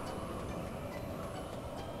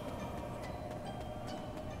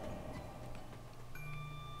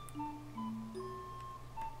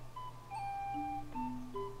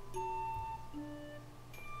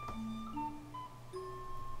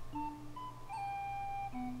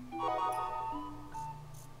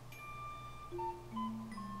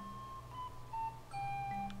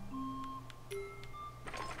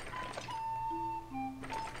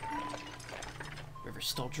 River's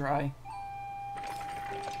still dry.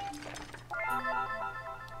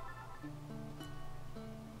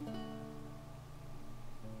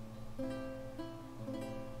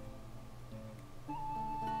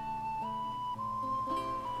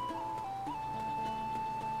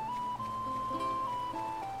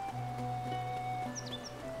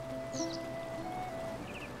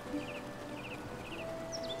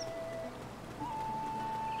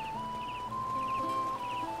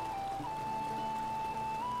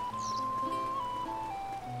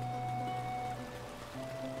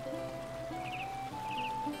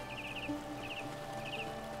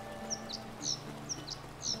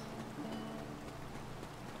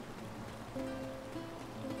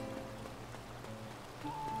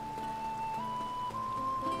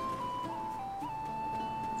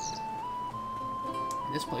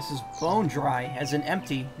 This place is bone dry, as in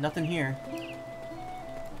empty. Nothing here.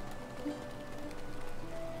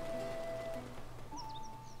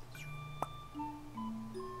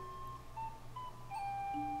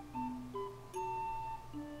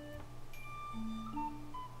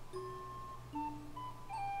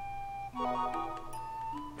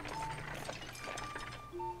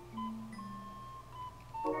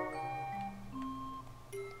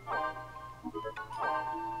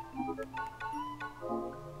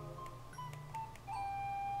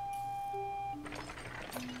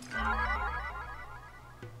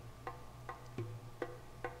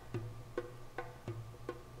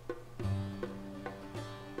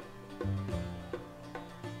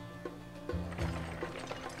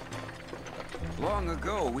 Long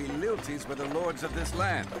ago, we Lilties were the lords of this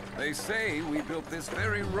land. They say we built this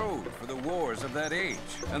very road for the wars of that age,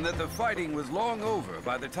 and that the fighting was long over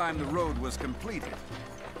by the time the road was completed.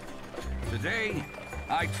 Today,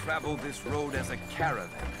 I travel this road as a caravan.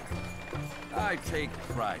 I take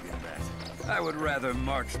pride in that. I would rather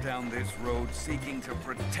march down this road seeking to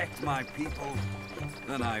protect my people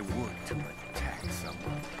than I would to attack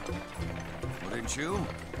someone. Wouldn't you?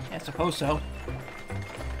 I suppose so.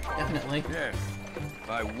 Definitely. Yes.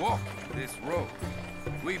 By walking this road,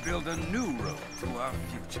 we build a new road to our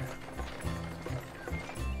future.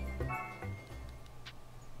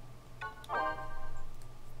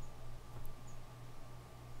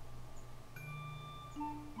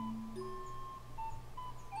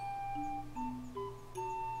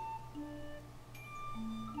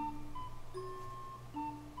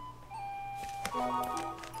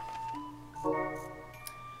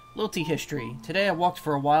 Lilty history. Today I walked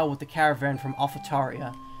for a while with the caravan from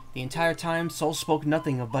Alphataria. The entire time, Sol spoke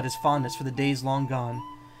nothing of but his fondness for the days long gone.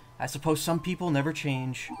 I suppose some people never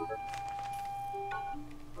change.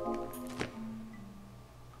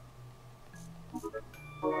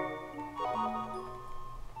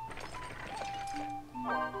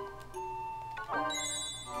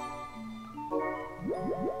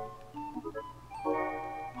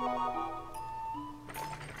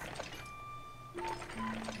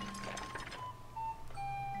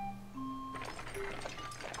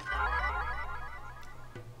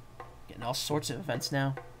 Getting all sorts of events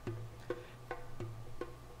now.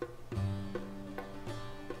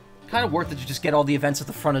 Kind of worth it to just get all the events at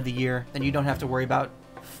the front of the year, then you don't have to worry about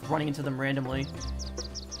running into them randomly.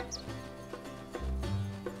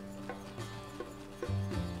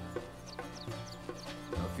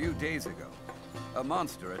 A few days ago, a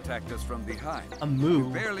monster attacked us from behind. A moo.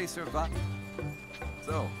 We barely survived.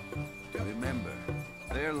 So, remember,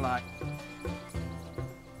 their life.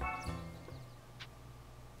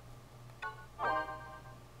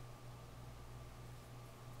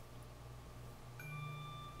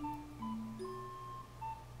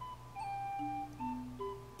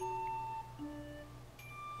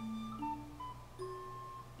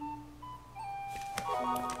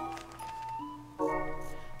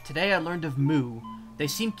 Today I learned of moo. They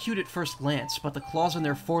seem cute at first glance, but the claws on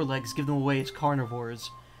their forelegs give them away as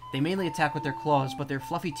carnivores. They mainly attack with their claws, but their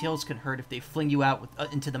fluffy tails can hurt if they fling you out with,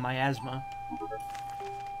 into the miasma.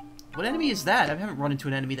 What enemy is that? I haven't run into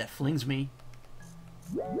an enemy that flings me.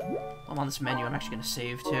 I'm on this menu, I'm actually going to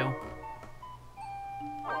save too.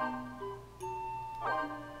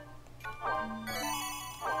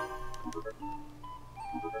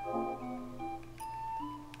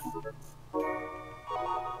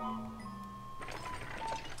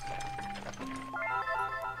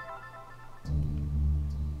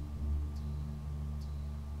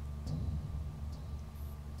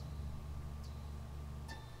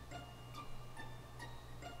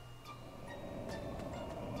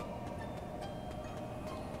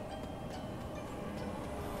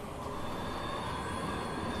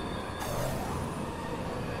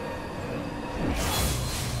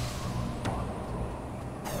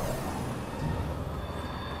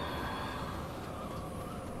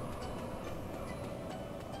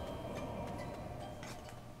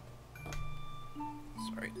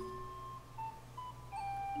 Sorry.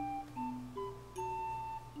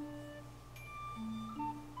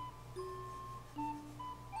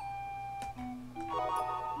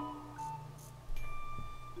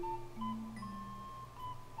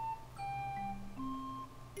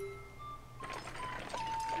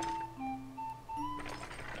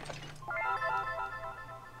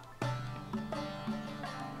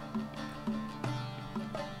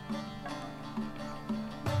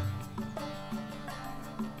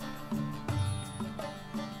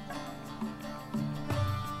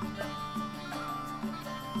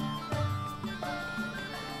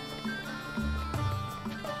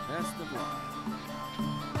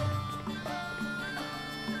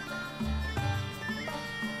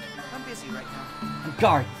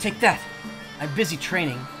 Guard, take that! I'm busy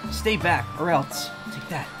training. Stay back, or else. Take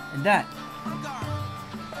that, and that.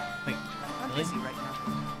 Wait, really?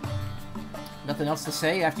 Nothing else to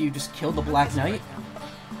say after you just killed the Black Knight?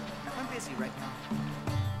 I'm busy right now.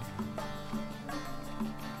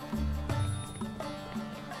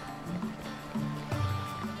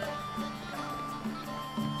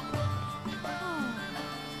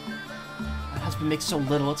 My husband makes so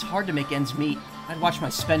little, it's hard to make ends meet. I'd watch my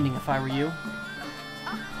spending if I were you.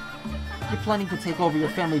 You're planning to take over your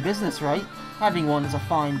family business, right? Having one is a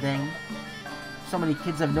fine thing. So many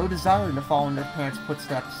kids have no desire to follow in their parents'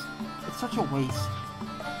 footsteps. It's such a waste.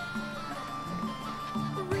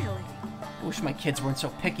 Really? I wish my kids weren't so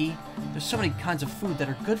picky. There's so many kinds of food that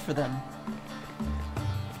are good for them.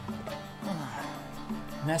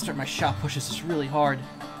 The master at my shop pushes us really hard.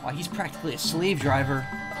 Why, he's practically a slave driver.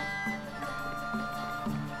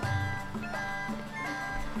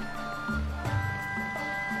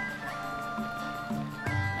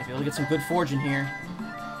 We'll get some good fortune here.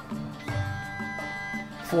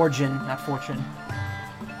 Fortune, not fortune.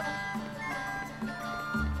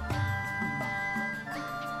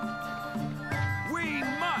 We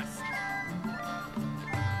must!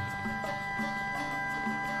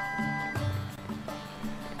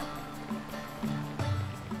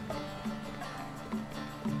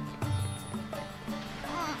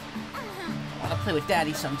 I want to play with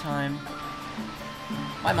Daddy sometime.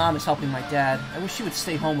 My mom is helping my dad. I wish she would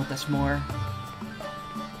stay home with us more.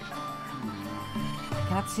 I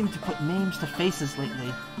cannot seem to put names to faces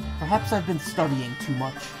lately. Perhaps I've been studying too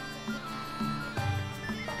much.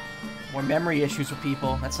 More memory issues with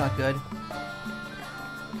people. That's not good.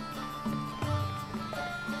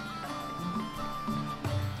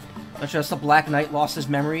 Not just the Black Knight lost his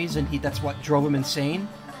memories, and that's what drove him insane.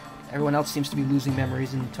 Everyone else seems to be losing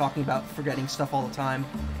memories and talking about forgetting stuff all the time.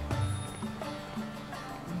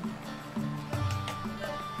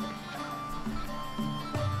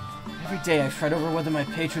 Every day I fret over whether my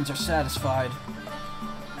patrons are satisfied.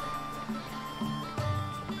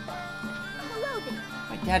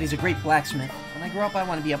 My daddy's a great blacksmith. When I grow up, I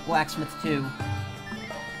want to be a blacksmith too.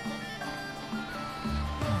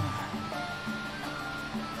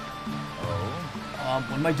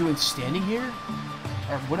 What am I doing standing here?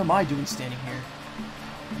 Or what am I doing standing here?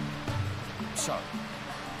 Sorry.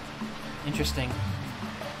 Interesting.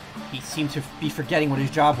 He seemed to be forgetting what his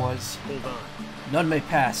job was. Hold on. None may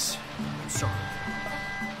pass. I'm sorry.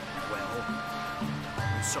 Well,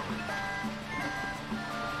 I'm sorry.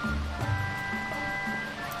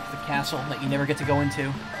 The castle that you never get to go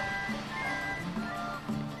into.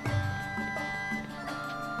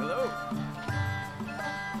 Hello?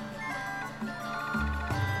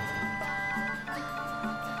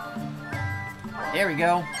 There we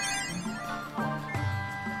go.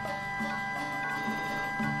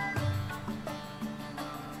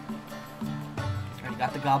 Already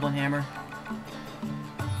got the Goblin Hammer.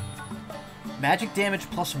 Magic damage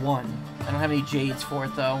 +1. I don't have any Jades for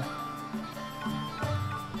it, though.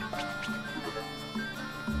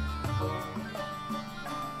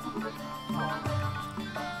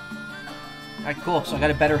 Alright, cool. So I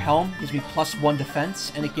got a better helm. Gives me +1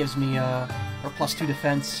 defense, and it gives me, or +2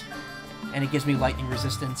 defense. And it gives me lightning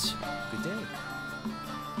resistance. Good day.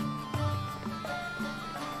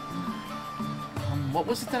 What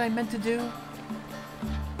was it that I meant to do?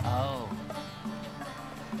 Oh.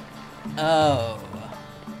 Oh.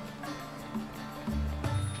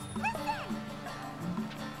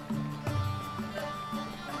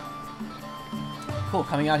 Cool,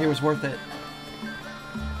 coming out here was worth it.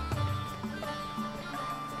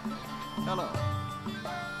 Hello.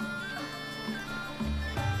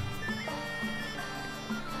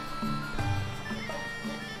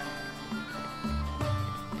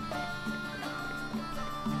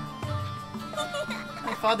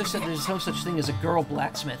 My father said there's no such thing as a girl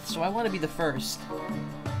blacksmith, so I want to be the first.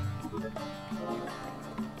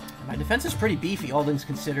 My defense is pretty beefy, all things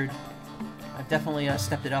considered. I've definitely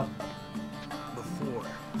stepped it up. Before.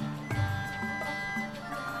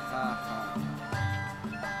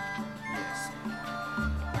 Yes.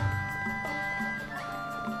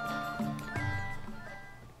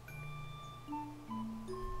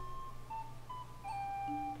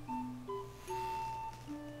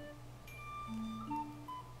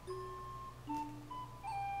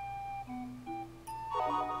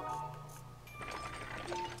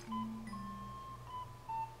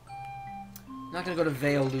 Not gonna go to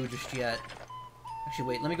Veolu just yet. Actually,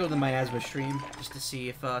 wait, let me go to the Miasma stream, just to see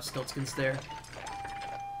if Stiltskin's there.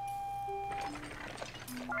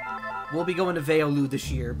 We'll be going to Veolu this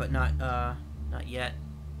year, but not yet.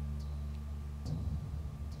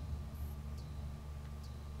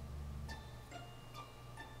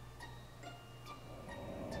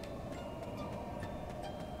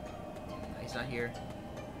 He's not here.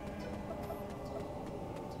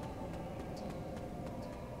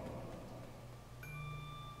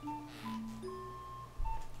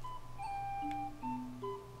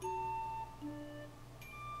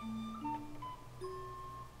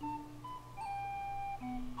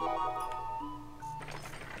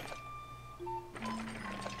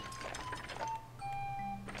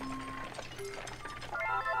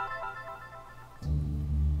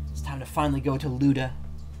 Finally go to Luda.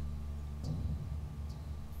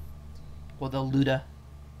 Or the Luda.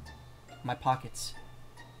 My pockets.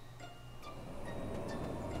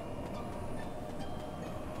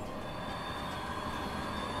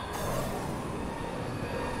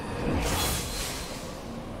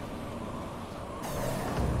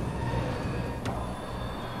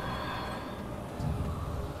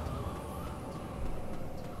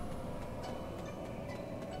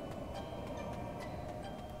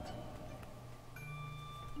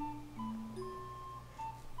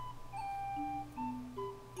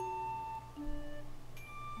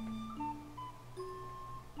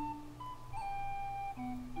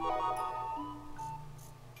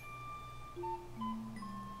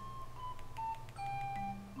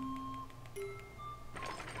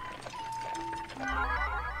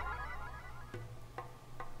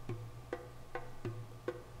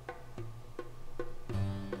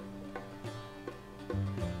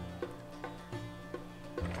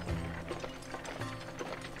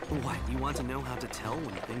 What, you want to know how to tell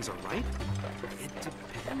when things are ripe? It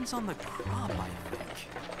depends on the crop, I think.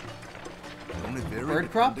 Don't it vary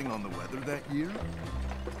Bird crop? depending on the weather that year?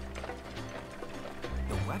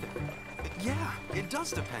 The weather. Yeah, it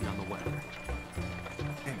does depend on the weather.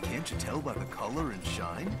 And can't you tell by the color and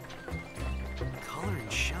shine? Color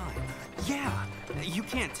and shine? Yeah, you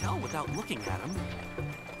can't tell without looking at them.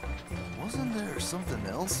 Wasn't there something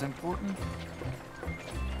else important?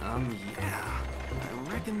 Yeah.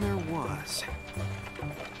 I reckon there was.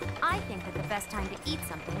 I think that the best time to eat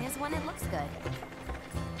something is when it looks good.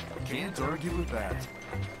 Can't argue with that.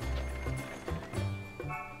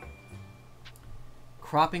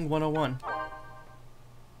 Cropping 101.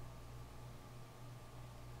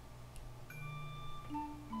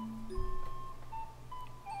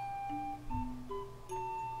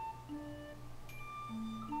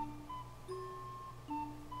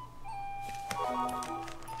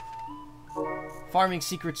 Farming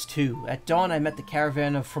Secrets 2. At dawn, I met the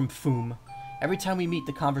caravan from Foom. Every time we meet,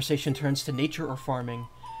 the conversation turns to nature or farming.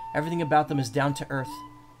 Everything about them is down to earth.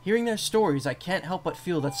 Hearing their stories, I can't help but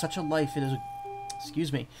feel that such a life is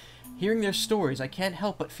Hearing their stories, I can't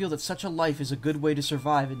help but feel that such a life is a good way to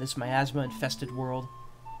survive in this miasma-infested world.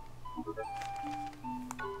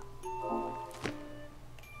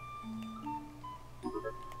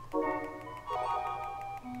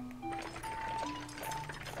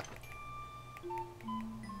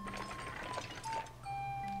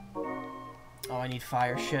 Oh, I need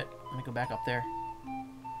fire. Shit. Let me go back up there.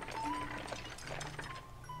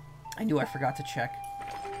 I knew I forgot to check.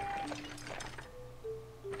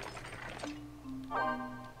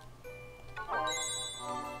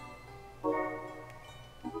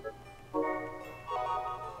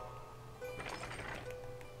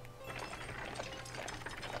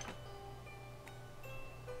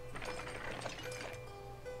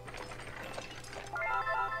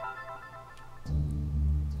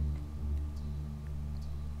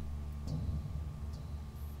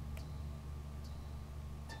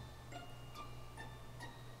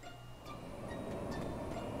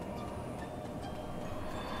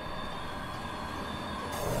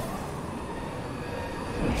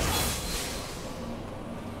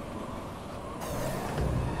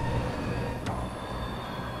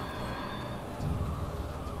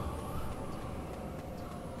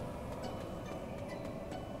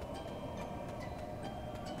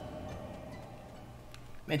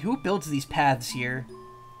 Man, who builds these paths here?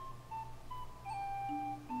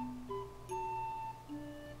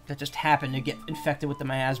 That just happen to get infected with the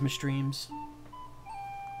miasma streams.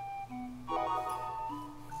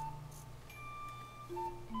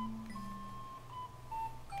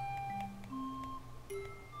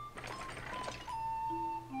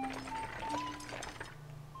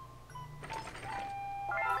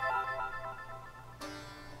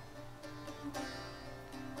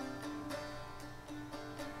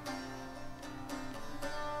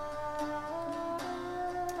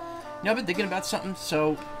 You know, I've been thinking about something.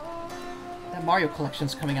 So, that Mario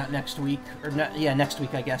collection's coming out next week. Or, yeah, next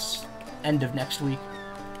week, I guess. End of next week.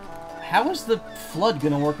 How is the flood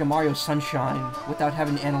gonna work in Mario Sunshine without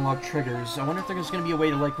having analog triggers? I wonder if there's gonna be a way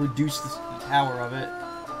to, like, reduce the power of it.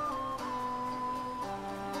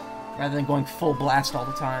 Rather than going full blast all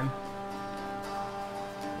the time.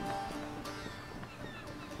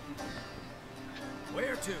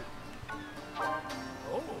 Where to?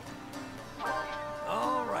 Oh.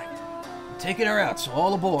 All right. Taking her out, so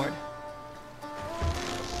all aboard.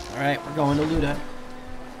 Alright, we're going to Luda.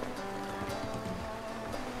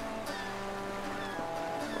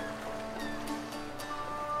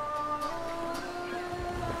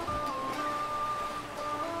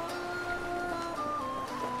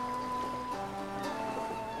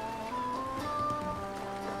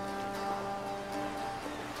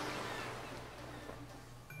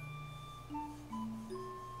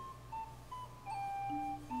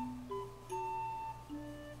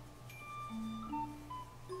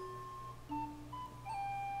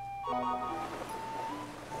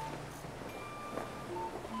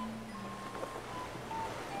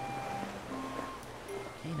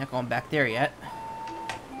 Not going back there yet.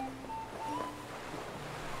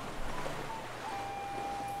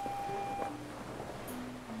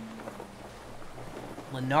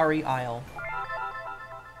 Lanari Isle.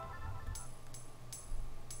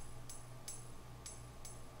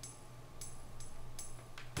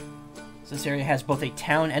 So this area has both a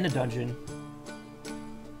town and a dungeon.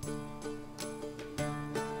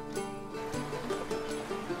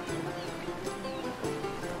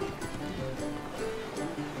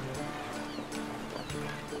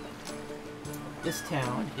 This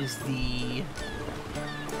town is the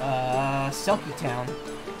Selkie town.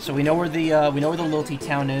 So we know where the Lilty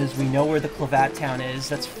town is. We know where the Clavat town is.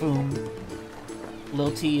 That's Foom.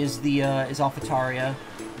 Lilty is the is Alphataria.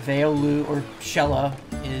 Veolu or Shella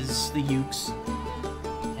is the Ukes.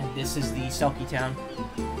 this is the Selkie town.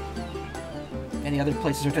 And the other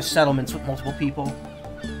places are just settlements with multiple people.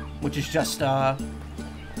 Which is just,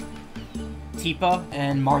 Tipa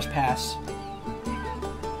and Mars Pass.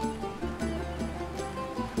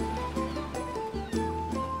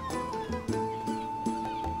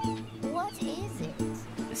 What is it?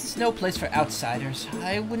 This is no place for outsiders.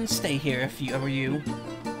 I wouldn't stay here if I were you.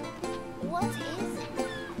 What is it?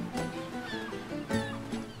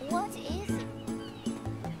 What is it?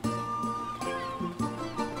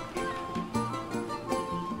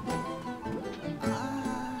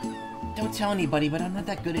 Don't tell anybody, but I'm not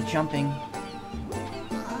that good at jumping.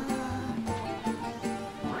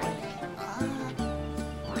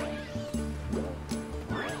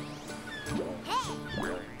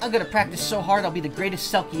 I'm gonna practice so hard I'll be the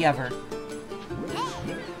greatest Selkie ever.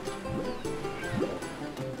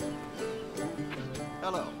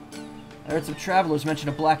 Hello. I heard some travelers mention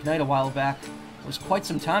a Black Knight a while back. It was quite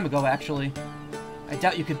some time ago, actually. I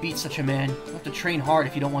doubt you could beat such a man. You'll have to train hard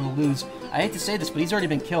if you don't want to lose. I hate to say this, but he's already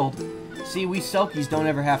been killed. See, we Selkies don't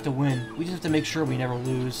ever have to win. We just have to make sure we never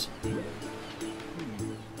lose.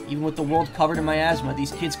 Even with the world covered in miasma,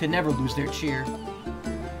 these kids could never lose their cheer.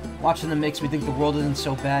 Watching them makes me think the world isn't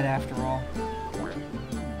so bad after all.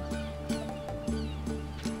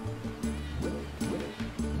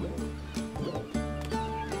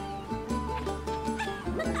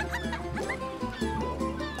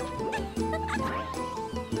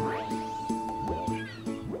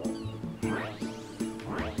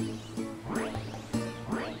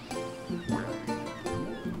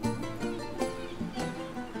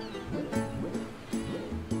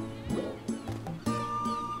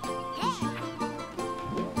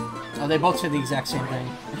 Oh, they both say the exact same thing.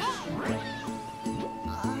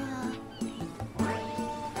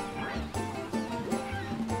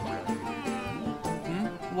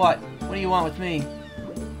 What? What do you want with me?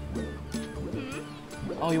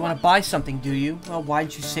 Oh, you want to buy something, do you? Well, why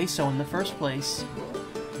didn't you say so in the first place?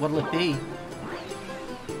 What'll it be?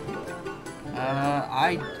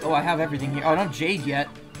 I have everything here. Oh, I don't have jade yet.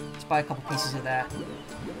 Let's buy a couple pieces of that.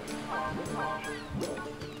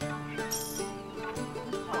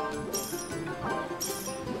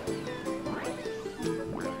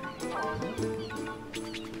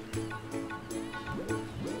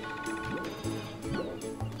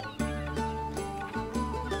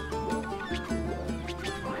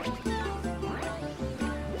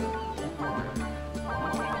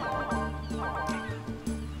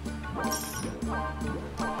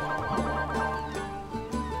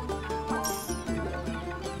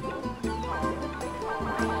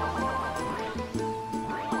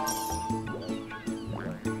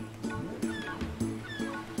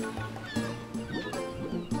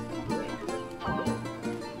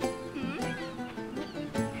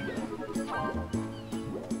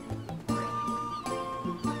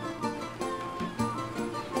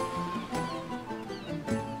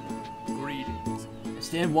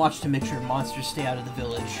 Stand watch to make sure monsters stay out of the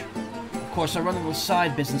village. Of course, I run a little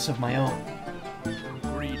side business of my own.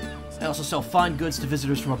 I also sell fine goods to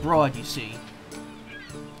visitors from abroad, you see.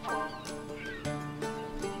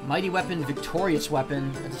 Mighty weapon, victorious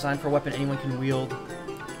weapon, a design for a weapon anyone can wield.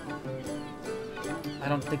 I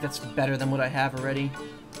don't think that's better than what I have already.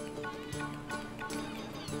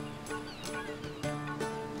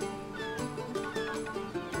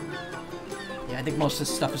 Yeah, I think most of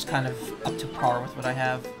this stuff is kind of up to par with what I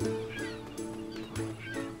have.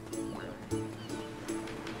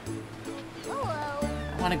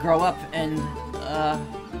 I want to grow up and,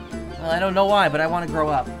 well, I don't know why, but I want to grow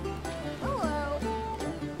up.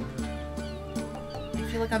 I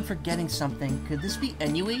feel like I'm forgetting something. Could this be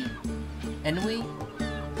Ennui? Ennui?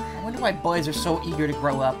 I wonder why boys are so eager to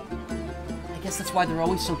grow up. I guess that's why they're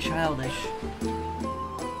always so childish.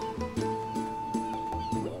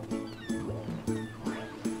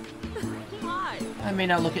 I may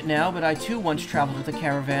not look it now, but I too once traveled with a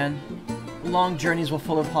caravan. Long journeys were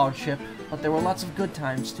full of hardship, but there were lots of good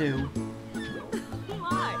times too.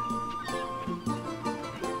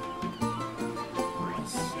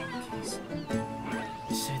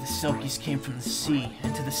 They say the Selkies came from the sea,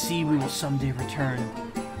 and to the sea we will someday return.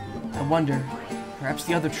 I wonder, perhaps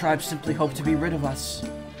the other tribes simply hope to be rid of us.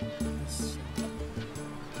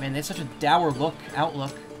 Man, they have such a dour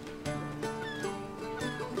outlook.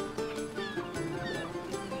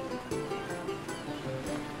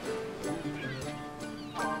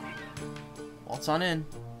 Waltz on in.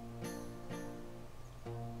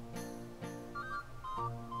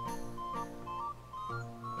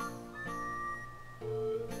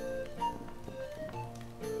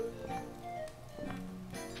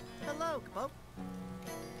 Hello, Capo.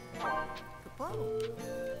 Capo.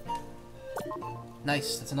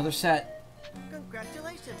 Nice, that's another set.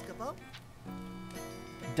 Congratulations, Kapo.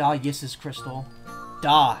 Da Yis's crystal.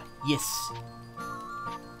 Da Yis.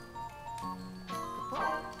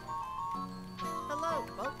 Hello,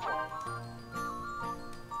 Kapo.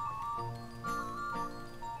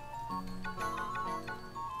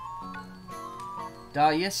 Da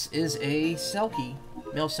Yis is a Selkie.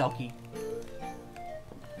 Male Selkie.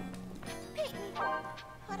 Paint me.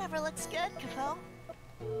 Whatever looks good, Kapo.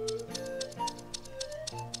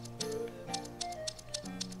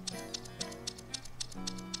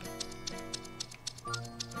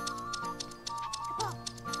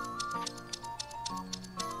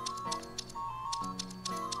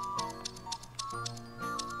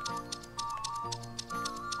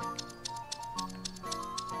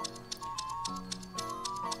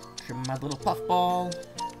 Trim my little puffball.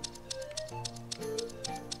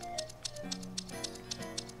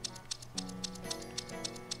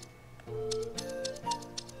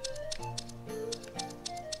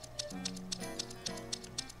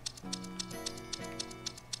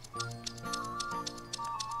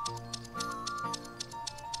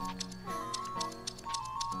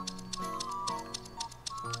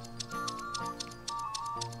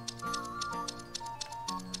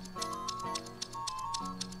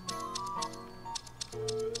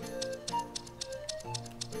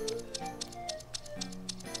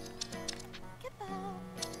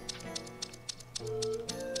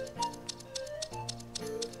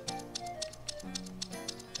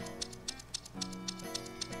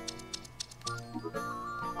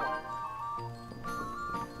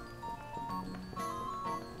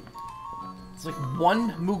 It's like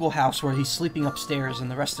one Moogle house where he's sleeping upstairs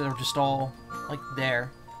and the rest are just all, like,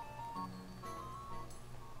 there.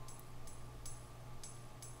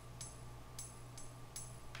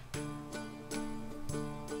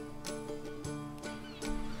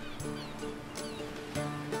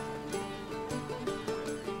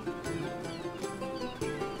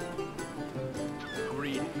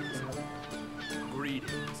 Greetings.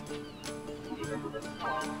 Greetings.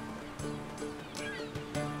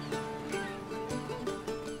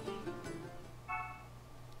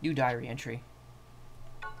 New diary entry.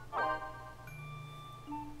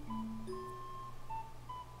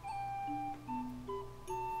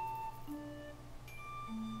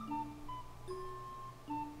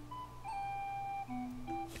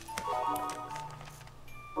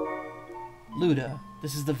 Luda,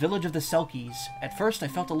 this is the village of the Selkies. At first I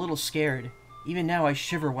felt a little scared. Even now I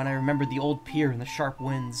shiver when I remembered the old pier and the sharp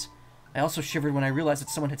winds. I also shivered when I realized that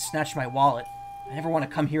someone had snatched my wallet. I never want to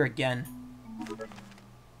come here again.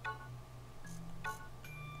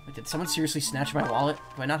 Wait, did someone seriously snatch my wallet?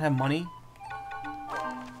 Do I not have money?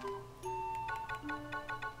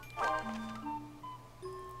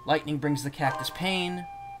 Lightning brings the cactus pain.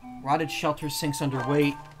 Rotted shelter sinks under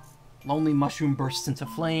weight. Lonely mushroom bursts into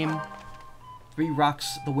flame. 3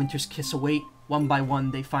 rocks the winter's kiss await. One by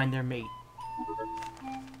one they find their mate.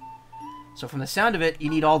 So from the sound of it, you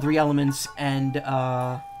need all 3 elements and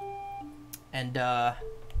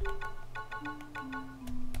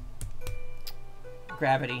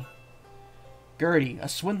gravity. Gertie, a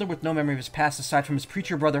swindler with no memory of his past aside from his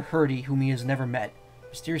preacher brother Hurdy, whom he has never met,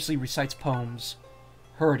 mysteriously recites poems.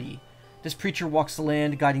 Hurdy. This preacher walks the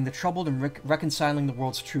land, guiding the troubled and reconciling the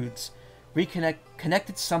world's truths.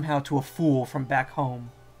 Connected somehow to a fool from back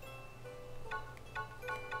home.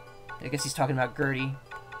 I guess he's talking about Gertie.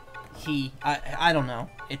 I don't know.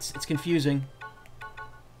 It's confusing.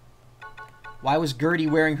 Why was Gertie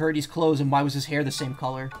wearing Hurdy's clothes and why was his hair the same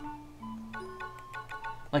color?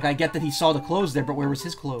 Like, I get that he saw the clothes there, but where was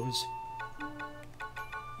his clothes?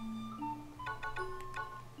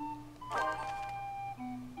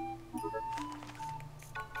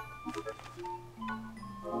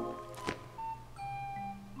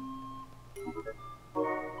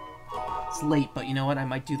 It's late, but you know what? I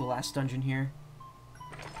might do the last dungeon here.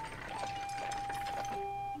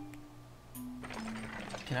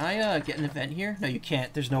 Can I, get an event here? No, you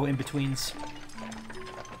can't. There's no in-betweens.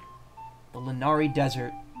 The Linari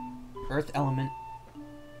Desert. Earth element.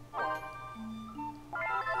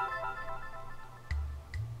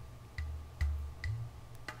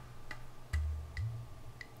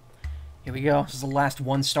 Here we go. This is the last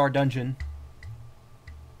 1-star dungeon.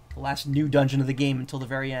 The last new dungeon of the game until the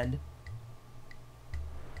very end.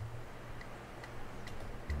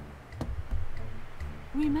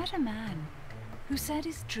 We met a man who said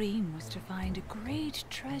his dream was to find a great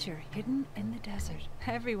treasure hidden in the desert.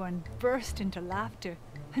 Everyone burst into laughter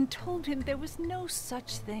and told him there was no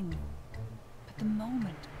such thing. But the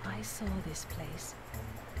moment I saw this place,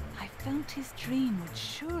 I felt his dream would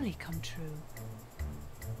surely come true.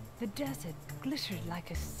 The desert glittered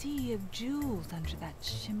like a sea of jewels under that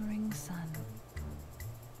shimmering sun.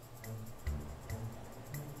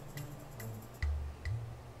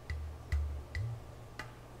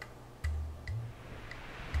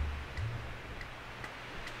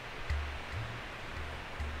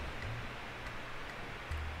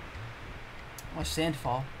 Oh,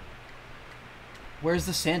 sandfall. Where's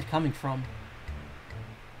the sand coming from?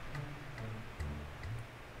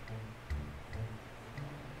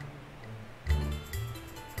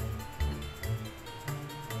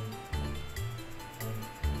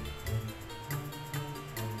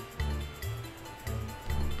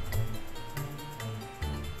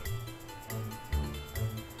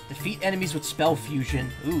 Defeat enemies with spell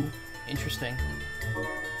fusion. Ooh, interesting.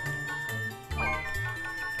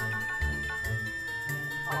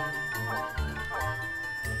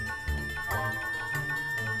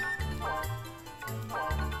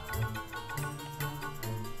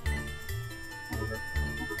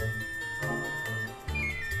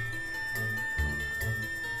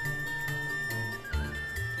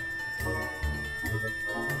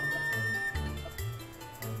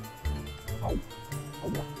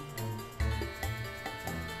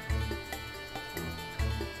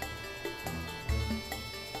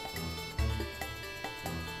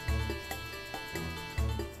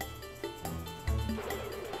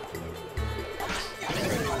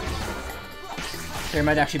 There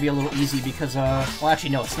might actually be a little easy because, well, actually,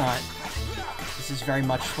 no, it's not. This is very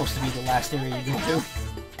much supposed to be the last area you go to.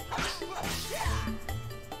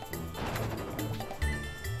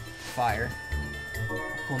 Fire.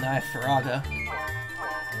 Cool, now I have Faraga.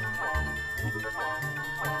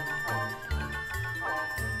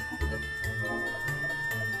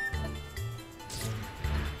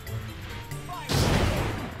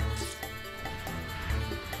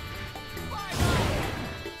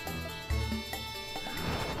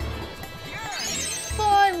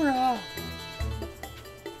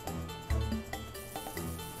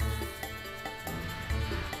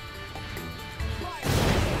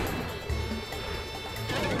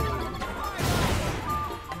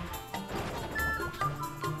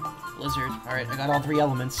 Blizzard. Alright, I got all 3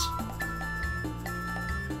 elements.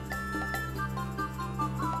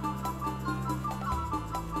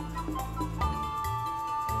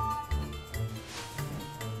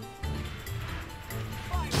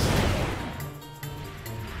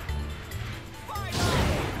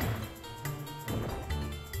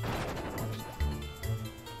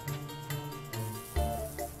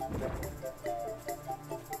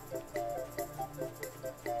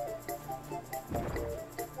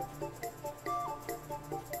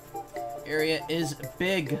 Area is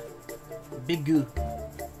big. Big goo.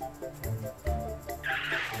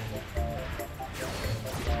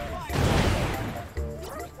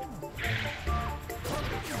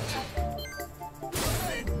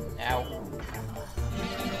 Ow.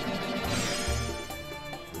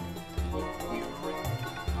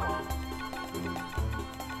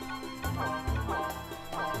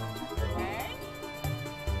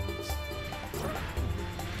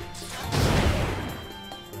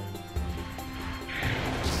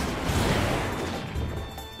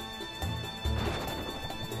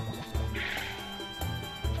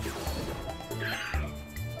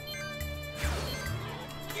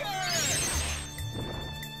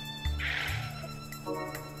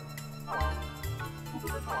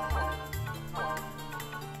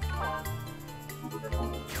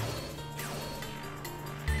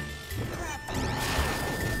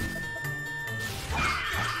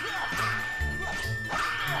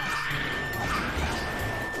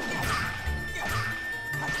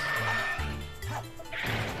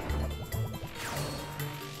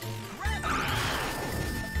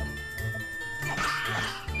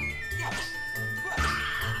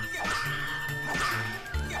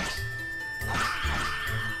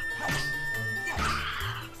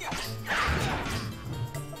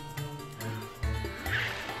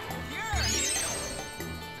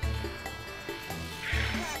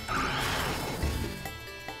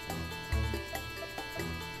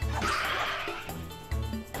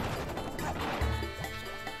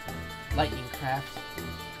 Lightning craft.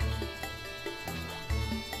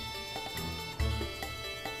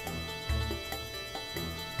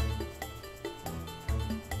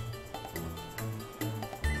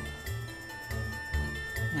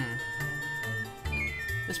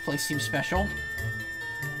 This place seems special.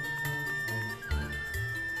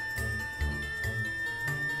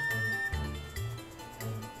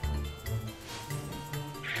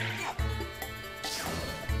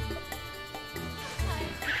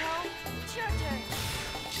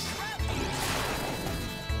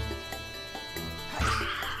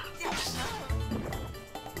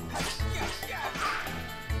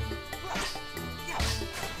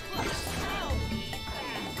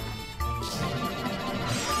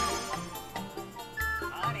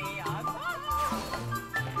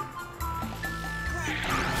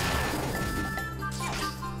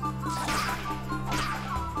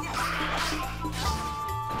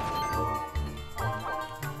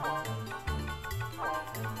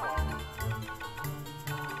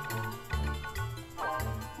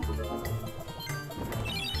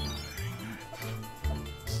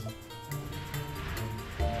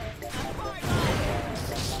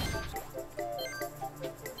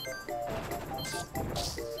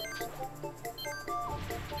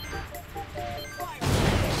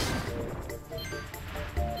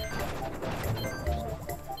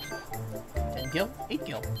 gil? 8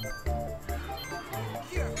 gil.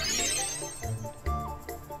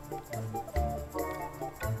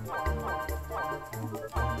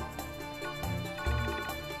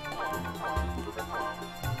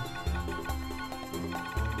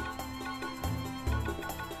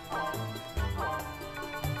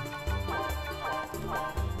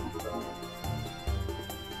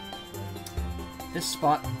 This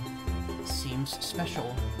spot seems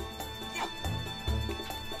special.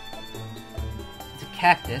 It's a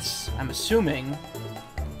cactus, I'm assuming.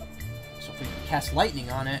 So if we cast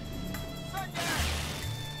lightning on it...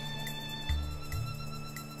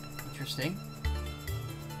 Interesting.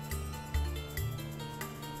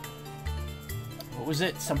 What was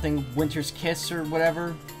it? Something Winter's Kiss or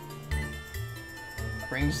whatever?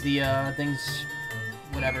 Brings the, things...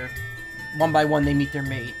 Whatever. One by one they meet their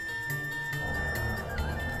mate.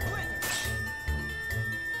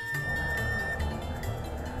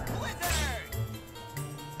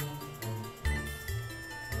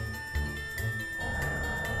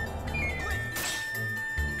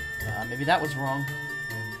 Maybe that was wrong.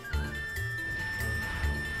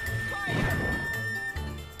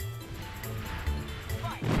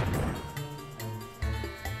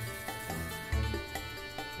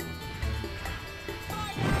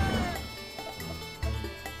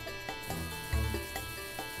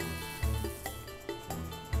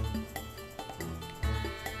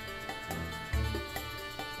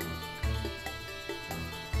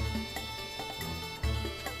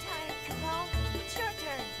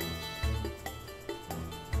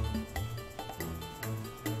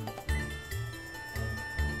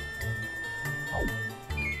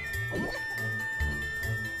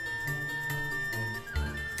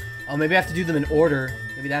 Oh, maybe I have to do them in order.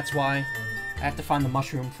 Maybe that's why. I have to find the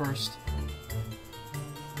mushroom first.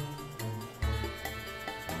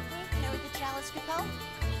 Carry the chalice, Capo.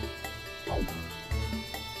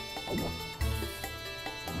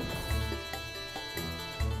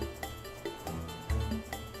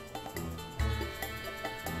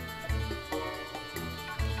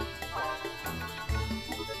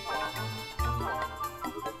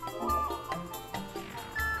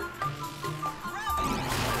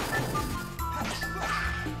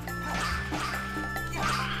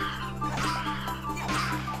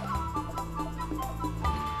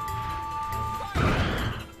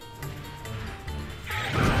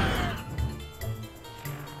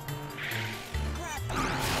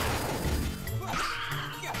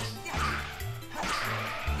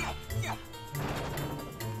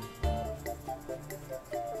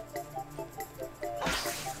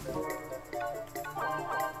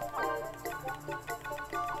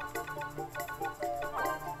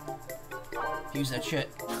 Use that shit.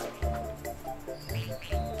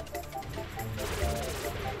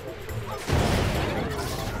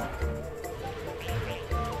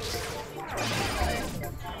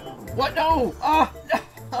 What? No! Ah!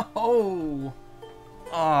 No!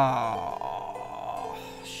 Oh,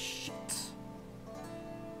 shit.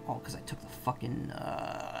 Oh, because I took the fucking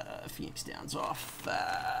Phoenix Downs off.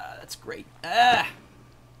 That's great.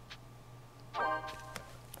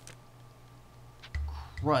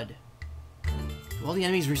 Crud. Do all the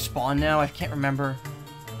enemies respawn now? I can't remember.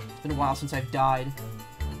 It's been a while since I've died.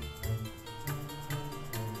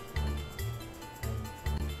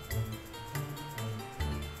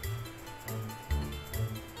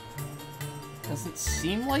 Doesn't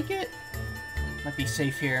seem like it. Might be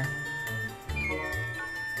safe here.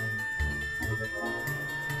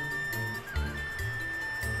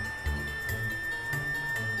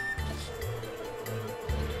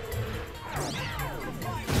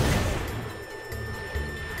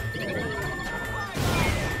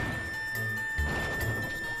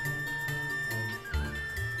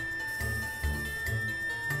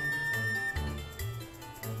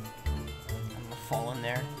 Fall in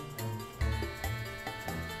there.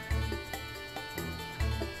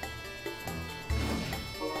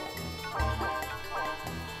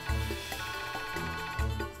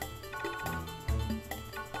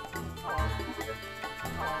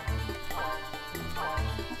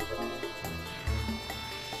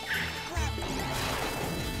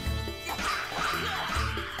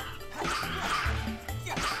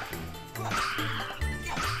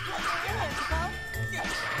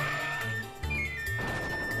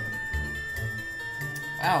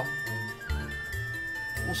 Ow.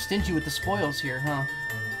 A little stingy with the spoils here, huh?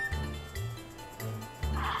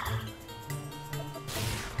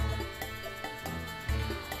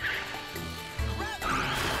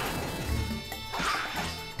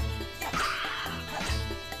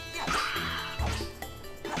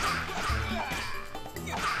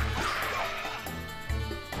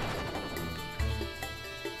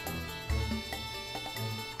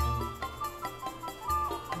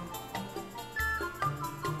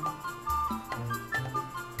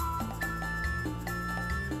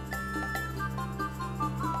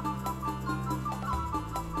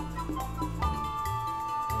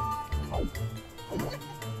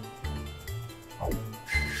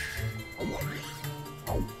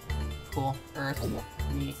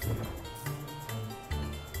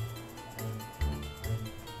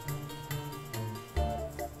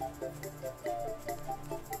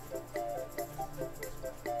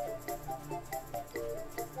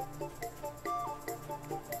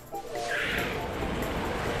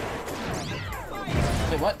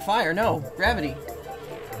 what? Fire? No. Gravity.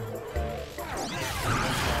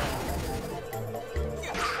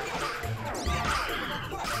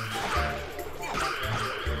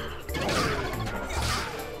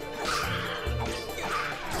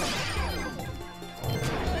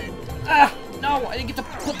 Ah! No! I didn't get to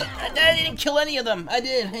put the... I didn't kill any of them! I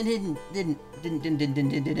did! I didn't.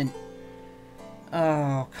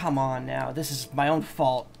 Oh, come on now. This is my own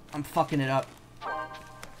fault. I'm fucking it up.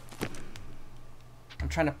 I'm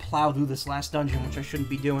trying to plow through this last dungeon, which I shouldn't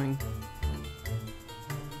be doing.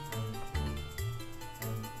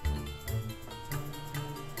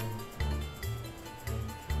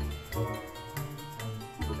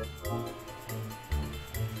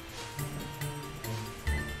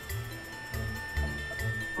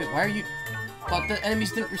 Wait, why are you... But the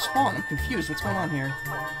enemies didn't respawn. I'm confused. What's going on here?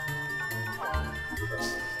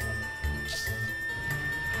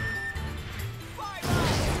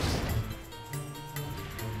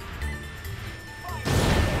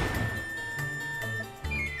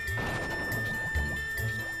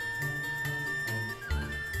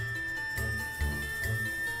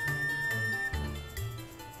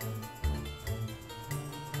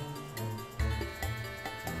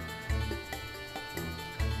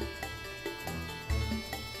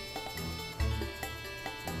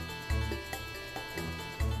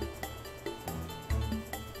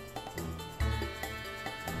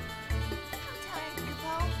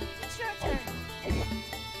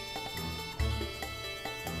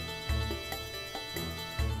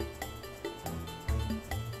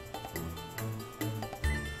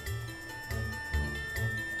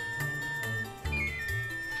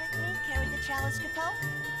 Chalice, Capo?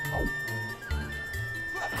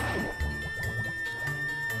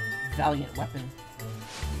 Valiant weapon.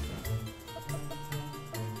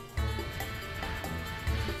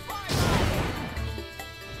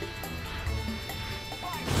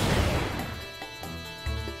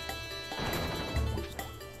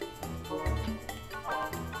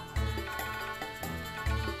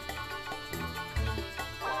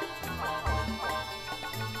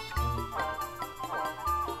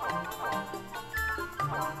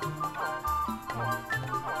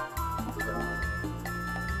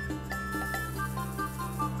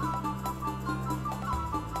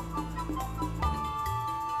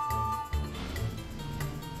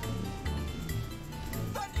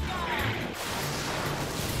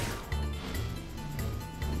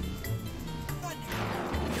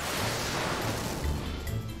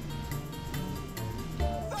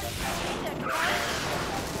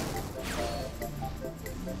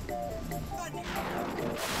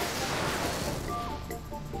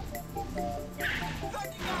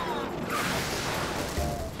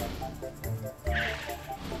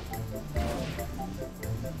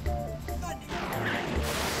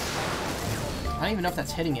 I don't even know if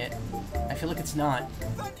that's hitting it. I feel like it's not.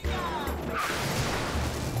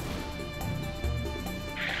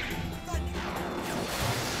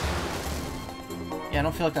 Yeah, I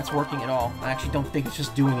don't feel like that's working at all. I actually don't think it's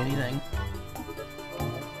just doing anything.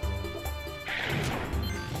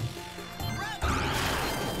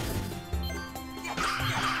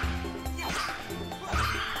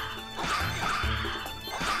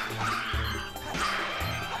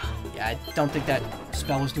 Yeah, I don't think that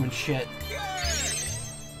spell was doing shit.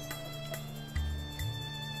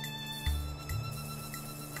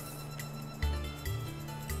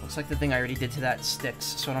 Looks like the thing I already did to that sticks,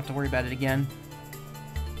 so I don't have to worry about it again.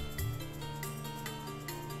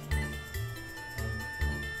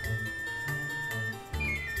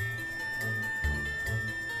 I'm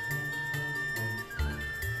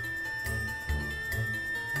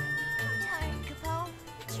tired, Capo.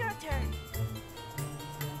 It's your turn.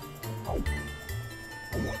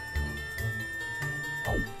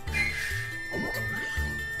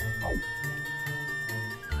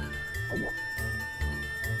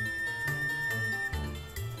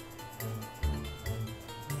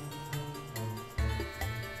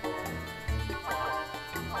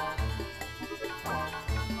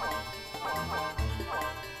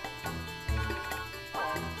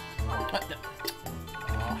 What the?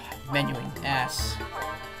 Oh, menuing ass.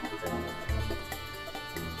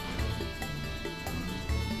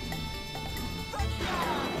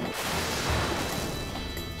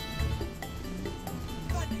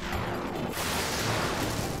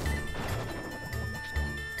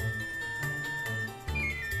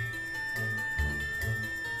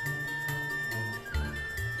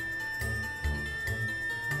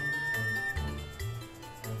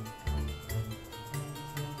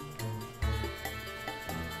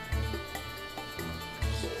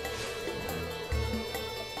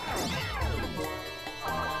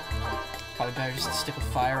 Probably better just to stick with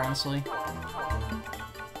fire, honestly.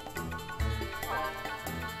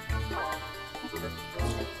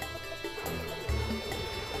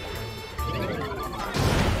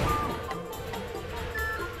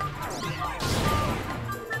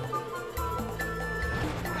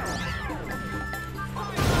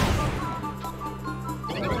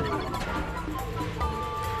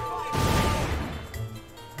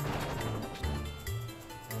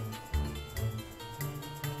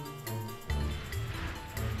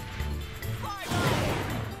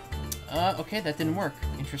 Okay, that didn't work.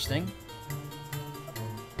 Interesting.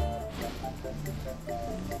 I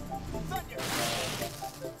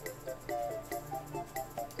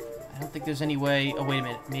don't think there's any way... Oh, wait a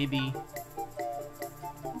minute. Maybe...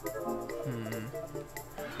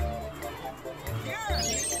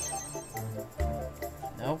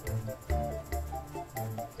 Nope.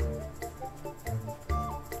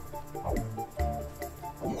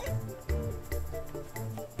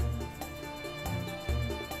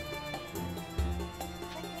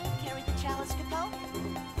 Carry the chalice, Capo.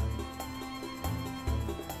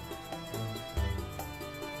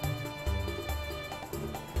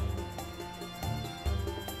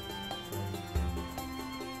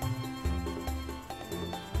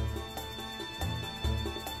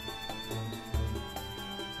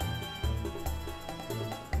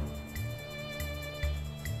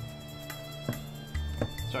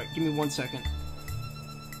 Sorry, give me 1 second.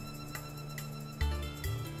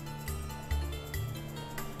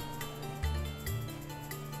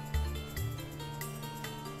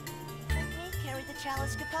 Let me carry the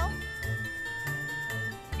chalice, Capo.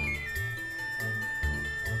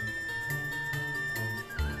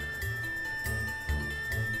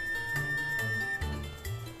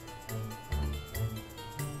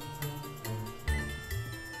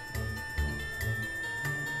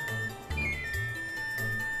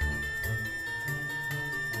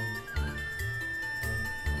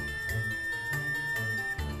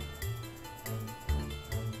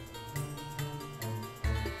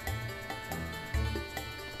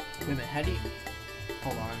 Wait a minute, how do you...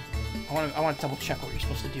 Hold on. I want to double check what you're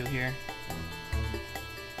supposed to do here.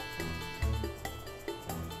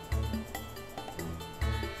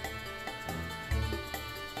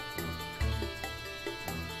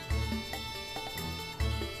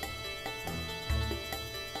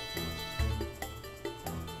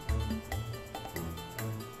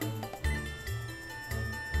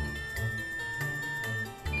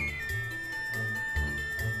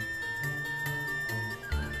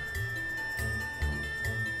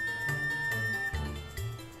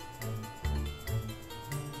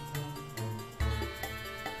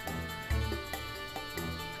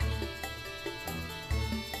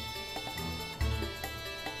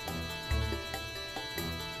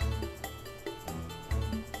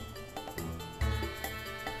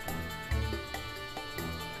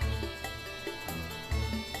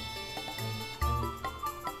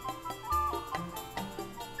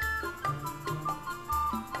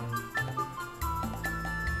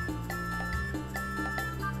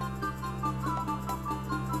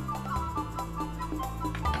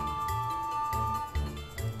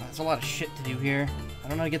 There's a lot of shit to do here. I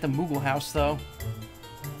don't know how to get the Moogle house, though.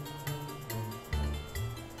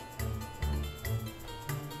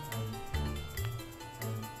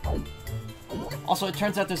 Also, it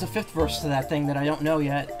turns out there's a 5th verse to that thing that I don't know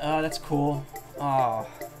yet. That's cool. Oh.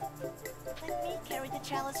 Let me carry the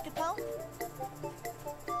chalice, Capo.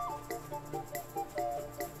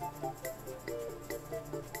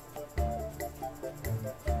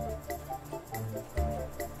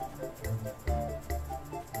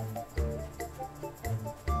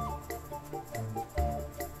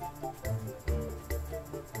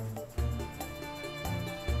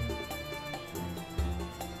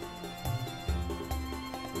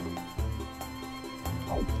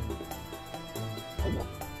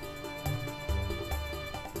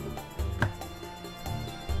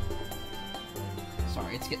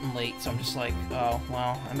 Sorry, it's getting late, so I'm just like, oh,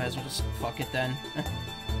 well, I might as well just fuck it then.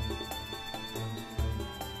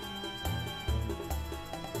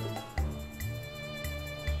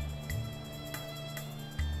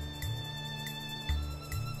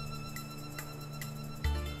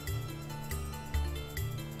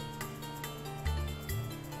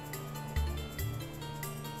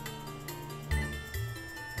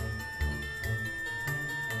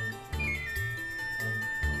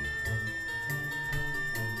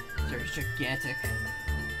 There's gigantic.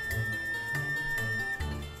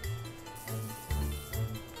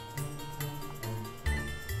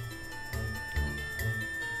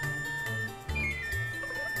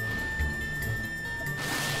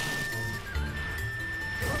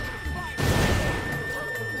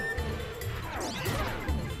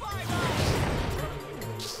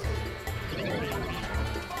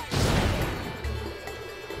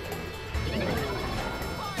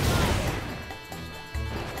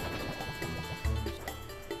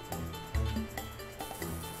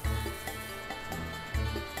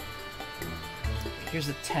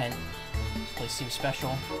 here's the tent. This place seems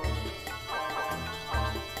special.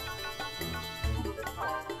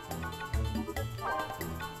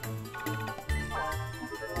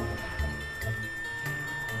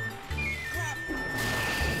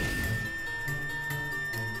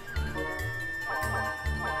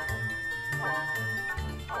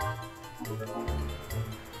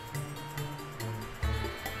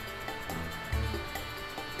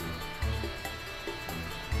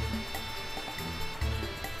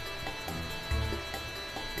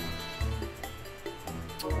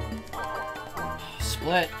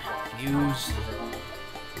 Split, use,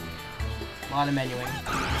 a lot of menuing.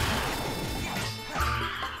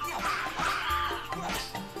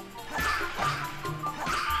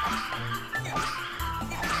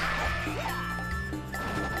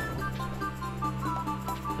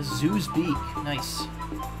 A zoo's beak, nice.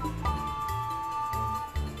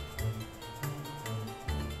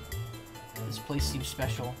 This place seems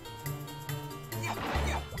special.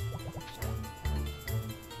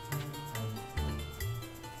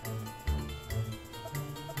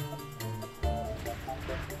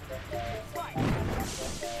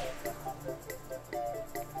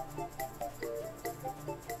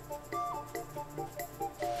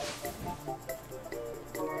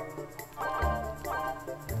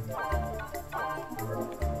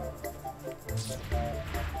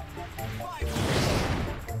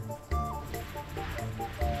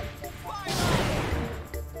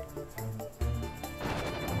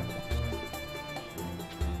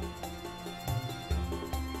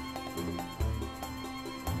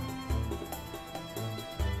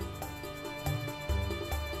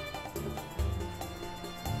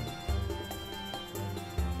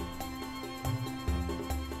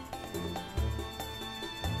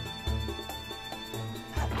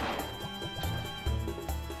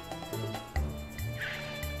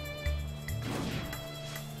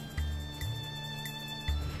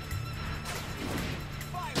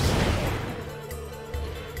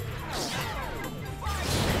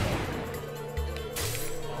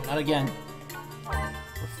 Not again.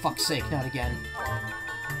 For fuck's sake, not again.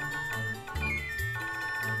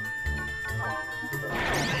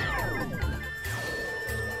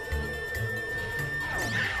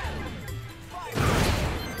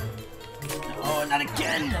 Oh, not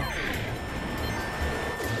again!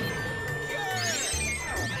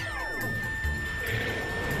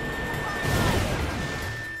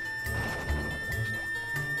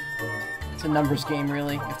 It's a numbers game,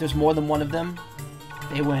 really. If there's more than one of them,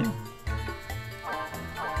 they win.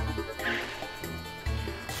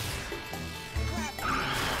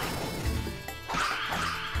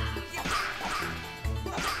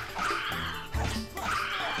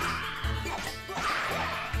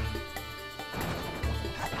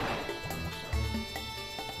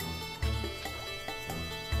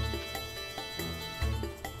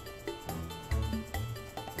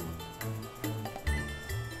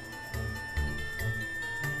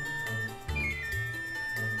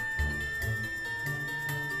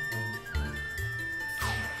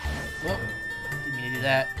 Well, didn't mean to do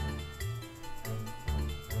that.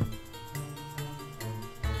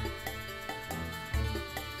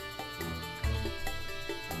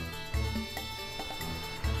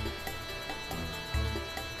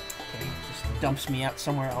 Okay, just dumps me out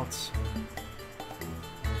somewhere else.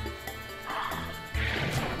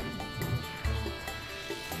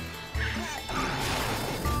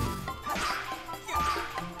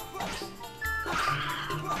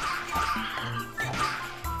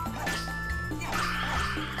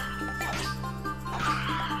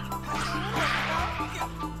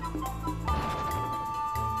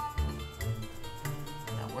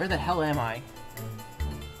 Where the hell am I?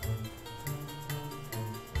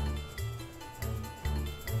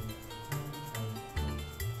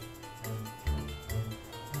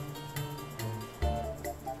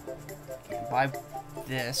 Okay, buy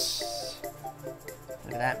this.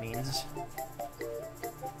 Whatever that means.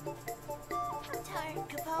 I'm tired,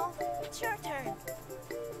 Capo. It's your turn.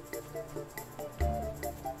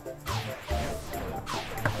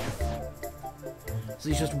 So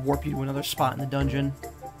these just warp you to another spot in the dungeon.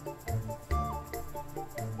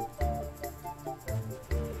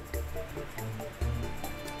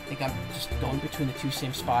 I think I'm just going between the two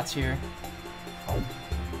same spots here.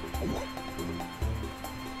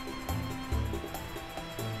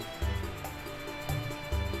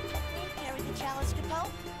 Carry the chalice, Capo.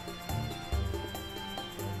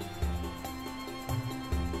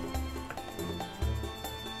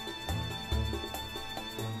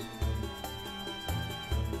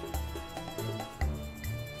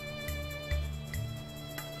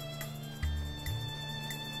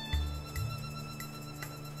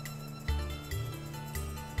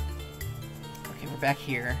 Okay, we're back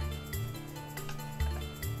here.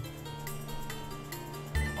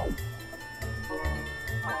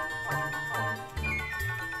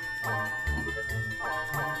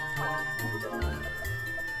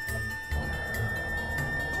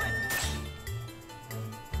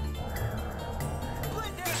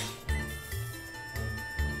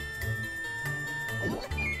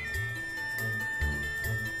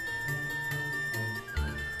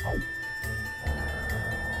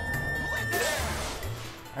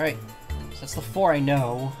 Alright, so that's the 4 I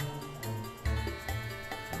know.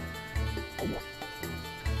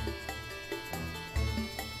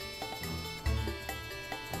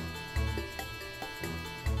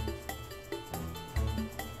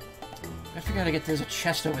 I figured out to get there's a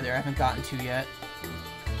chest over there I haven't gotten to yet.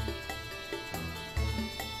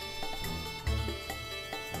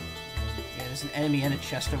 Yeah, there's an enemy and a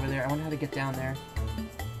chest over there. I wonder how to get down there.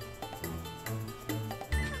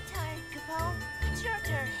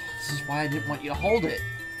 This is why I didn't want you to hold it.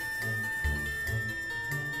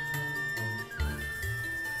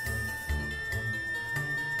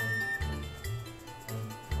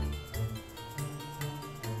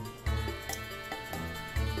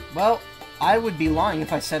 Well, I would be lying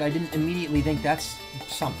if I said I didn't immediately think that's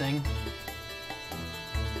something.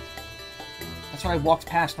 That's what I walked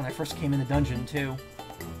past when I first came in the dungeon, too.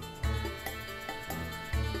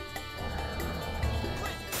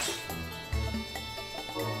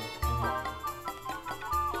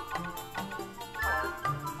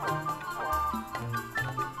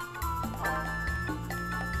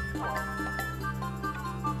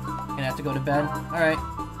 Gonna have to go to bed? Alright.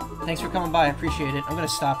 Thanks for coming by, I appreciate it. I'm gonna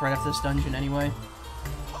stop right after this dungeon anyway.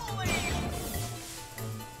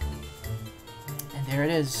 And there it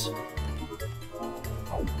is.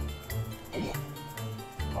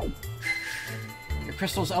 Your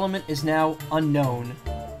crystal's element is now unknown.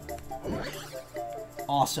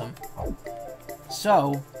 Awesome.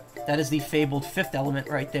 So, that is the fabled 5th element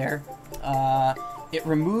right there. It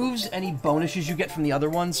removes any bonuses you get from the other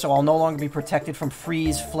ones, so I'll no longer be protected from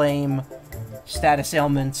freeze, flame, status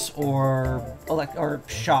ailments, or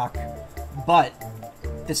shock. But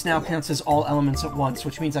this now counts as all elements at once,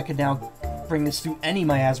 which means I could now bring this through any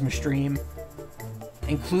miasma stream,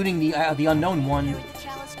 including the unknown one,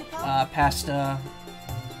 past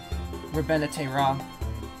Rebenete Ra.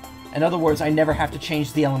 In other words, I never have to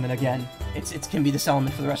change the element again. It can be this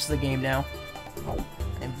element for the rest of the game now.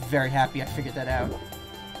 I'm very happy I figured that out.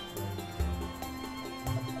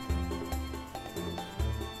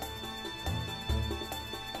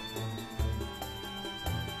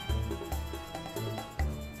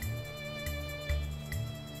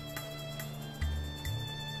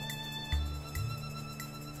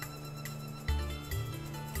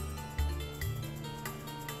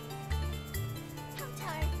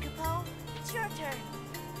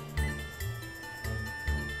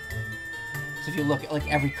 So if you look at, like,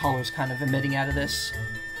 every color's kind of emitting out of this.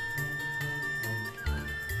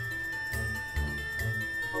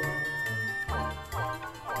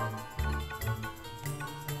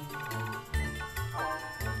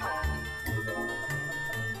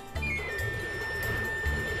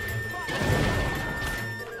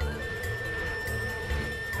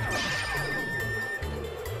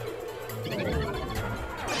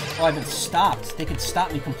 Oh, I've been stopped. They could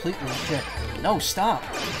stop me completely. Shit. No, stop.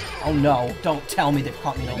 Oh no, don't tell me they've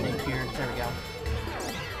caught me in a loop here. There we go.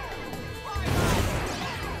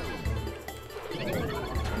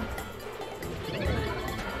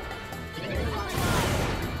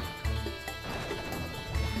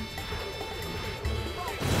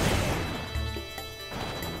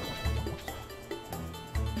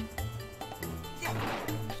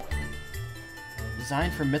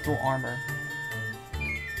 Designed for mithril armor.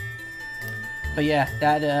 But yeah,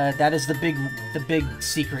 that is the big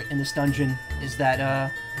secret in this dungeon, is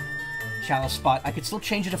that chalice spot. I could still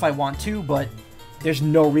change it if I want to, but there's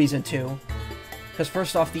no reason to. Because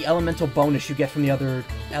first off, the elemental bonus you get from the other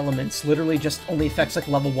elements literally just only affects like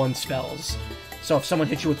level 1 spells. So if someone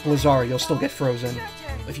hits you with Blizzard, you'll still get frozen,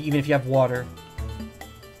 even if you have water.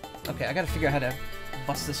 Okay, I gotta figure out how to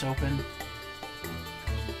bust this open.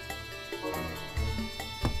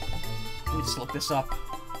 Let me just look this up.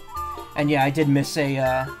 And yeah, I did miss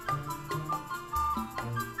a,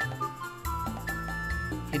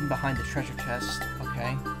 hidden behind the treasure chest.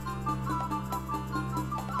 Okay.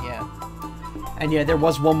 Yeah. And yeah, there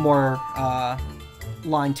was one more,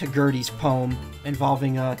 line to Gertie's poem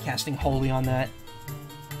involving, casting Holy on that.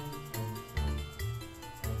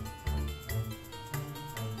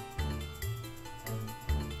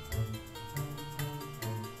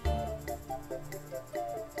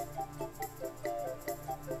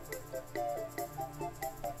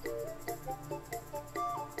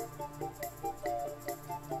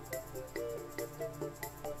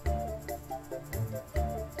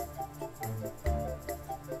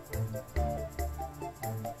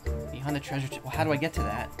 Find the treasure. Well, how do I get to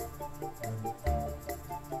that?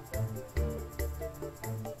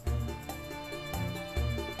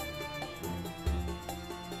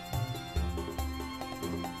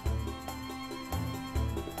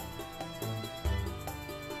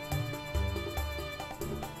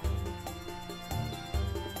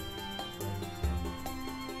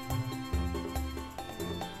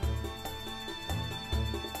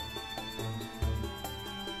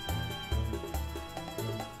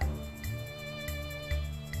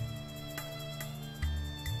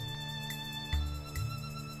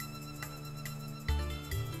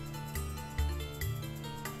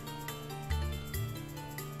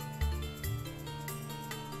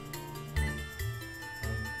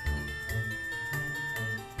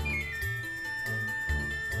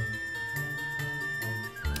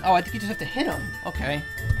 Oh, I think you just have to hit him. Okay.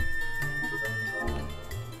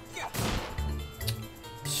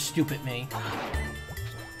 Stupid me.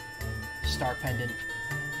 Star pendant.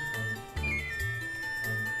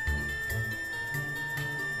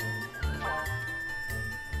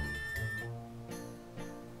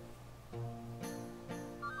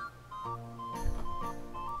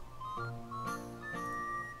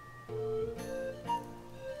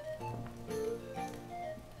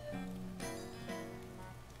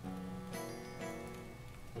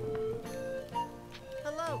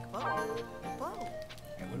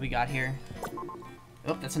 What do we got here?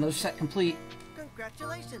 Oh, that's another set complete.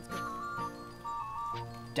 Congratulations.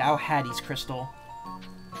 Dow Hattie's crystal.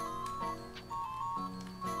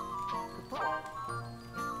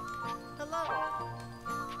 Hello.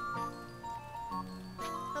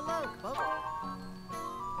 Hello, Bo.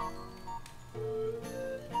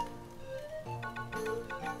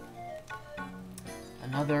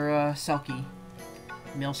 Another Selkie.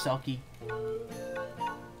 Male Selkie.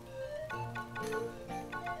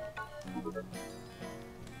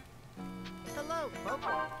 Hello, Bo.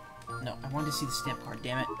 No, I wanted to see the stamp card,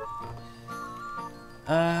 damn it.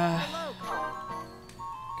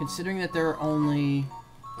 Considering that there are only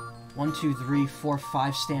 1, 2, 3, 4,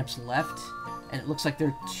 5 stamps left, and it looks like there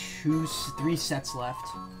are 3 sets left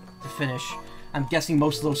to finish, I'm guessing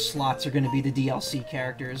most of those slots are going to be the DLC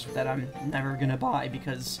characters that I'm never going to buy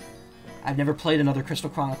because I've never played another Crystal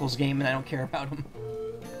Chronicles game and I don't care about them.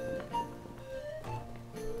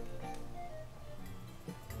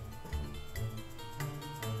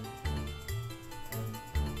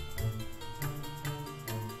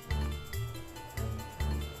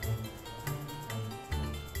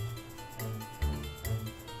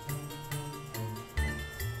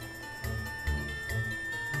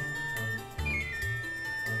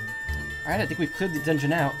 Alright, I think we've cleared the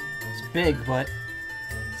dungeon out. It's big, but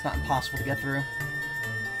it's not impossible to get through.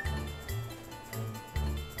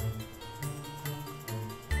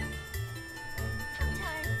 I'm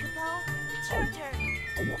tired, Capo. It's your turn.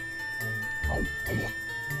 Let me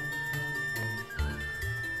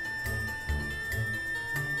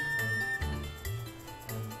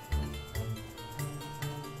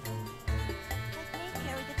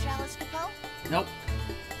carry the chalice, Capo. Nope.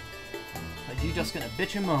 But you just gonna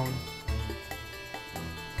bitch and moan.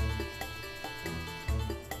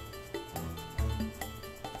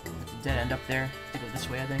 That's a dead end up there. To go this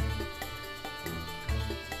way, I think.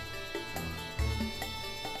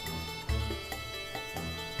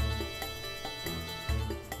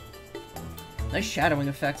 Nice shadowing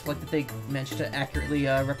effect, like that they managed to accurately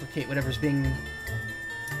replicate whatever's being...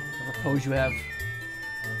 whatever pose you have.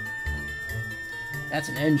 That's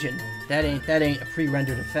an engine. That ain't a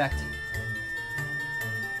pre-rendered effect.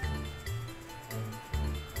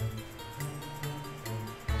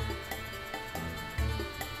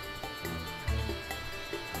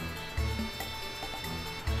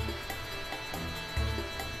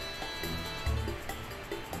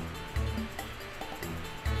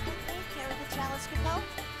 Let me carry the chalice, Capo.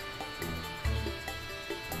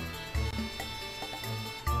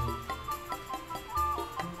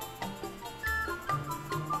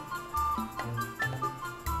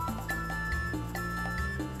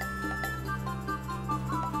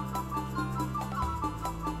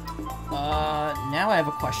 Now I have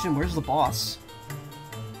a question. Where's the boss?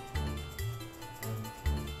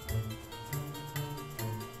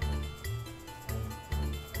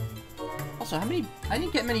 Also, how many... I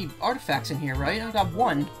didn't get many artifacts in here, right? I got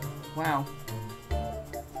 1. Wow.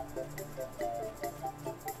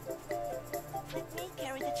 Let me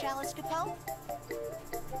carry the chalice, Capo.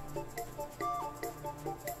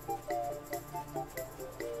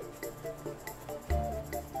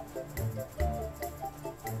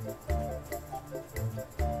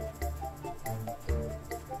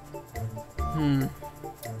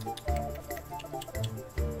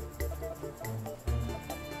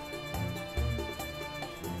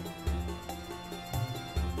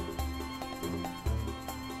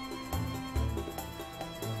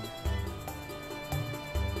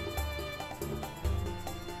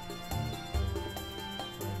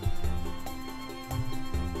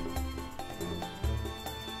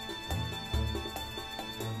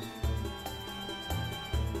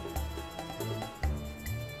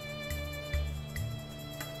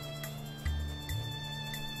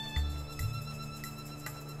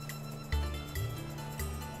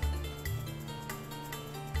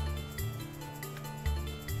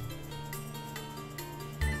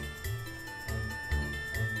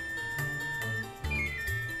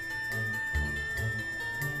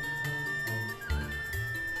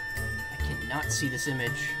 not see this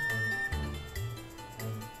image.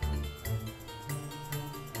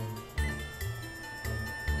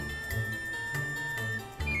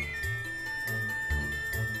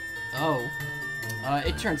 Oh.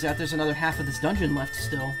 It turns out there's another half of this dungeon left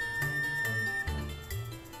still.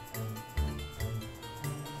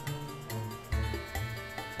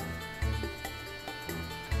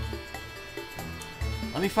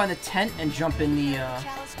 Let me find the tent and jump in the,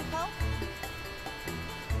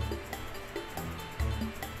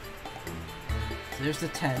 So there's the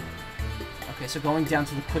tent. Okay, so going down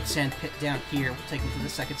to the quicksand pit down here will take me to the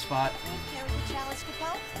second spot.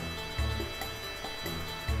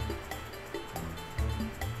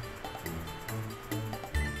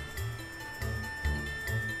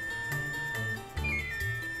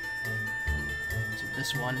 So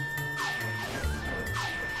this one.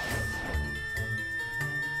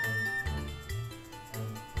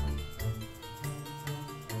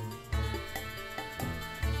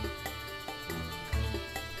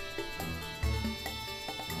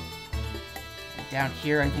 Down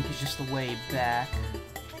here, I think, is just the way back.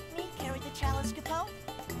 Let me carry the chalice, Capo.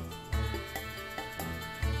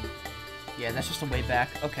 Yeah, that's just the way back.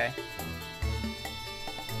 Okay.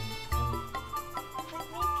 Let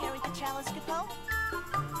me carry the chalice, Capo.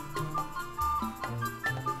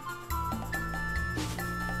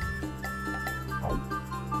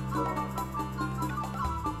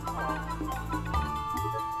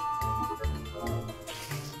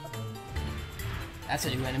 That's a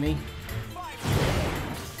new enemy.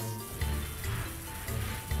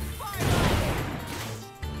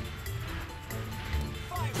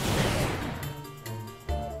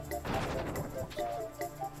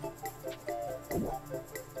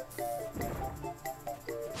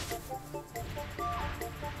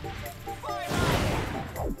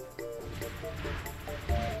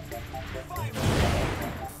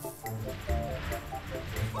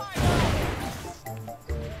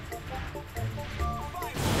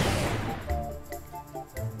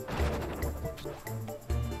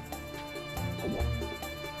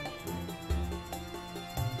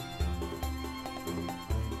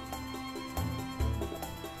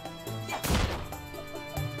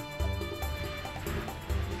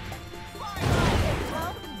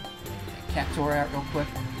 Cactuar out real quick.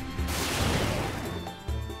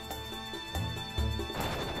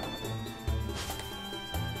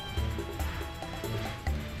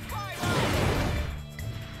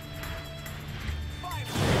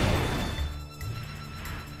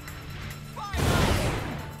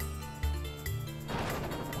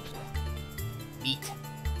 Meat.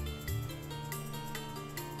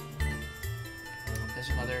 There's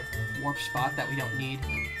another warp spot that we don't need.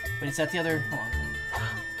 But it's at the other... Hold on.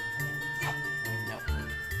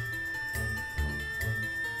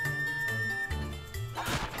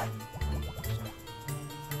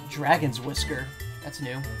 Dragon's Whisker. That's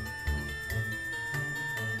new.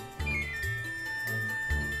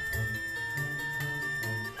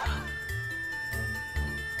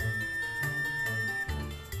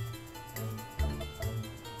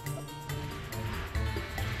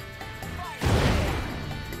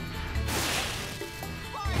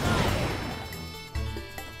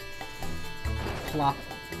 Plop.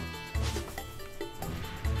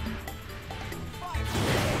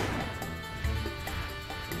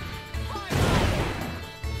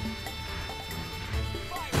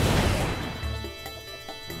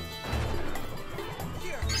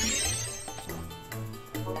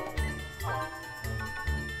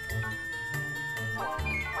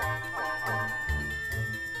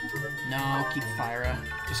 No, keep Fyra.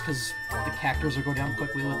 Just because the cactors will go down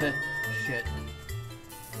quickly with it. Shit.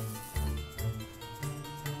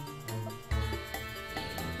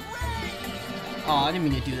 Oh, I didn't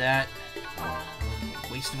mean to do that.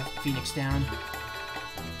 Waste of a Phoenix down.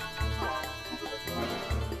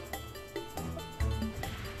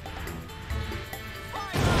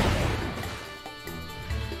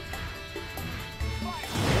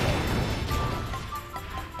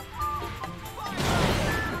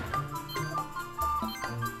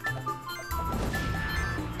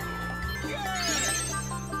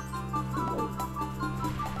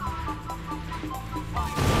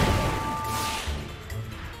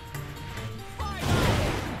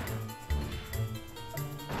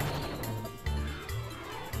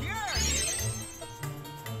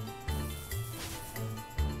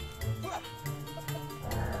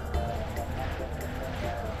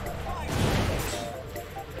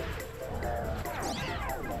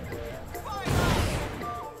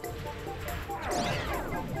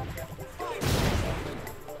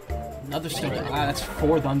 Another stone. Ah, that's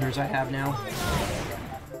 4 Thunders I have now.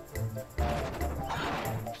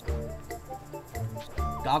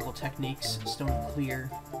 goggle techniques. Stone clear.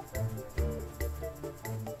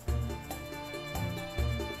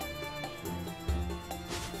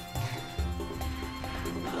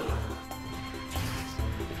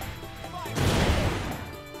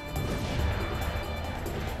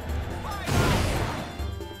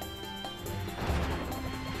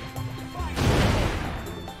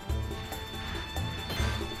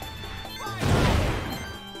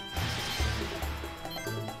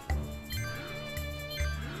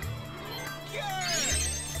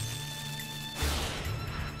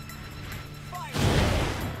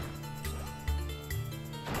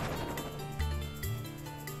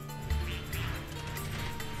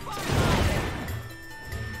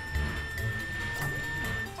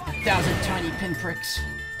 Tiny pinpricks.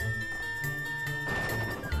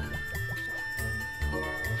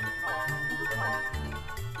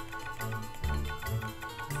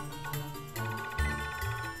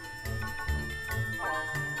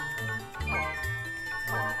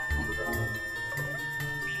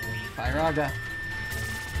 Firaga.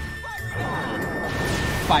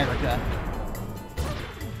 Firaga.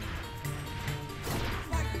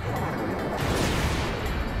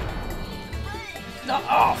 No,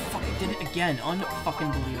 oh, fuck, it did it again.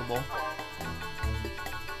 Unfucking believable.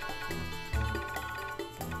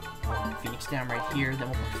 Phoenix down right here, then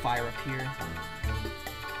we'll put fire up here.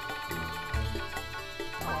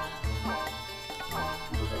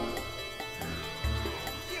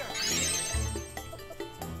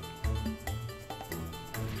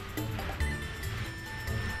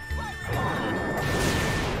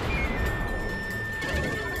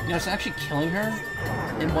 You know, it's actually killing her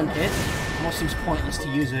in one hit. Almost seems pointless to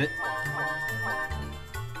use it.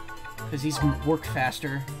 Because these work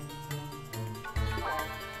faster.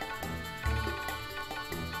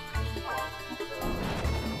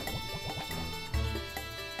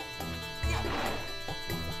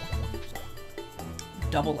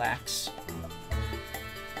 Double axe.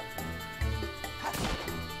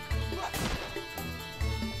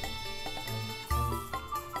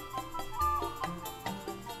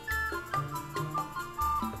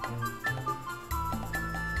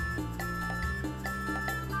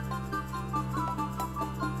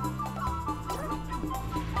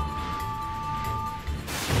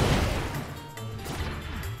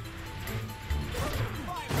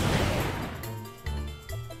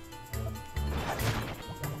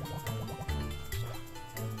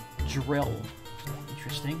 Drill.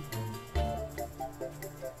 Interesting.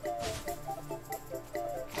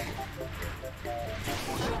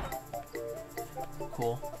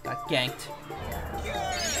 Cool. Got ganked.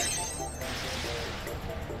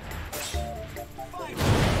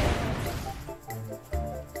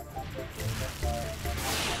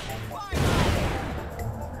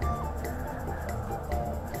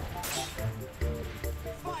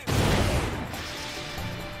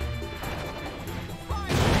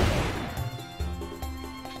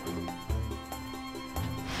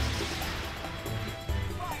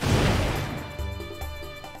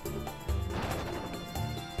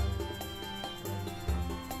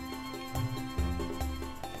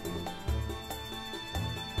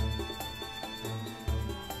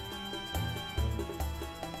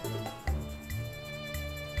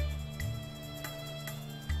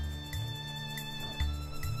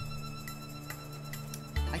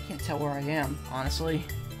 Can't tell where I am, honestly.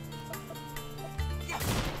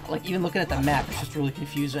 Like, even looking at the map, it's just really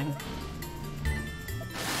confusing.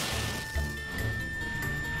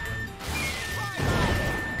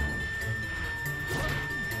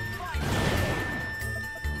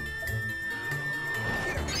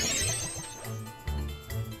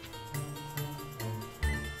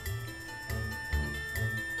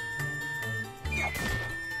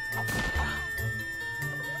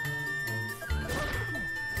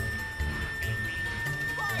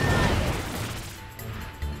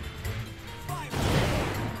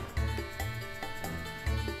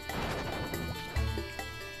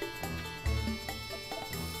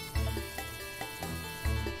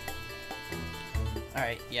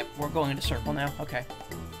 Alright, yep, we're going into circle now. Okay.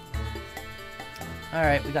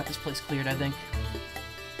 Alright, we got this place cleared, I think.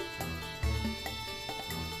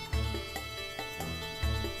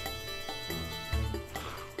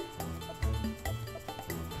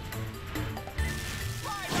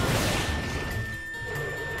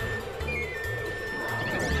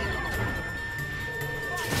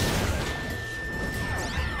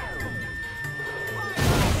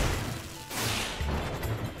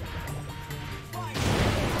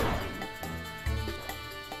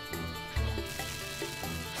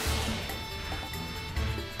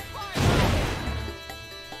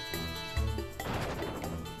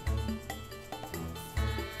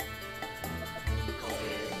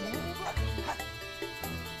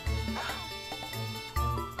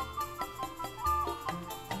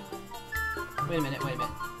 Wait a minute, wait a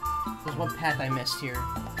minute. There's one path I missed here.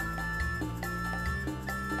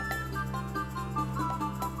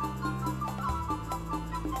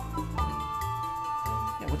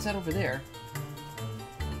 Yeah, what's that over there?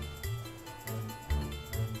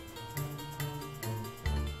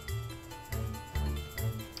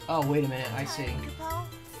 Oh, wait a minute, I see. Capo,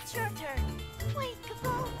 it's your turn. Wait,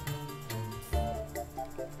 Capo.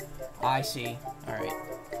 I see. Alright.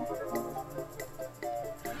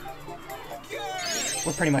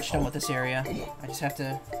 We're pretty much done with this area. I just have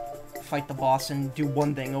to fight the boss and do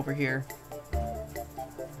one thing over here.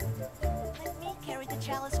 Let me carry the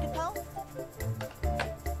chalice, Capo.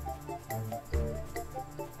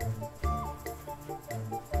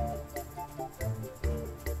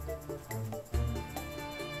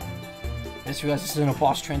 I just realized this isn't a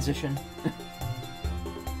boss transition.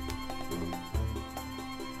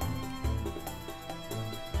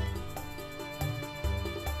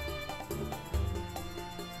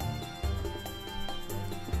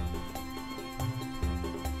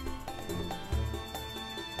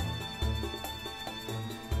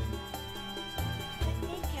 Let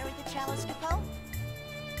me carry the chalice, Capo.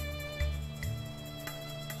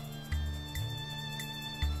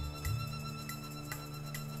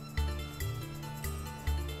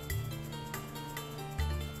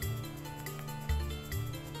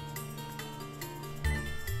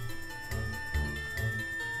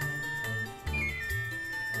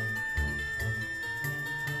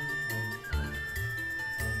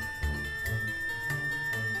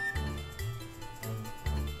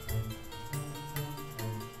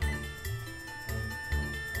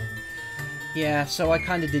 Yeah, so I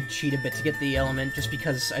kind of did cheat a bit to get the element, just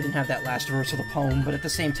because I didn't have that last verse of the poem, but at the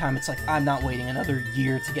same time, it's like, I'm not waiting another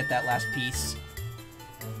year to get that last piece,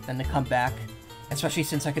 then to come back. Especially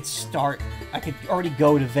since I could already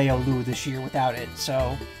go to Veolu this year without it,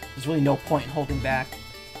 so there's really no point in holding back.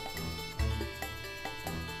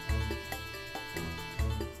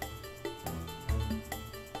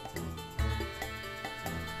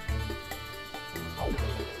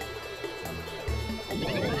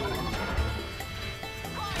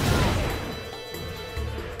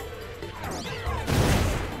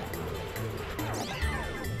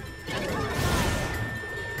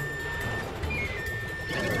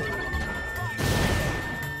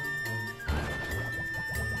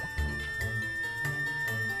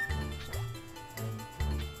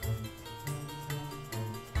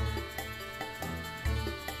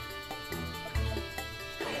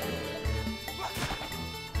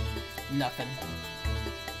 Nothing.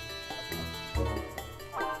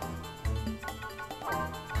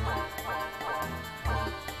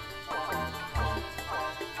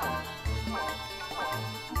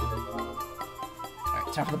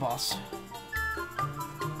 Alright, time for the boss.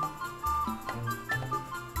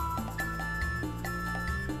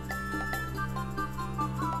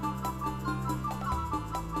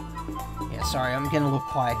 Yeah, sorry, I'm getting a little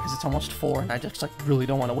quiet because it's almost 4 and I just like really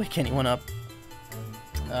don't want to wake anyone up.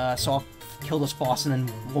 So I'll kill this boss and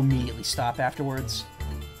then we'll immediately stop afterwards.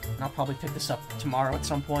 And I'll probably pick this up tomorrow at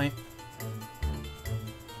some point.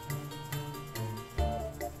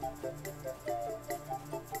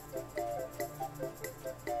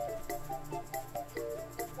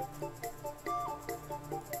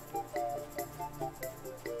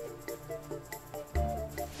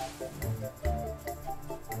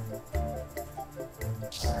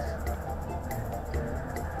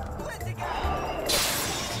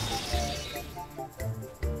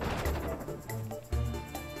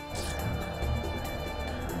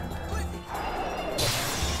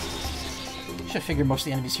 Should figure most of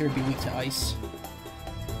the enemies here would be weak to ice.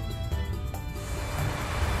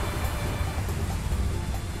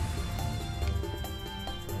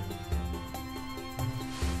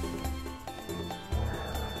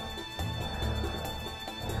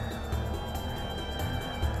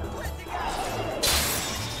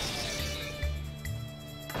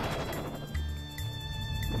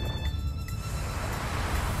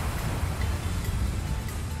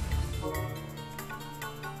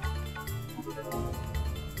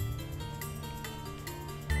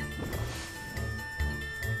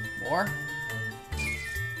 More?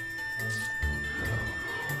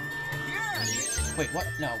 Wait, what?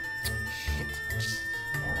 No. Shit.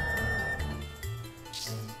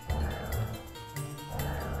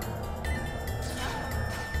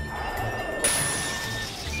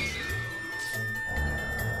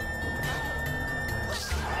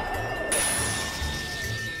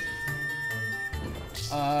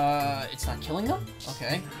 It's not killing them?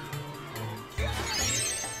 Okay.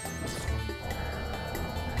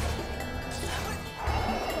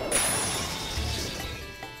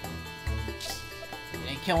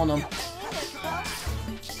 killing them.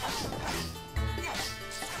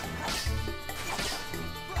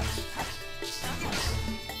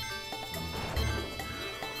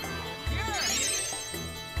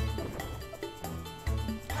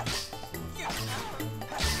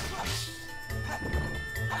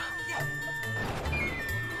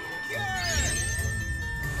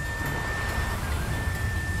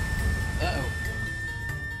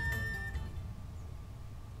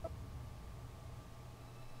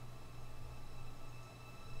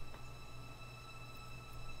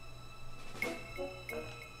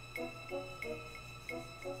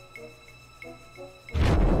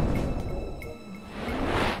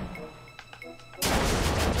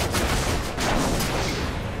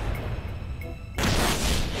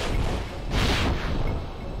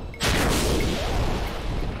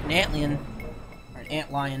 Antlion, or an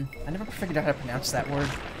antlion. I never figured out how to pronounce that word.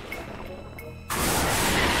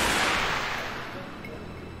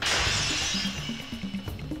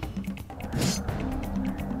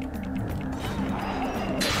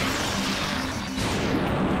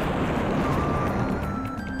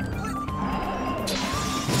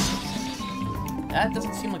 That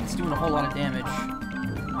doesn't seem like it's doing a whole lot of damage.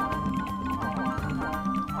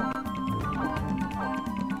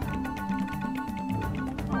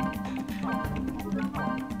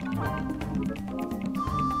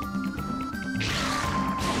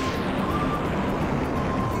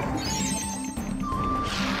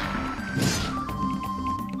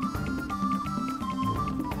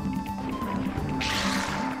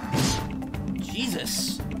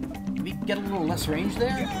 Jesus! Did we get a little less range there?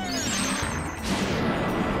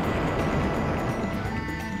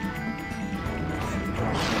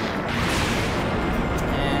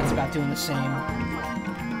 Yeah, it's about doing the same.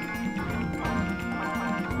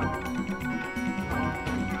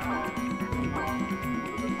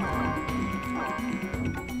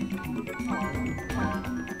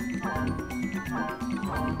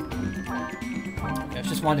 Okay, I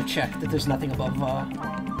just wanted to check that there's nothing above,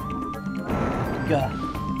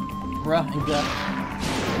 Bruh and Guh.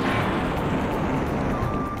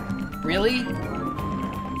 Really?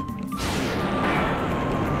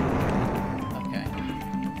 Okay.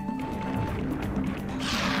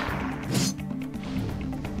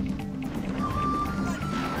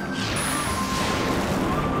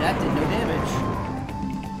 That did no damage.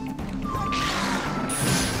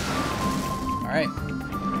 Alright.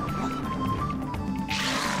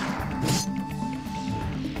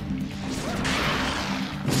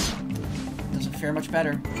 Fare much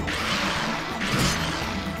better.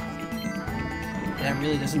 That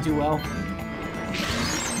really doesn't do well.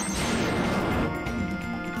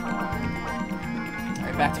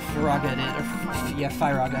 Alright, back to Firaga, or yeah,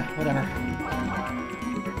 Firaga, whatever.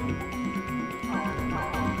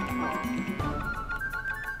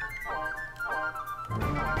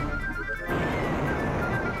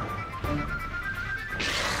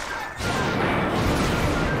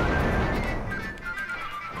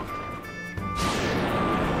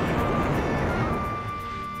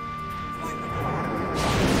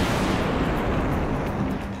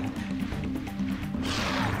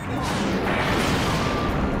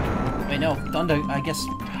 No, Thunder, I guess.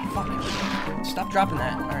 Fuck. Stop dropping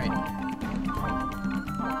that. Alright.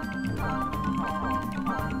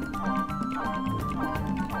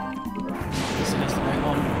 This is the right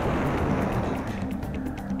one.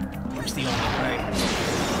 Where's the only right?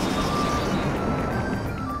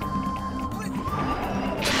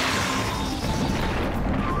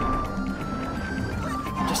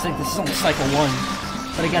 I just think this is only cycle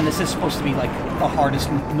 1. But again, this is supposed to be like the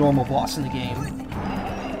hardest normal boss in the game.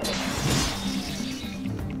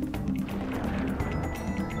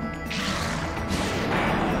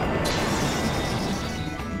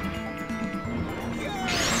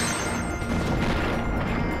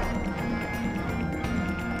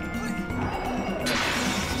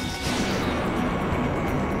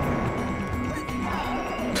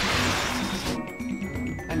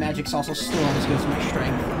 Magic's also still not as good as my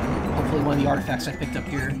strength. Hopefully one of the artifacts I picked up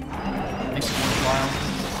here makes it worthwhile.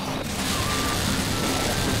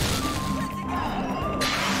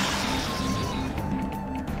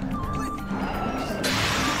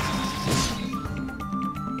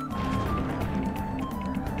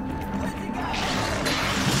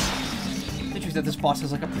 The truth is that this boss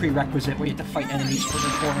is like a prerequisite where you have to fight enemies for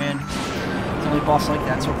beforehand. It's the only boss like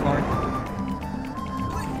that so far.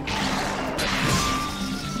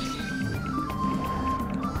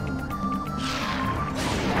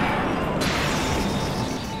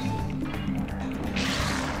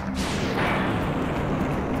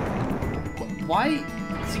 Why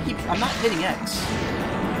does he keep... I'm not hitting X.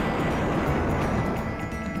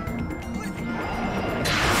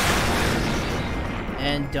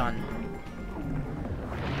 And done.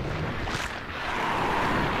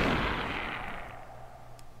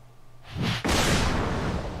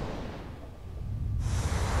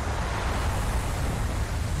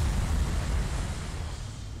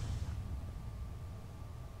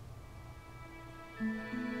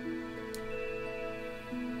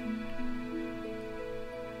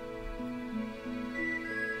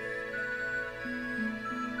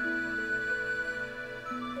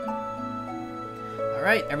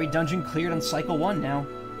 Alright, every dungeon cleared on Cycle 1 now.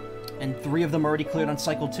 And 3 of them already cleared on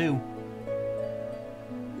Cycle 2.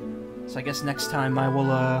 So I guess next time I will,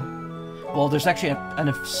 well, there's actually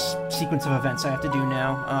a sequence of events I have to do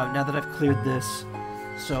now, now that I've cleared this.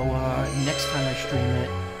 So, next time I stream it,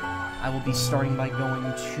 I will be starting by going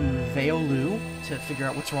to Veolu to figure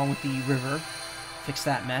out what's wrong with the river. Fix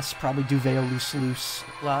that mess. Probably do Veolu Sluice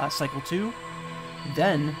Cycle 2.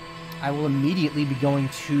 Then, I will immediately be going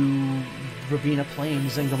to Rabina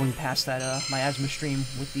Plains and going past that miasma stream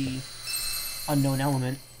with the unknown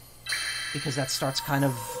element, because that starts kind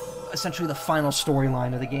of essentially the final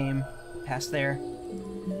storyline of the game past there.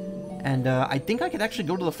 And I think I could actually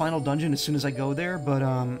go to the final dungeon as soon as I go there, but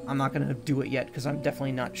I'm not going to do it yet because I'm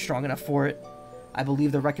definitely not strong enough for it. I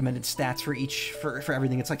believe the recommended stats for each for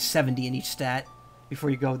everything, it's like 70 in each stat before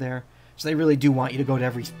you go there. So they really do want you to go to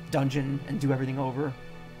every dungeon and do everything over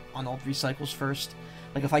on all 3 cycles first.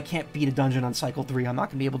 Like, if I can't beat a dungeon on Cycle 3, I'm not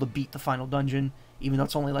going to be able to beat the final dungeon, even though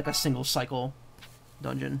it's only like a single cycle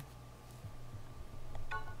dungeon.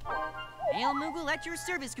 Hail Moogle at your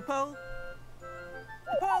service, Capo.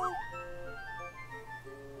 Capo!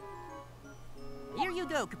 Here you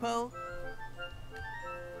go, Capo.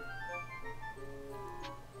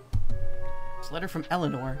 It's a letter from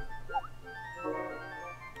Eleanor.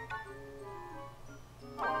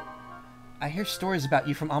 I hear stories about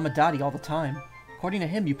you from Amadati all the time. According to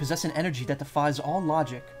him, you possess an energy that defies all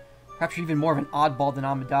logic. Perhaps you're even more of an oddball than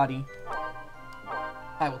Amadati.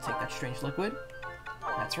 I will take that strange liquid.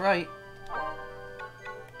 That's right.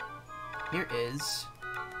 Here is...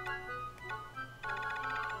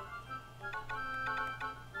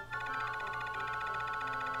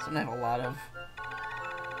 something I have a lot of.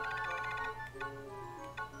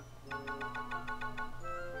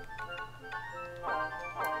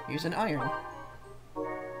 Here's an iron.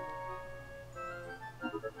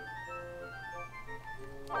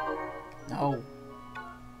 No.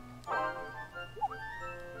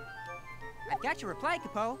 I've got your reply,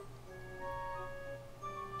 Capo.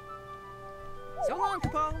 So long,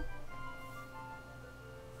 Capo.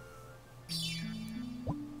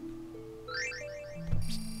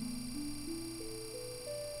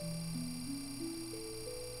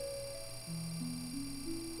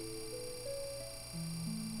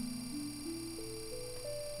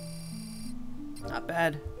 Not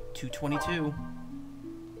bad. 222.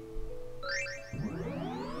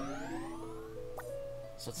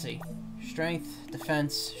 So let's see. Strength,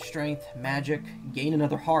 defense, strength, magic, gain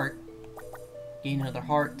another heart. Gain another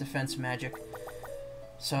heart, defense, magic.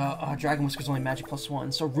 So, Dragon Whisker's only magic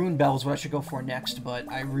 +1. So Rune Bell is what I should go for next, but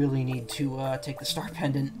I really need to take the Star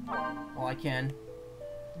Pendant while I can.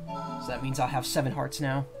 So that means I'll have 7 hearts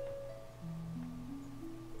now.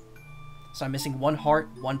 So I'm missing 1 heart,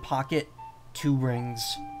 1 pocket, 2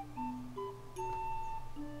 rings.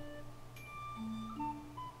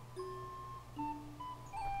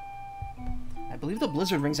 I believe the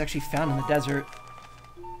Blizzard Ring's actually found in the desert.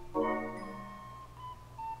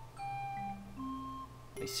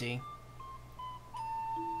 Let me see.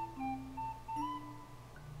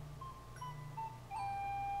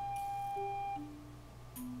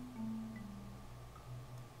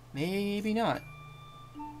 Maybe not.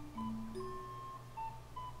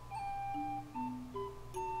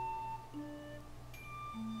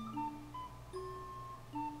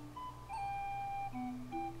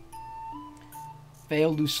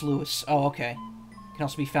 Veolu Sluice. Oh, okay. Can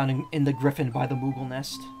also be found in the Griffin by the Moogle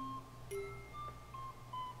Nest.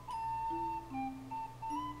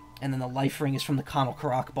 And then the Life Ring is from the Conal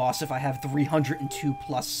Karak boss if I have 302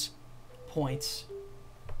 plus points.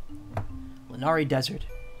 Lanari Desert.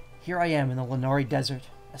 Here I am in the Lanari Desert.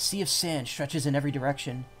 A sea of sand stretches in every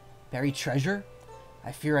direction. Buried treasure?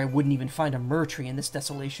 I fear I wouldn't even find a myrrh tree in this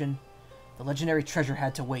desolation. The legendary treasure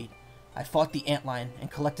had to wait. I fought the antlion and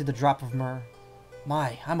collected the drop of myrrh.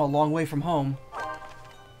 My, I'm a long way from home.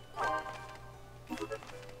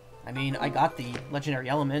 I mean, I got the legendary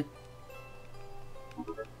element.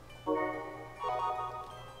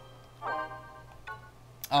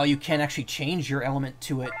 Oh, you can't actually change your element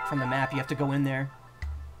to it from the map. You have to go in there.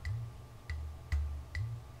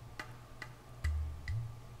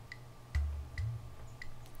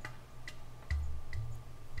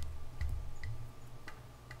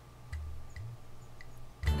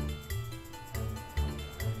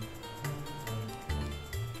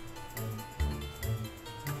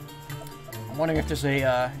 I'm wondering if there's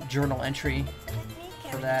a journal entry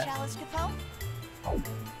for that. Chalice, Capo.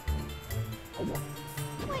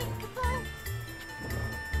 Wait, Capo.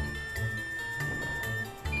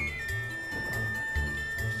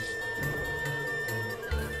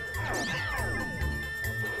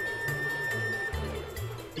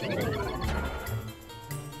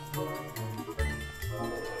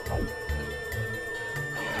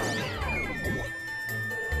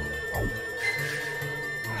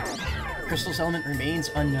 Crystal's element remains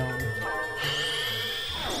unknown.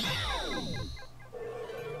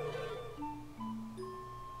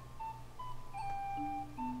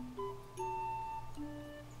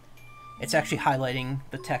 It's actually highlighting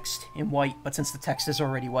the text in white, but since the text is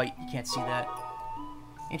already white, you can't see that.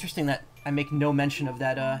 Interesting that I make no mention of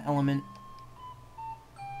that element.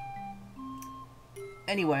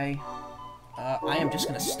 Anyway, I am just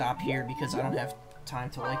gonna stop here because I don't have time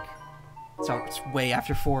to, like... It's way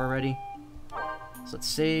after 4 already. So let's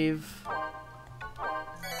save.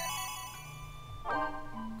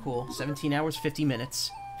 Cool. 17 hours, 50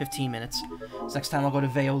 minutes. 15 minutes. So next time I'll go to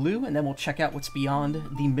Veolu, and then we'll check out what's beyond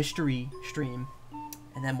the mystery stream.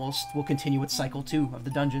 And then we'll continue with Cycle 2 of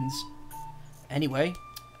the dungeons. Anyway,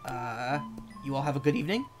 you all have a good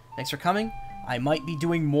evening. Thanks for coming. I might be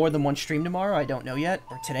doing more than one stream tomorrow. I don't know yet.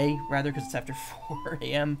 Or today, rather, because it's after 4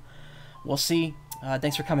 a.m. We'll see.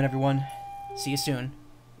 Thanks for coming, everyone. See you soon.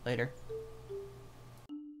 Later.